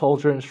 The old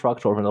soldier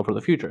instructs Orphantal for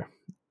the future.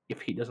 If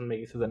he doesn't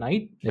make it through the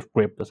night, if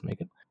Grip doesn't make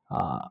it,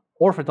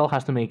 Orphantal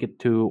has to make it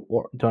to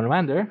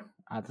Dornamander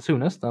at the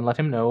soonest and let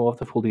him know of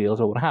the full details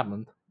of what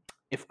happened.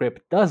 If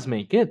Grip does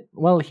make it,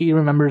 well, he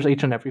remembers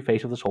each and every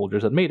face of the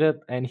soldiers that made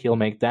it, and he'll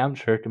make damn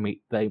sure to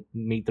meet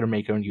their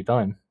maker in due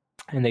time.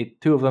 And they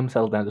 2 of them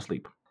settle down to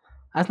sleep.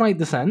 As night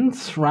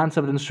descends,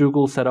 Rancept and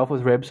Strugle set off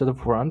with Ribs at the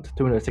front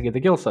to investigate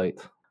the kill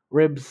site.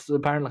 Ribs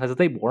apparently has a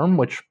tapeworm,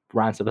 which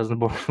Rancept doesn't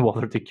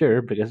bother to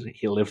cure because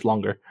he lives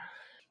longer.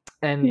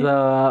 And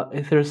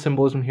if there's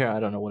symbolism here,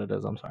 I don't know what it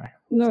is. I'm sorry.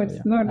 No, so,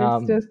 it's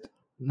not. It's just.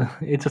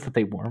 It's just a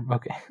tapeworm.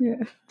 Okay. Yeah.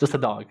 Just a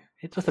dog.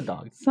 It's just a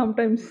dog.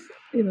 Sometimes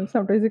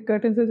the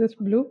curtains are just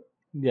blue.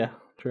 Yeah,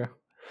 true.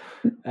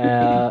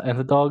 And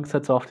the dog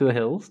sets off to the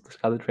hills to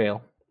scout the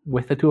trail.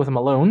 With the 2 of them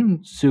alone,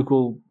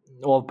 Sukul,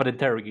 but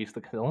interrogates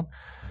the kill.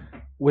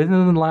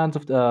 Within the lands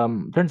of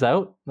turns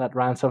out that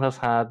Rancept has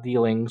had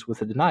dealings with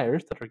the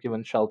deniers that are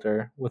given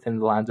shelter within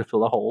the lands of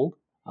Tula Hold.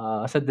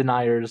 Said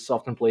deniers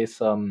often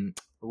place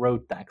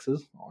road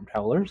taxes on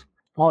travelers.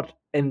 Not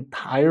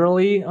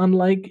entirely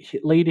unlike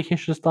Lady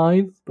Hish's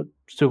tithe, but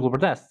Sukul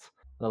protests.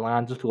 The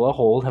lands of Tula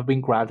Hold have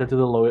been granted to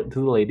the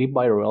lady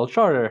by royal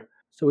charter,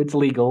 so it's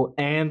legal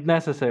and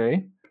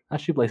necessary,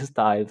 as she places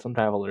tithes on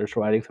travelers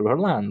riding through her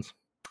lands.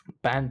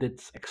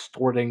 Bandits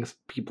extorting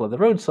people at the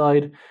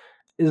roadside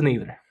is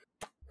neither.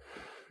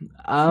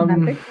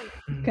 Semantics?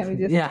 Can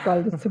we just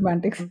call this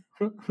semantics?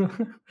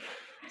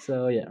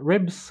 So yeah,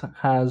 Ribs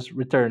has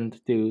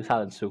returned to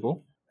Silent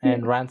Sukul,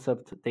 and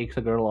Rancept takes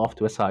the girl off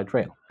to a side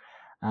trail.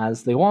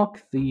 As they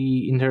walk,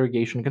 the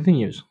interrogation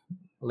continues.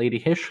 Lady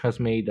Hish has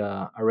made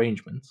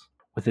arrangements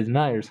with the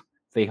deniers.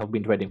 They have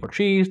been trading for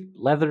cheese,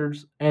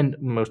 leathers, and,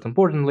 most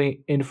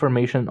importantly,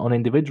 information on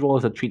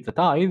individuals that cheat the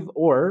tithe,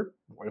 or,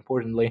 more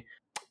importantly,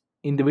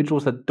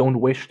 individuals that don't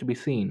wish to be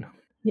seen.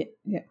 Yeah.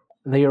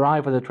 They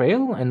arrive at the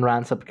trail, and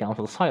Rancept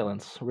counsels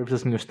silence.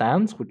 Ribs' new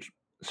stance, which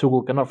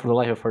Sukul cannot for the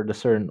life of her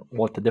discern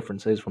what the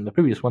difference is from the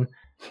previous one,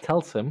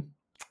 tells him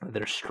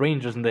they're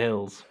strangers in the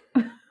hills.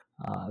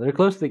 They're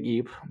close to the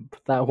keep,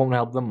 but that won't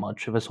help them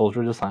much if a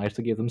soldier decides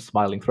to give them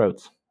smiling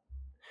throats.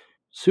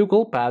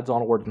 Sukul pads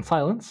onward in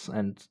silence,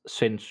 and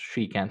since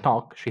she can't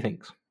talk, she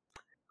thinks.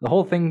 The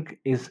whole thing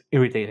is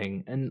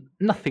irritating, and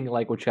nothing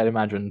like what she had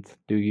imagined.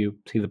 Do you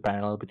see the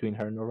parallel between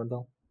her and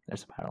Orphandal?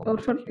 There's a parallel.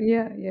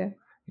 Yeah.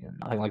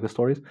 Nothing like the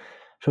stories.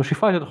 So she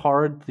fights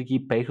hard to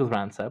keep pace with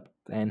Rancept,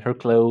 and her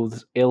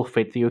clothes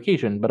ill-fit the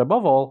occasion, but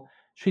above all,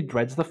 she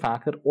dreads the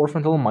fact that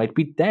Orphandal might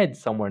be dead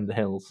somewhere in the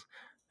hills,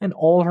 and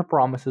all her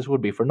promises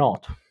would be for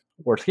naught.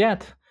 Worse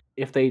yet,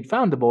 if they'd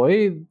found the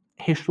boy,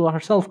 Hishtula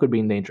herself could be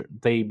in danger,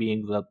 they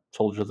being the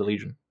soldiers of the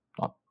Legion,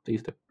 not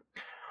these 2.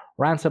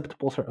 Rancept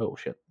pulls her... Oh,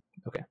 shit.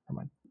 Okay, never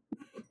mind.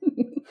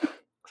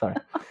 Sorry.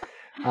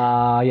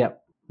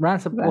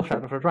 Rancept pulls her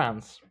out of her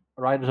trance.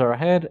 Riders are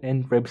ahead,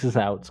 and Ribs is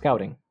out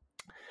scouting.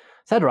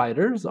 Said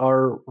riders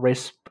are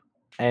Risp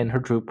and her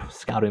troop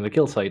scouting the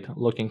kill site,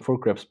 looking for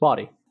Grip's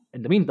body.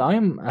 In the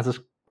meantime, as is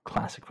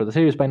classic for the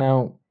series by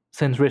now,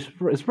 since Risp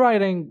is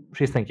riding,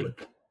 she's thinking.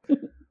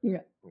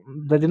 Yeah.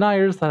 The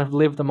deniers that have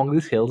lived among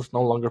these hills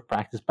no longer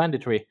practice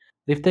banditry.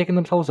 They've taken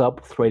themselves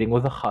up trading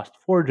with the Hust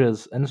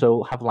forges, and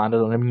so have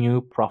landed on a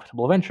new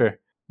profitable venture,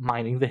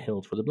 mining the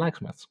hills for the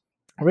blacksmiths.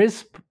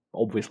 Risp,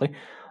 obviously,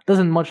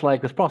 doesn't much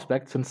like this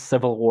prospect, since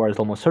civil war is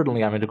almost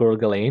certainly having to go to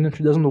Ghislaine, and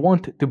she doesn't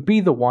want to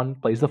be the one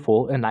plays the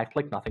fool and act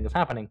like nothing is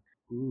happening.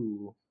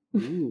 Ooh.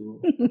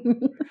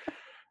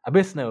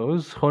 Abyss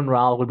knows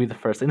Honral would be the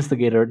first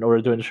instigator in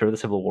order to ensure the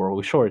civil war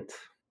will be short.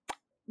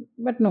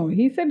 But no,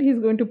 he said he's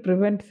going to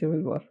prevent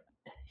civil war.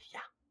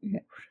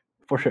 Yeah.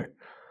 For sure.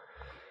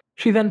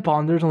 She then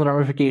ponders on the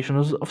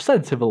ramifications of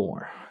said civil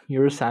war.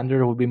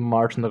 Eurysander would be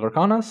marched into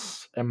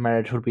Garcanas, a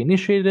marriage would be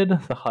initiated,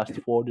 the Hust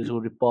forges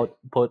would be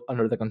put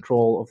under the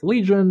control of the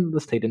Legion,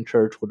 the state and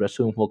church would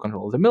assume full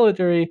control of the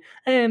military,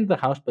 and the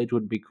Houseblades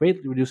would be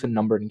greatly reduced in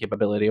number and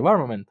capability of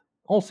armament.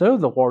 Also,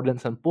 the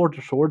Wardens and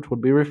Border Swords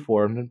would be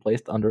reformed and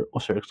placed under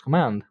Osiric's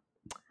command.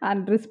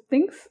 And Risp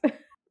thinks.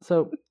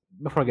 So,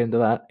 before I get into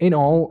that, in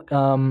all,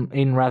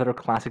 in rather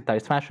classic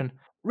Dice fashion,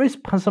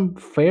 Risp has some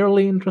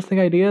fairly interesting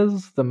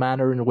ideas. The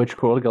manner in which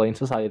Coeur Ghislaine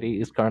society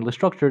is currently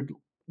structured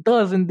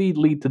does indeed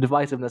lead to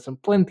divisiveness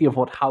and plenty of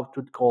what Haupt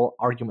would call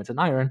arguments in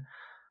iron.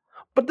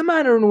 But the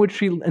manner in which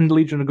she and the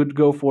Legion could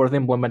go forth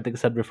implementing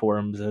said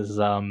reforms is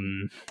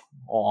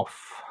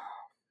off.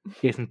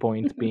 Case in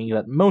point being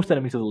that most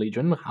enemies of the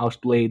Legion,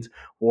 Houseblades,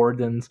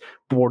 Wardens,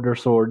 Border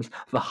Swords,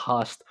 the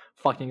Hust,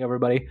 fucking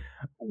everybody,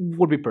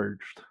 would be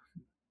purged.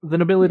 The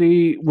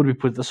nobility would be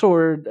put to the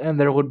sword, and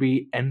there would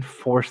be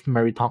enforced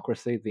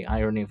meritocracy. The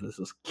irony of this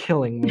is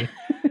killing me.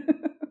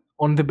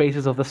 On the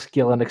basis of the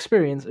skill and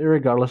experience,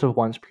 regardless of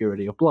one's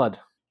purity of blood.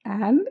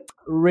 And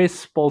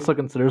Risp also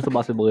considers the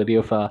possibility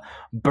of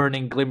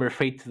burning Glimmer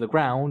Fate to the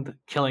ground,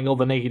 killing all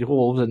the naked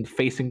wolves, and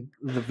facing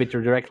the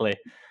victor directly.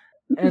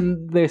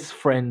 And this,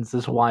 friends,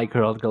 is why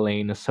Coeur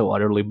Ghislaine is so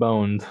utterly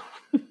boned.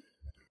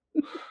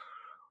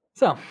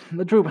 So,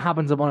 the troop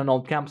happens upon an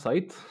old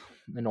campsite,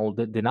 an old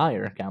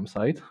denier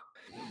campsite,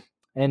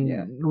 and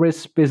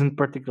Risp isn't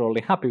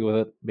particularly happy with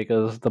it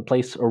because the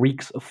place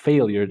reeks of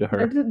failure to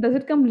her. does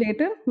it come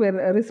later where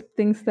Risp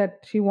thinks that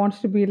she wants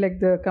to be like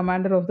the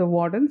commander of the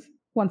Wardens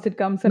once it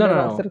comes under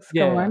Osiric's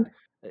command?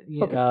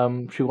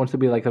 Okay. She wants to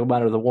be like the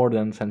commander of the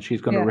Wardens, and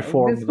she's going to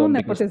reform them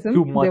because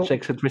too much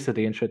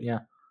eccentricity and shit. Yeah,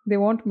 they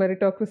want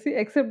meritocracy,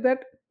 except that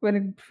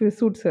when it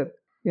suits her,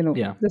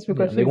 just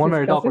because they want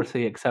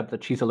meritocracy, except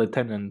that she's a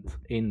lieutenant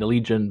in the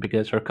Legion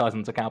because her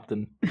cousin's a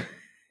captain.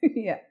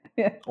 yeah,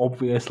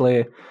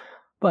 obviously.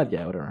 But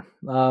yeah, whatever.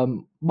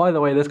 By the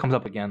way, this comes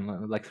up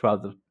again, like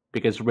throughout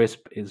because Risp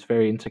is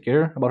very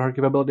insecure about her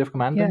capability of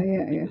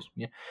commanding.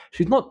 Yeah.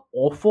 She's not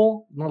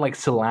awful, not like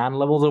Silan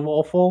levels of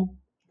awful.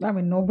 I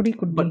mean, nobody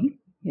could be.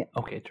 Yeah.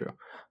 Okay, true.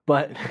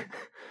 But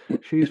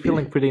she's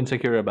feeling pretty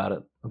insecure about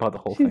it, about the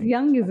whole thing. She's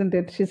young, isn't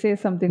it? She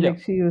says something like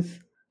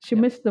she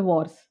missed the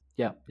wars.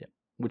 Yeah.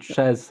 Which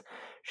says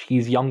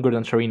she's younger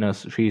than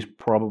Serena's. She's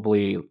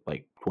probably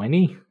like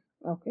 20.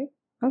 Okay.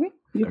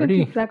 You can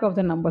keep track of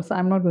the numbers.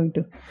 I'm not going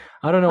to.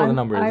 I don't know what the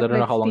number is. I don't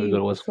know how long ago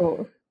it was.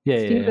 So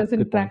Steve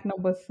doesn't track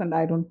numbers, and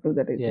I don't do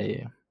that either.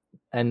 Yeah.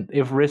 And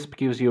if Risp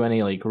gives you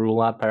any like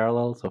roulette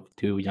parallels of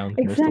two young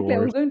exactly, I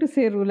was going to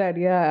say roulette.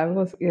 Yeah, I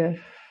was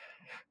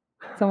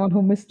someone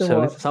who missed the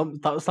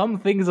war. Some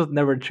things have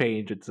never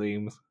changed. It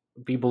seems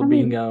people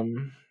being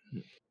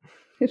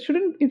It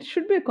shouldn't. It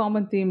should be a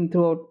common theme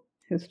throughout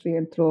history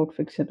and throughout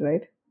fiction,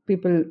 right?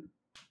 People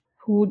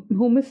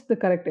who miss the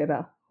correct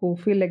era, who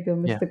feel like they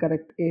missed the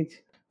correct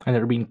age, and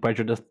they're being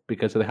prejudiced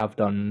because they have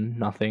done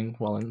nothing.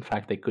 Well, in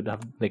fact, they could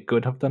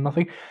have done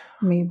nothing.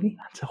 Maybe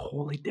that's a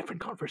wholly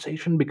different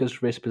conversation because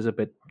Risp is a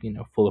bit,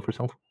 full of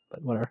herself.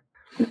 But whatever.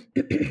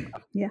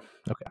 Yeah.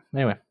 Okay.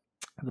 Anyway,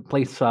 the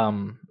place,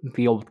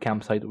 the old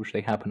campsite which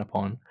they happen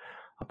upon,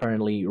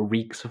 apparently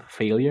reeks of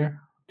failure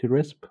to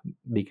Risp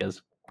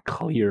because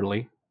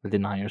clearly the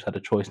deniers had a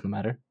choice in the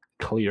matter.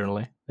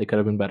 Clearly, they could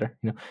have been better.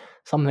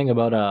 Something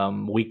about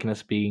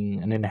weakness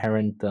being an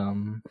inherent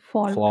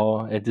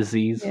flaw, a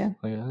disease. Yeah.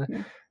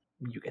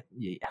 You get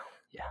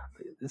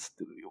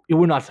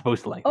we're not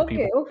supposed to like.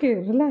 Okay,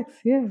 relax.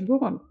 Yeah, go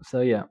on.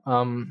 So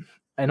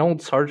an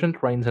old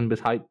sergeant reigns in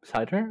beside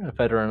her, a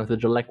veteran of the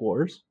Jalek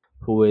Wars,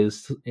 who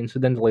is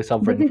incidentally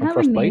suffering from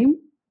frostbite.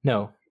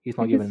 No, he's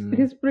not given a name.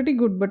 He's pretty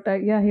good, but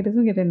he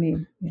doesn't get a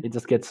name. Yeah. He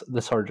just gets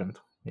the sergeant.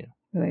 Yeah.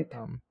 Right.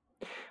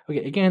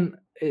 Okay, again,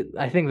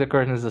 I think the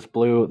curtain is this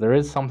blue. There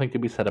is something to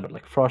be said about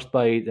like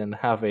frostbite and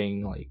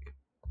having like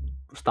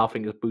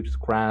stuffing his boots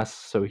with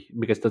grass,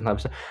 because it doesn't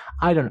have.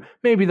 I don't know.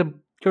 Maybe the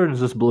curtain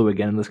is just blue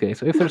again in this case.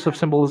 So if there's a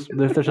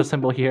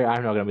symbol here,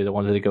 I'm not gonna be the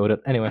one to decode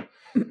it anyway.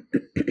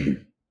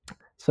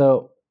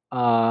 So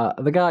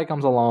the guy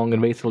comes along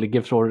and basically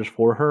gives orders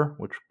for her,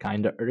 which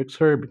kind of irks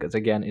her because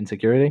again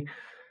insecurity.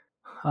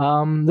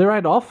 They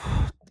ride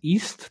off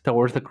east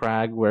towards the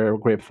crag where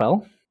Grape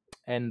fell.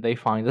 And they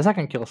find the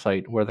second kill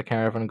site where the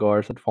caravan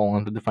guards had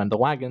fallen to defend the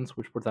wagons,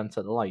 which were then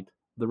set alight.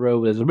 The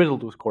road is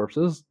riddled with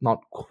corpses,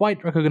 not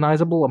quite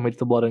recognizable amidst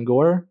the blood and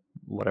gore,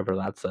 whatever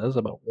that says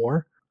about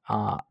war.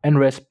 And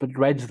Risp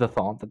dreads the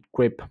thought that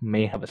Grip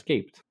may have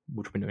escaped,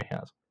 which we know he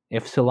has.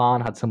 If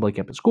Silan had simply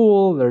kept at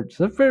school,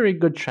 there's a very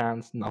good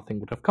chance nothing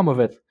would have come of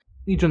it.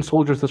 Legion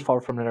soldiers this far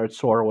from the Red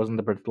Sword wasn't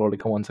a particularly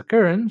common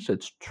occurrence,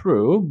 it's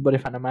true, but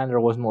if Anomander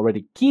wasn't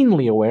already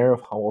keenly aware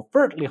of how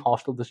overtly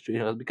hostile this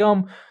situation has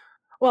become,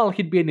 well,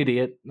 he'd be an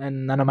idiot,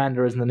 and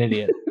Anomander isn't an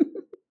idiot.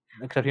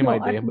 Except he No,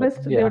 might be, at but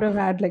best they yeah. would have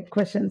had like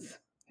questions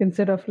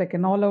instead of like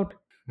an all-out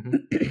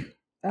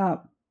uh,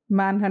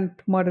 manhunt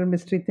murder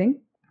mystery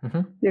thing.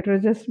 Mhm. It would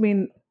have just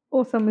been,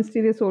 oh, some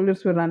mysterious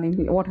soldiers were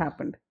running. What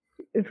happened?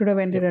 It would have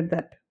ended Yep. at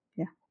that.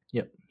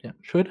 Yeah. Yep.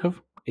 Should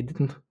have. It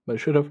didn't, but it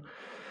should have.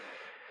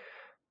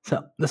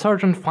 So, the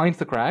sergeant finds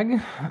the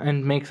crag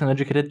and makes an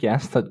educated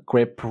guess that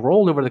Grip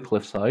rolled over the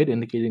cliffside,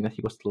 indicating that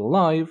he was still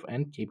alive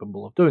and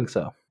capable of doing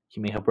so. He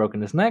may have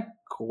broken his neck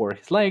or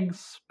his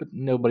legs, but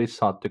nobody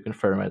sought to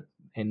confirm it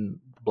in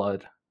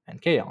blood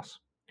and chaos.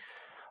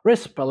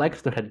 Risp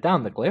elects to head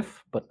down the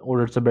cliff, but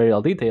orders a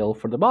burial detail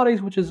for the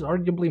bodies, which is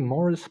arguably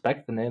more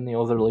respect than any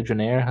other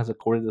legionnaire has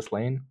accorded the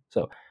slain.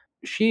 So,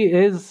 she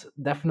is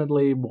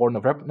definitely born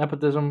of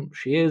nepotism.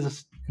 She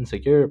is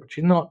insecure, but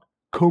she's not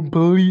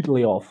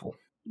completely awful.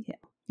 Yeah.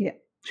 Yeah.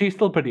 She's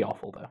still pretty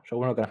awful, though, so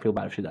we're not going to feel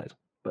bad if she dies.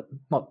 But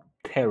not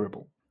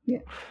terrible. Yeah.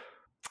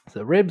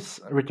 So Ribs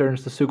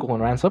returns to Sukul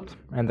and Ransopt,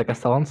 and the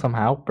Castellan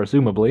somehow,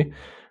 presumably,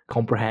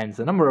 comprehends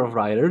the number of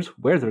riders,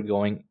 where they're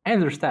going,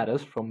 and their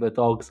status from the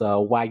dog's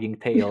wagging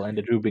tail and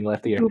the drooping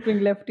left ear. Drooping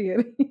left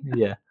ear.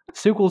 Yeah.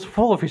 Sukul's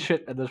full of his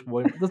shit at this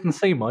point. Doesn't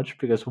say much,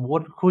 because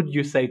what could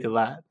you say to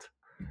that?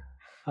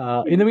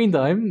 In the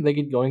meantime, they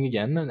get going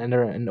again and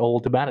enter an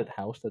old abandoned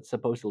house that's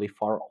supposedly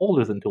far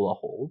older than Tula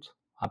holds,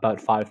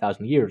 about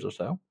 5,000 years or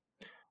so.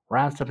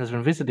 Ransom has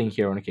been visiting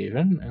here on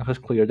occasion and has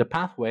cleared the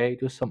pathway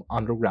to some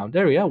underground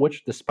area,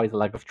 which, despite the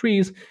lack of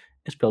trees,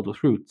 is filled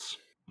with roots.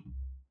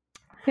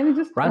 Can you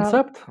just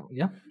Ransapped?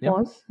 Yeah.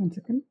 pause 1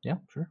 second? Yeah,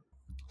 sure.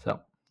 So,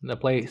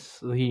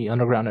 the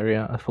underground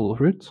area is full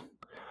of roots.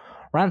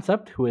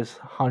 Ransapped, who is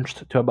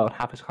hunched to about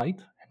half his height,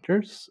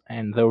 enters,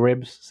 and though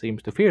Ribs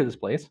seems to fear this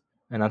place,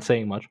 and not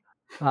saying much,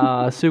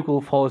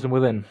 Sukul follows him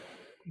within.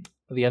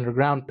 The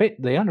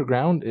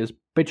underground is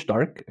pitch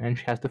dark, and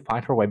she has to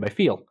find her way by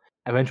feel.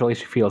 Eventually,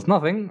 she feels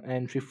nothing,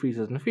 and she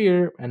freezes in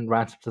fear, and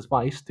Ransom's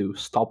advice to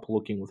stop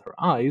looking with her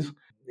eyes.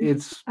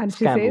 It's And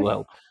she scandal says,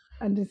 help.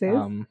 and she says,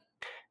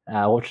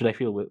 What should I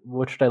feel with?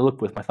 What should I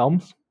look with my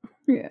thumbs?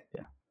 yeah.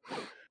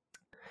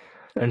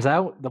 Turns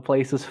out the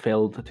place is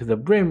filled to the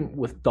brim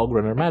with dog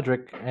runner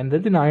magic, and the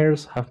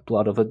deniers have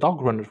blood of the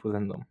dog runners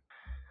within them.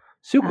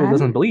 Sukul And?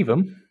 doesn't believe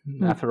him.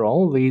 After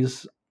all,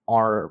 these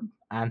are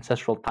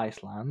ancestral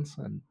Thais lands,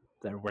 and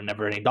there were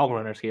never any dog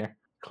runners here.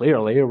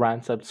 Clearly,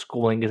 Ransom's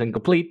schooling is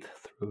incomplete,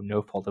 through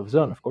no fault of his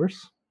own, of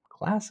course.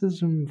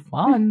 Classism,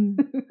 fun.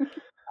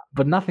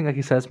 But nothing that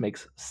he says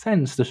makes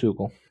sense to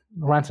Sukul.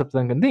 Ransom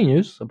then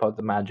continues about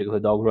the magic of the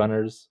dog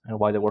runners and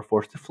why they were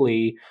forced to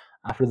flee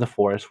after the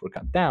forests were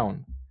cut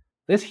down.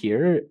 This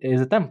here is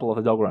a temple of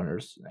the dog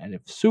runners, and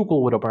if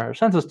Sukul would open her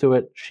senses to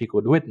it, she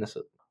could witness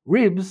it.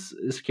 Ribs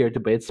is scared to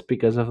bits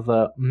because of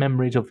the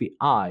memories of the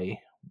eye,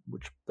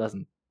 which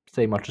doesn't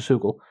say much to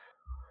Sukul.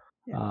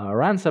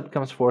 Ransapp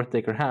comes forth to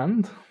take her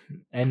hand,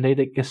 and they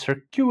take a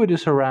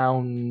circuitous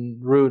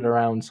route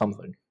around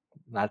something.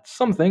 That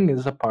something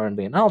is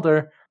apparently an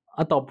altar,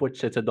 atop which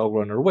sits a dog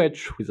runner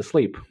witch who's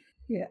asleep.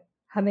 Yeah.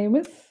 Her name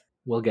is?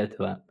 We'll get to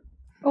that.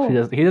 Oh,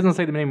 He doesn't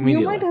say the name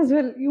immediately.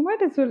 You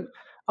might as well.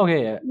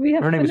 Okay, yeah. We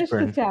have Her name is finished the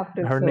Byrne.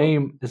 chapter. Her so-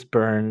 name is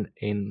Byrne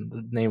in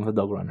the name of the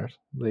dog runners,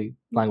 the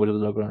language of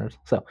the dog runners.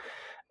 So,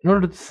 in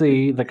order to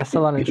see, the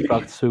Castellan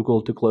instructs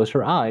Sukul to close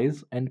her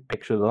eyes and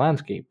picture the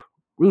landscape.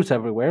 Roots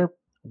everywhere,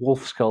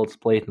 wolf skulls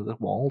placed in the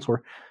walls,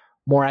 or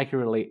more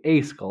accurately,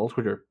 a skulls,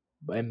 which are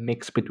a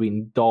mix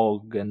between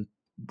dog and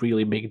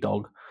really big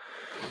dog.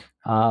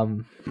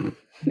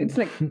 It's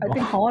like, I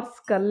think, horse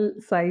skull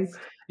sized.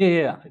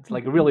 Yeah, it's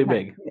like really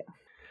big. Yeah.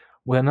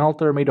 With an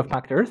altar made of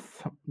packed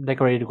earth,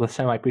 decorated with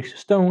semi-precious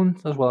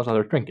stones, as well as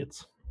other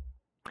trinkets.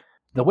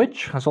 The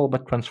witch has all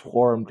but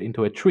transformed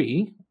into a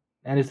tree,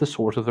 and is the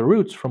source of the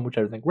roots from which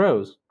everything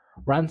grows.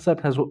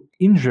 Ransapp has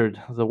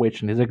injured the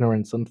witch in his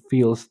ignorance and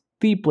feels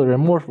deeply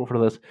remorseful for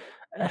this,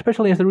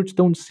 especially as the roots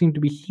don't seem to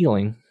be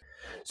healing.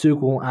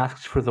 Sukul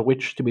asks for the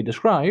witch to be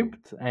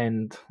described,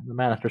 and the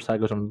man at her side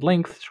goes on at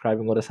length,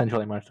 describing what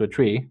essentially amounts to a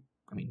tree.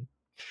 I mean,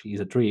 she's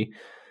a tree.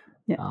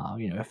 Yeah.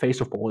 A face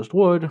of polished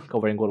wood,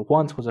 covering what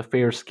once was a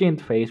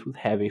fair-skinned face with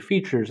heavy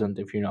features, and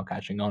if you're not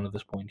catching on at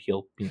this point,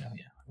 he'll,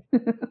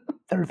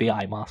 they're the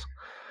eye mask.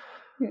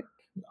 Yeah.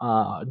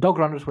 Dog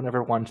runners were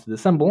never ones to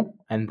dissemble,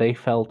 and they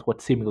felt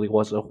what seemingly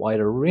was a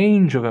wider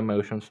range of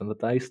emotions than the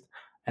Dice,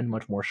 and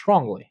much more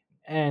strongly.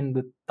 And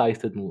the Dice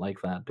didn't like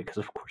that, because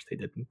of course they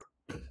didn't.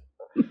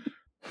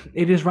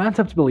 It is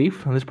Ransapp's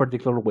belief this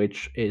particular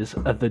witch is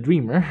the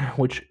Dreamer,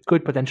 which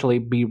could potentially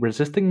be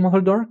resisting Mother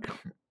Dark,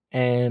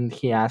 and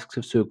he asks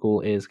if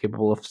Sukul is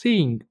capable of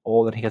seeing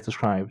all that he has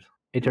described.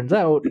 It turns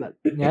out that,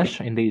 yes,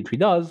 indeed she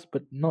does,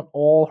 but not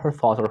all her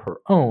thoughts are her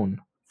own.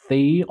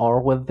 They are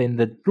within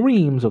the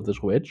dreams of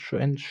this witch,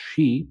 and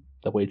she,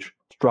 the witch,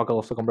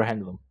 struggles to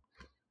comprehend them.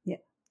 Yeah.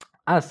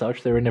 As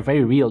such, they're in a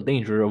very real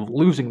danger of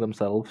losing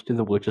themselves to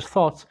the witch's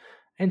thoughts,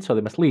 and so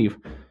they must leave.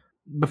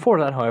 Before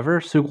that, however,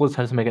 Sukul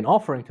decides to make an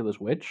offering to this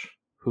witch,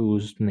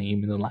 whose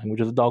name in the language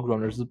of the dog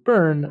runners is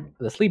Burn,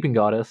 the sleeping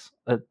goddess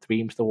that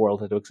dreams the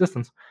world into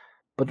existence.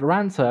 But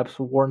Ranceps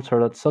warns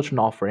her that such an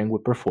offering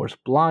would perforce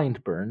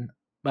blind Burn,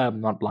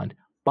 not blind,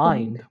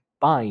 Bind.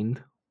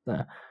 bind,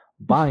 uh,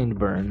 bind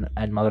Burn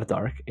and Mother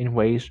Dark in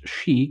ways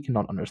she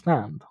cannot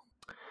understand.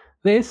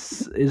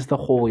 This is the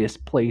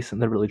holiest place in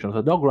the religion of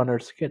the dog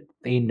runners, yet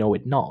they know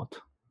it not.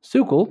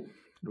 Sukul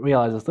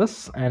realizes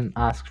this and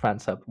asks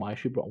Rancep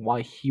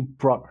why he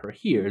brought her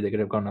here. They could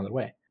have gone another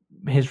way.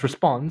 His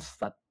response,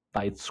 that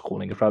it's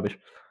calling it rubbish,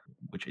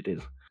 which it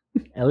is,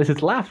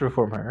 elicits laughter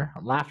from her,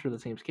 laughter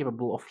that seems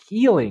capable of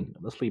healing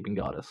the sleeping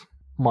goddess,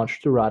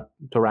 much to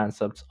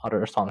Rancep's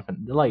utter astonishment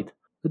and delight.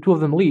 The two of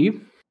them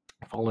leave,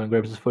 following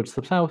Gribbs'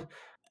 footsteps out,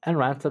 and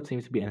Rancep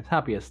seems to be at his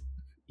happiest.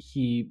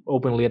 He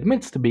openly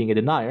admits to being a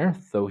denier,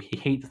 though he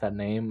hates that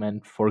name,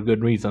 and for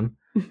good reason,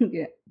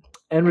 Yeah.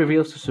 and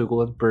reveals to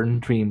Sukul that Burn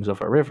dreams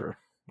of a river.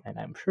 And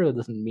I'm sure that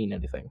doesn't mean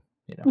anything,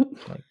 Yeah.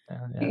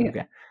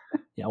 okay.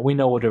 Yeah, we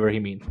know whatever he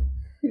means.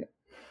 Yeah.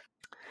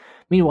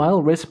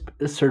 Meanwhile, Risp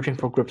is searching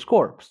for Grip's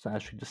corpse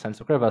as she descends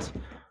the crevasse.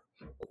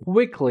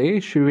 Quickly,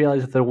 she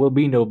realizes that there will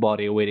be no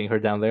body awaiting her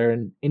down there,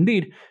 and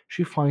indeed,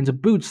 she finds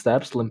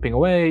bootsteps limping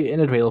away in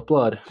a trail of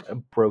blood, a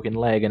broken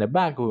leg, and a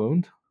back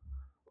wound,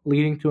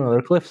 leading to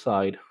another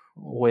cliffside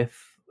with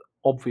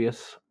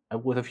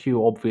a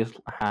few obvious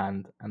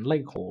hand and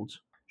leg holds.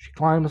 She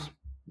climbs,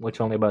 which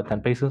is only about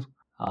 10 paces.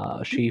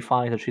 She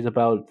finds that she's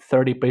about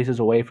 30 paces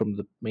away from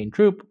the main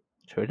troop.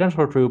 She returns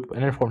to her troop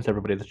and informs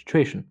everybody of the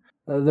situation.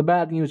 The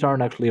bad news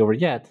aren't actually over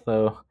yet,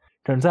 though.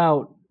 Turns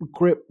out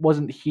Grip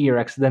wasn't here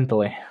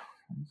accidentally.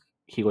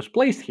 He was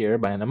placed here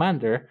by an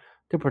Amander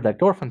to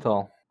protect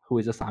Orphantal, who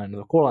is a scion of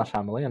the Corlash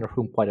family, under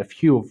whom quite a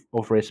few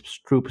of Risp's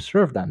troops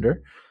served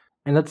under,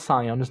 and that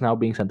scion is now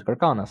being sent to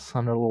Carcanas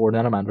under Lord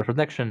Anamander's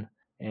protection,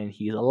 and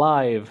he's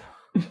alive.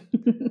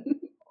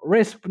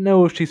 Risp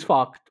knows she's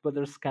fucked, but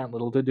there's scant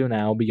little to do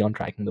now beyond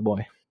tracking the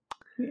boy.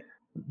 Yeah.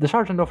 The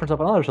sergeant offers up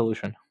another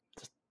solution.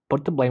 Just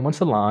put the blame on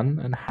Salon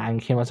and hang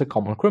him as a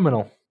common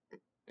criminal.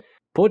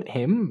 Put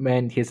him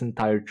and his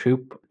entire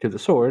troop to the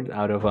sword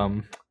out of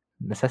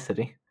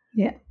necessity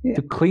Yeah.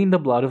 to clean the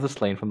blood of the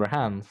slain from their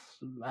hands.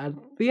 At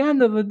the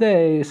end of the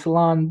day,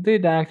 Salon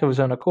did act of his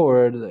own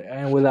accord,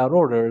 and without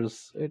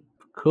orders, it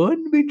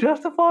could be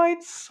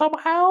justified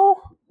somehow.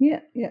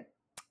 Yeah.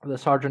 The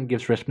sergeant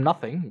gives Risp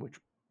nothing, which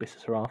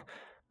pisses her off.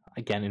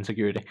 Again,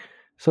 insecurity.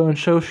 So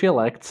she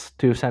elects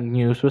to send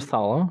news to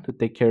Stalo to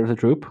take care of the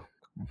troop.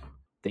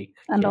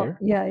 And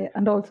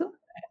also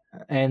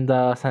And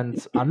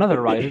sends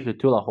another rider to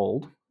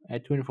Tulahold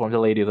to inform the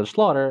Lady of the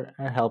Slaughter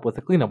and help with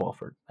the cleanup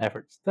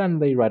efforts. Then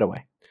they ride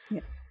away.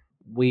 Yeah.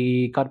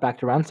 We cut back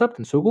to Rancept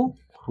and Sugul,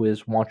 who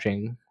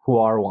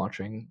are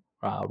watching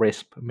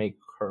Risp make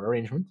her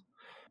arrangements.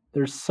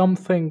 There's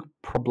something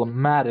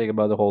problematic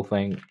about the whole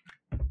thing.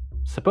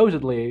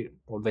 Supposedly,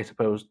 or they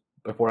supposed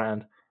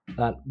beforehand,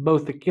 that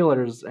both the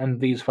killers and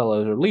these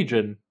fellows are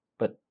Legion,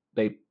 but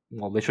they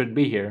shouldn't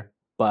be here.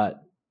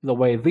 But the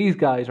way these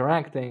guys are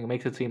acting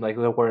makes it seem like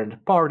they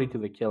weren't party to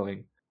the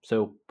killing.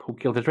 So who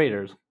killed the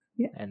traitors?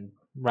 Yeah. And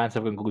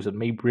Rancept concludes that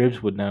maybe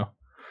Ribs would know.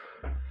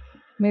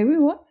 maybe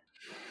what?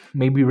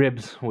 Maybe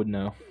Ribs would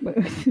know.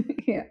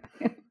 Yeah.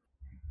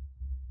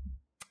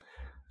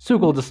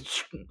 Sukul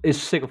just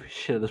is sick of his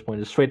shit at this point.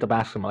 Just straight up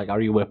asks him, like,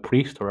 are you a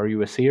priest or are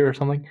you a seer or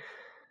something?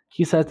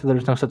 He says that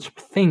there's no such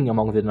thing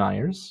among the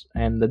deniers,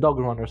 and the dog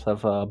runners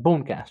have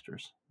bone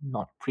casters,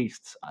 not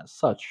priests as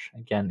such.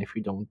 Again, if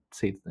you don't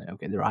see,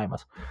 okay, they're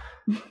Imas.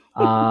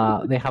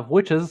 They have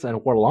witches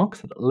and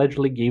warlocks that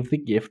allegedly gave the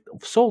gift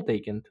of Soul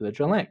Taken to the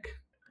Jalek.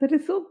 That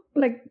is so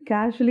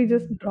casually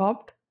just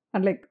dropped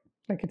and like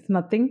it's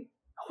nothing.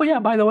 Oh yeah,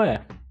 by the way.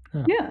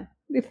 Yeah,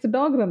 it's the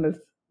dog runners,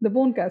 the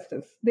bone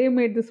casters. They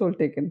made the Soul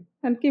Taken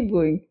and keep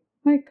going.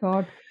 My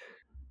God.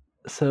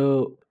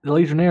 So the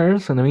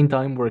Legionnaires, in the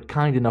meantime, were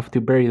kind enough to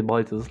bury the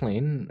bodies of the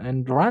slain,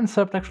 and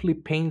Rancept actually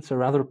paints a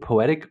rather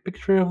poetic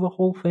picture of the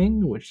whole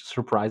thing, which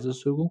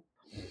surprises Sugul.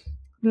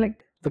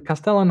 The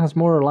Castellan has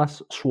more or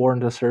less sworn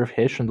to serve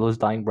Hish until his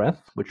dying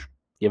breath, which,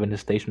 given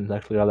his station, is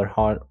actually rather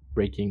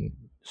heartbreaking.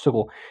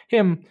 Sugul,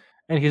 him,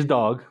 and his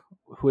dog,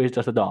 who is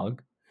just a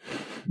dog.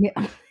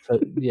 Yeah. So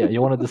yeah,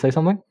 you wanted to say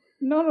something?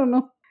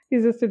 No.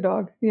 He's just a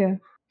dog. Yeah.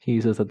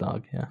 He's just a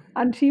dog, yeah.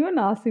 And she even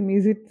asked him,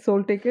 is it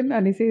Soul Taken?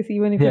 And he says,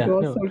 even if it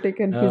was Soul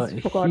Taken,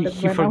 he's forgotten.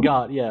 He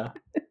forgot, yeah.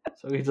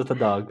 So he's just a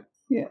dog.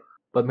 Yeah.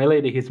 But my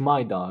lady, he's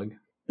my dog.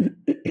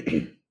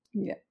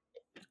 Yeah.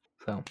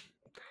 So,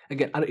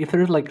 again, if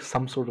there's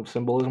some sort of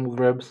symbolism with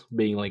Ribs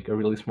being a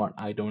really smart,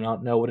 I do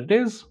not know what it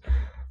is.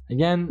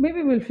 Again,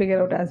 maybe we'll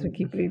figure out as we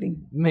keep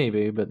reading.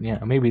 Maybe, but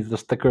yeah, maybe the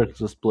sticker is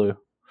just blue.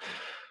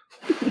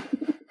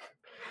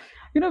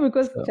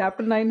 Because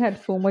chapter 9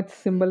 had so much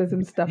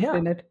symbolism stuffed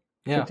in it.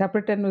 Yeah. So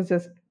chapter 10 was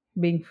just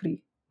being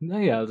free.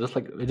 Yeah,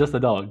 just a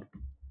dog.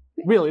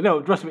 Really,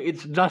 no, trust me,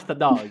 it's just a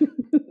dog.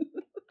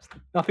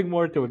 Nothing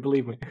more to it,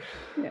 believe me.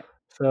 Yeah.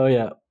 So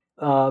yeah,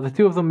 the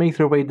two of them make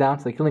their way down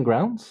to the killing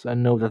grounds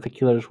and know that the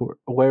killers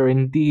were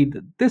indeed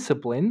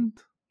disciplined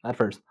at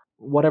first.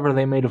 whatever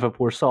they made of a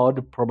poor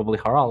sod, probably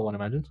Harald, one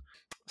imagines,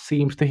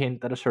 seems to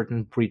hint at a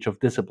certain breach of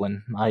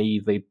discipline,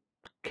 i.e., they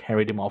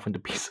carried him off into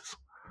pieces.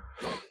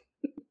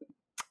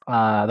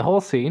 The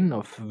whole scene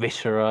of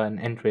viscera and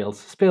entrails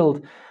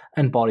spilled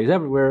and bodies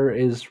everywhere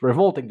is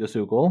revolting to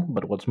Sukul,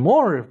 but what's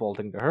more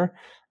revolting to her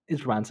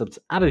is Ransom's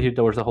attitude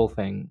towards the whole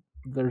thing.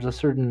 There's a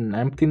certain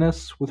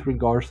emptiness with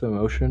regards to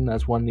emotion,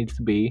 as one needs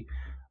to be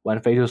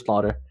when faced with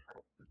slaughter,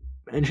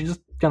 and she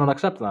just cannot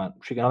accept that.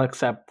 She cannot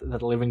accept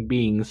that living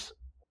beings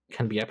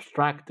can be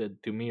abstracted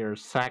to mere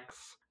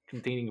sacks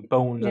containing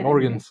bones and Yeah,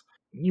 organs,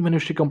 even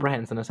if she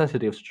comprehends the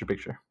necessity of such a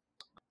picture.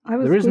 I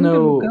was There is going to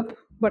look no. up,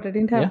 but I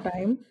didn't have Yeah?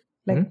 time.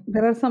 Like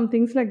there are some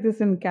things like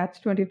this in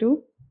Catch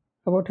 22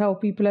 about how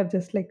people have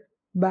just like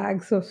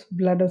bags of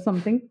blood or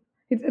something.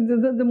 It's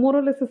the more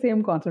or less the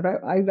same concept.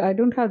 I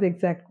don't have the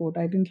exact quote.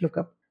 I didn't look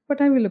up,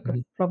 but I will look up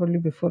Mhm. probably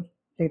before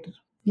later.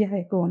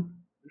 Yeah, go on.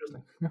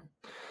 Interesting. Yeah.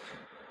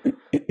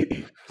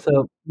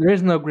 So there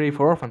is no grave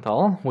for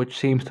Orphantal, which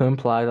seems to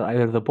imply that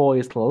either the boy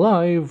is still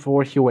alive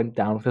or he went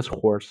down with his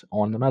horse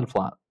on the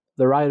Medflat.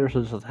 The riders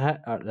are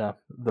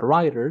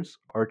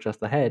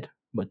just ahead,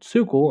 but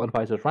Sukul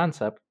advises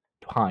Ransep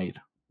to hide.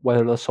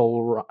 Whether the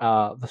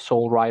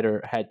sole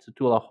rider heads to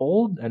Tula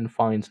Hold and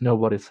finds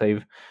nobody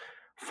save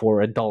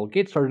for a dull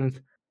gate sergeant,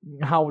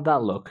 how would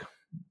that look?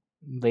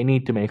 They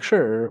need to make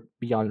sure,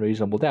 beyond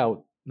reasonable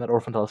doubt, that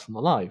Orphantal is still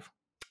alive.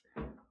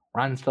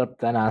 Ransep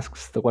then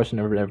asks the question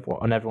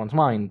on everyone's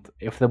mind: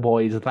 if the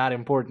boy is that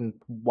important,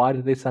 why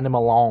did they send him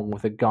along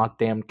with a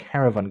goddamn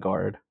caravan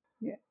guard?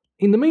 Yeah.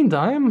 In the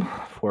meantime,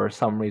 for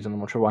some reason, I'm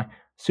not sure why,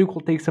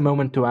 Sukul takes a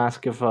moment to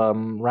ask if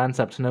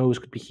Ransep's nose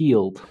could be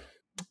healed.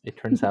 It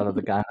turns out that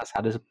the guy has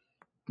had his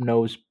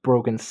nose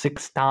broken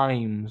 6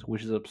 times,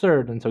 which is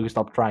absurd, and so he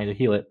stopped trying to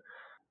heal it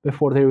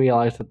before they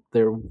realize that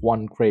they're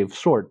one grave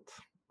short,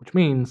 which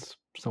means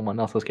someone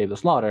else escaped the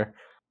slaughter,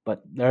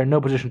 but they're in no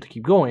position to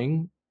keep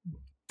going,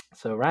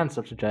 so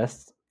Ransep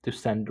suggests to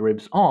send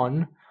Ribs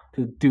on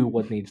to do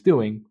what needs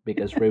doing,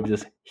 because Ribs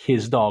is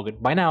his dog.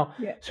 And by now,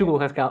 Yeah.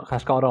 Sukul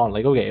has caught on,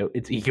 like, okay,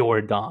 it's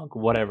your dog,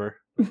 whatever.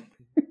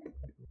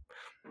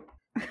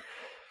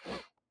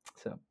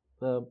 So,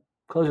 the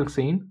closing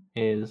scene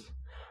is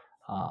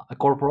a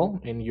corporal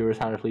in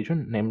Eurosander's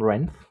Legion named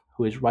Renth,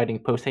 who is riding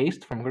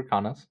post-haste from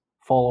Gurkhanas,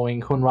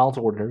 following Hunral's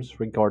orders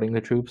regarding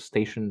the troops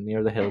stationed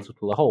near the hills of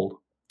Tula Hold.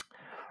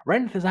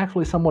 Renth is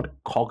actually somewhat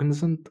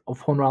cognizant of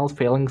Hunral's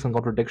failings and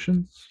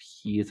contradictions.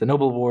 He is a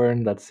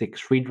nobleborn that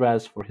seeks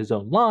redress for his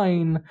own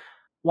line,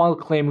 while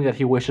claiming that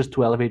he wishes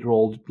to elevate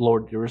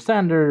Lord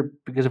Eurosander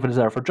because of a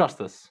desire for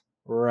justice.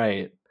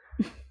 Right.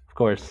 Of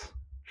course.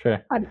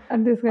 Sure.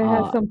 And this guy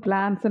has Uh, some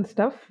plans and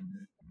stuff.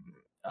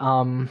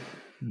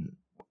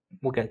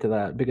 We'll get to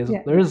that, because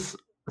Yeah, there is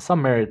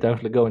some merit to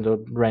actually go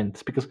into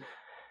Rent, because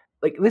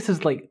like this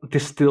is like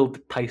distilled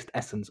taste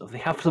essence of they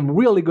have some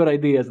really good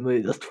ideas and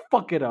they just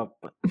fuck it up.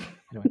 But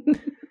anyway.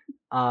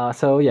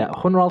 So yeah,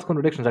 Hunral's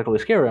contradictions actually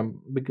scare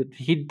him, because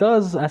he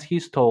does as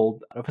he's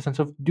told out of a sense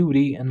of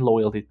duty and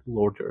loyalty to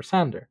Lord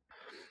Sander.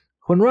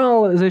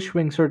 Hunral is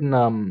issuing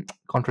certain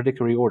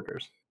contradictory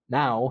orders.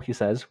 Now, he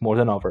says, more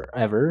than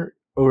ever,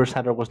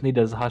 Sander was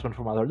needed as a husband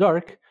for Mother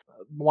Dark,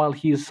 while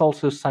he is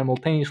also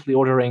simultaneously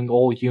ordering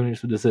all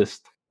units to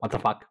desist. What the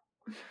fuck?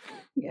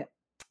 Yeah.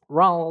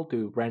 Ral,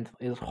 to Brent,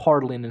 is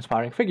hardly an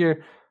inspiring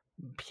figure.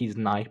 He's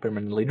nigh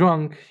permanently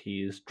drunk.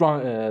 He's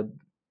drunk.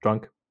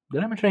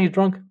 Did I mention he's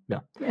drunk?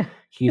 Yeah.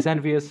 He's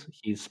envious.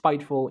 He's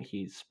spiteful.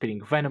 He's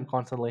spitting venom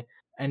constantly.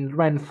 And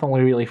Renth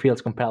only really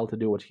feels compelled to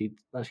do what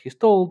he's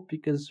told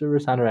because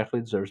Sander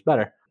actually deserves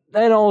better.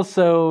 And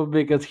also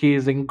because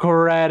he's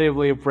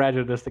incredibly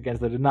prejudiced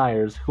against the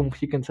deniers, whom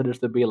he considers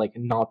to be like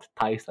not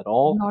Ticed at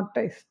all. Not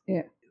taste.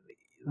 Yeah.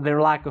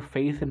 Their lack of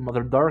faith in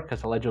Mother Dark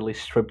has allegedly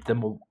stripped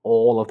them of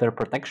all of their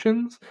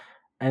protections,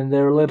 and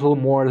they're little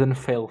more than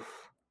filth,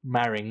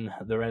 marring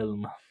the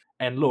realm.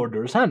 And Lord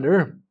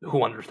Ursander,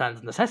 who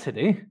understands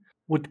necessity,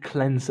 would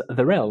cleanse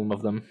the realm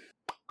of them.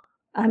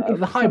 And if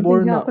the something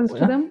Highborn, happens to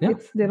yeah, them, yeah.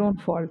 it's their own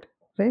fault,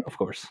 right? Of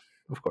course,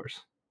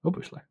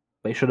 obviously.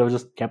 They should have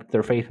just kept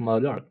their faith in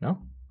Mother Dark, no?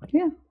 Like,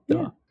 Yeah.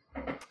 duh.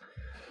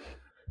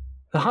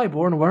 The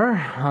Highborn were,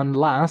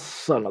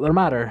 alas, another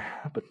matter,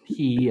 but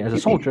he, as a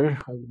soldier,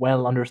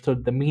 well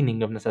understood the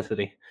meaning of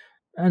necessity,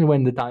 and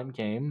when the time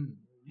came,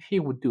 he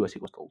would do as he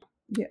was told.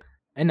 Yeah.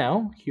 And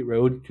now, he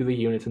rode to the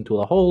units into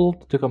the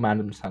hold to command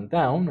them to stand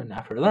down, and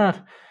after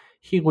that,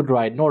 he would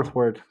ride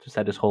northward to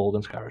set his hold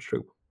on Skyra's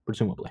troop,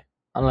 presumably.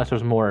 Unless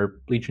there's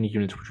more Legion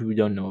units which we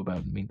don't know about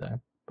in the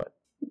meantime, but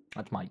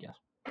that's my guess.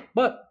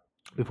 But,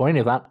 before any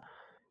of that,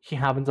 he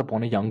happens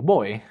upon a young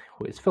boy,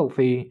 who is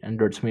filthy and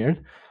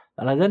dirt-smeared,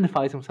 and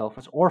identifies himself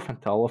as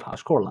Orphantel of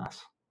House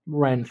Corlas.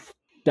 Renth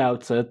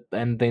doubts it,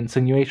 and the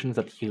insinuations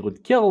that he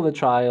would kill the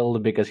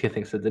child because he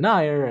thinks it's a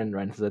denier, and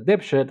Renth is a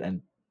dipshit,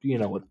 and you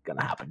know what's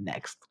gonna happen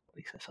next.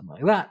 He says something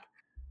like that.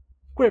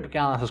 Grip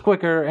Gallas is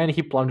quicker, and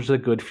he plunges a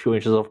good few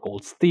inches of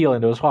cold steel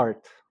into his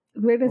heart.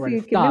 Where does he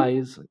Renth kill him?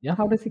 dies. Yeah.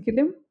 How does he kill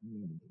him?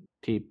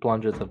 He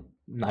plunges a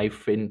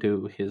knife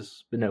into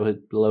his,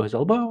 below his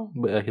elbow,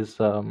 his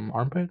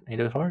armpit,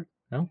 into his heart.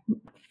 No?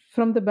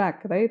 From the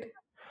back, right?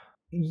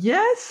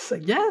 Yes.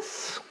 Yeah.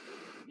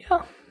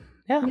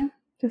 Yeah.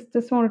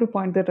 Just wanted to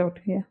point that out.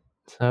 Yeah.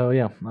 So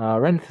yeah,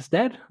 Renth is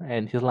dead,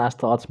 and his last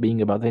thoughts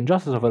being about the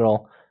injustice of it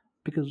all.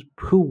 Because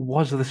who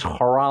was this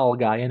Horal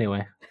guy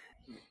anyway?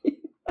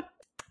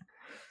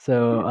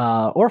 So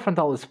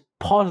Orphantal is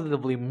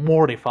positively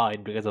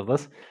mortified because of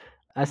this,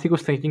 as he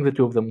was thinking the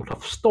two of them would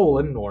have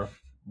stolen, or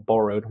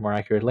borrowed more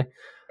accurately,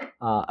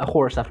 a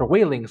horse after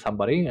whaling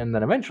somebody, and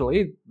then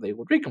eventually they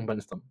would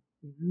recompense them.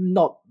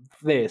 Not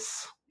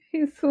this.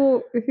 He's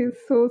so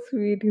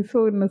sweet. He's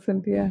so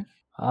innocent. Yeah.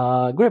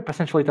 Grip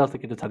essentially tells the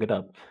kid to tug it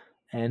up.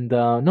 And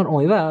not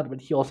only that, but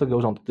he also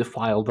goes on to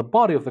defile the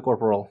body of the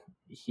corporal.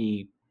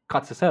 He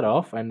cuts his head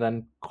off and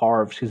then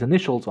carves his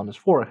initials on his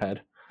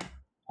forehead.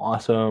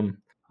 Awesome.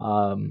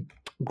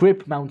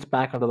 Grip mounts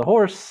back onto the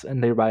horse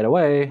and they ride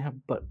away,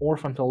 but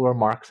Orphantal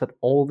remarks that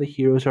all the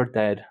heroes are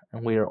dead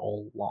and we are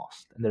all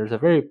lost. And there's a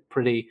very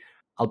pretty,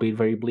 albeit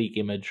very bleak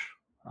image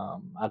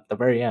at the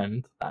very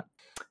end that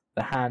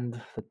the hand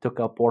that took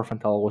up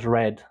Orphantal was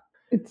red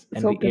It's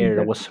and soaked the in air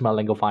blood. was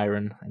smelling of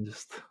iron and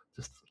just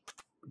it's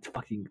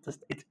fucking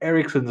just it's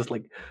Ericsson just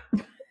like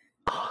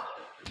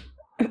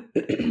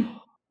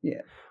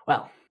Yeah.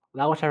 well,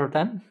 that was chapter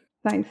 10.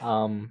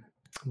 Nice.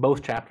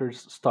 Both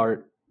chapters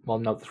start well,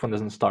 no, this one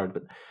doesn't start,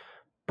 but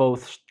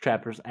both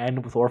chapters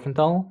end with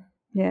Orphantal,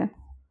 Yeah.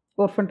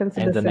 Orphantal's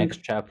and the descent. next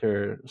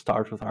chapter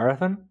starts with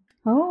Arathan.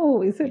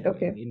 Oh, is it?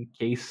 Okay. In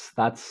case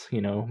that's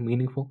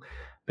meaningful,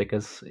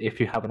 because if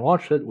you haven't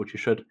watched it, which you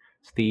should,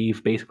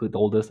 Steve basically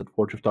told us that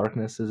Forge of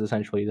Darkness is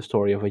essentially the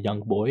story of a young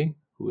boy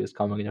who is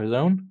coming into his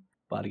own,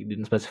 but he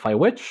didn't specify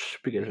which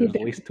because He there's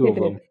did. at least two He of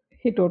did. them.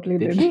 He totally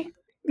Did did. he?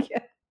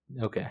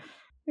 Yeah. Okay.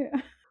 Yeah.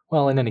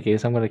 Well, in any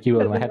case, I'm going to keep it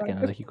in my Doesn't head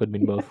matter. that he could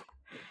mean both.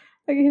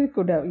 Like, he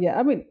could have. Yeah.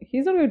 I mean,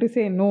 he's not going to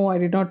say, no, I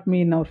did not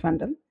mean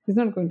Orphantal. He's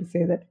not going to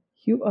say that.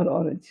 Hue or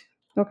orange.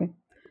 Okay.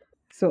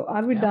 So,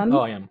 are we Yeah? done Oh,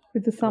 I am.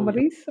 with the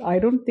summaries? I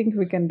don't think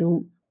we can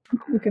do.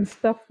 We can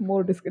stuff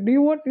more. Do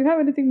you have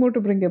anything more to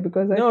bring up?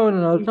 Because No,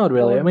 not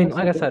really. I covered mean, most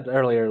like of I it. said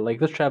earlier, like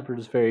this chapter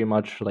is very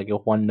much like a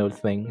one-note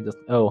thing. Just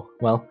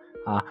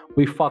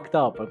we fucked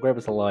up, and Grib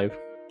is alive.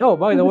 Oh,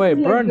 by the This way, is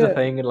like Burn's a the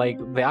thing, and like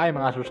the Eye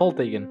Master's all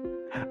taken.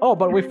 Oh,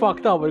 but we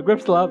fucked up, but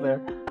Grib's still out there.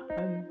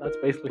 And that's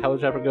basically how the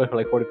chapter goes for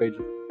like 40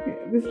 pages.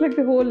 this is like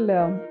the whole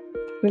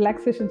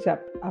relaxation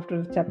chapter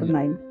after chapter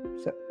 9.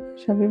 So,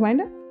 shall we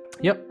wind up?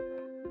 Yep.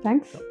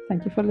 Thanks.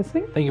 Thank you for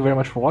listening. Thank you very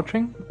much for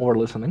watching or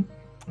listening.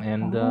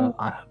 And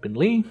I have been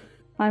Lee.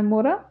 I'm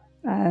Mora,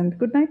 and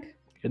good night.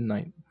 Good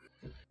night.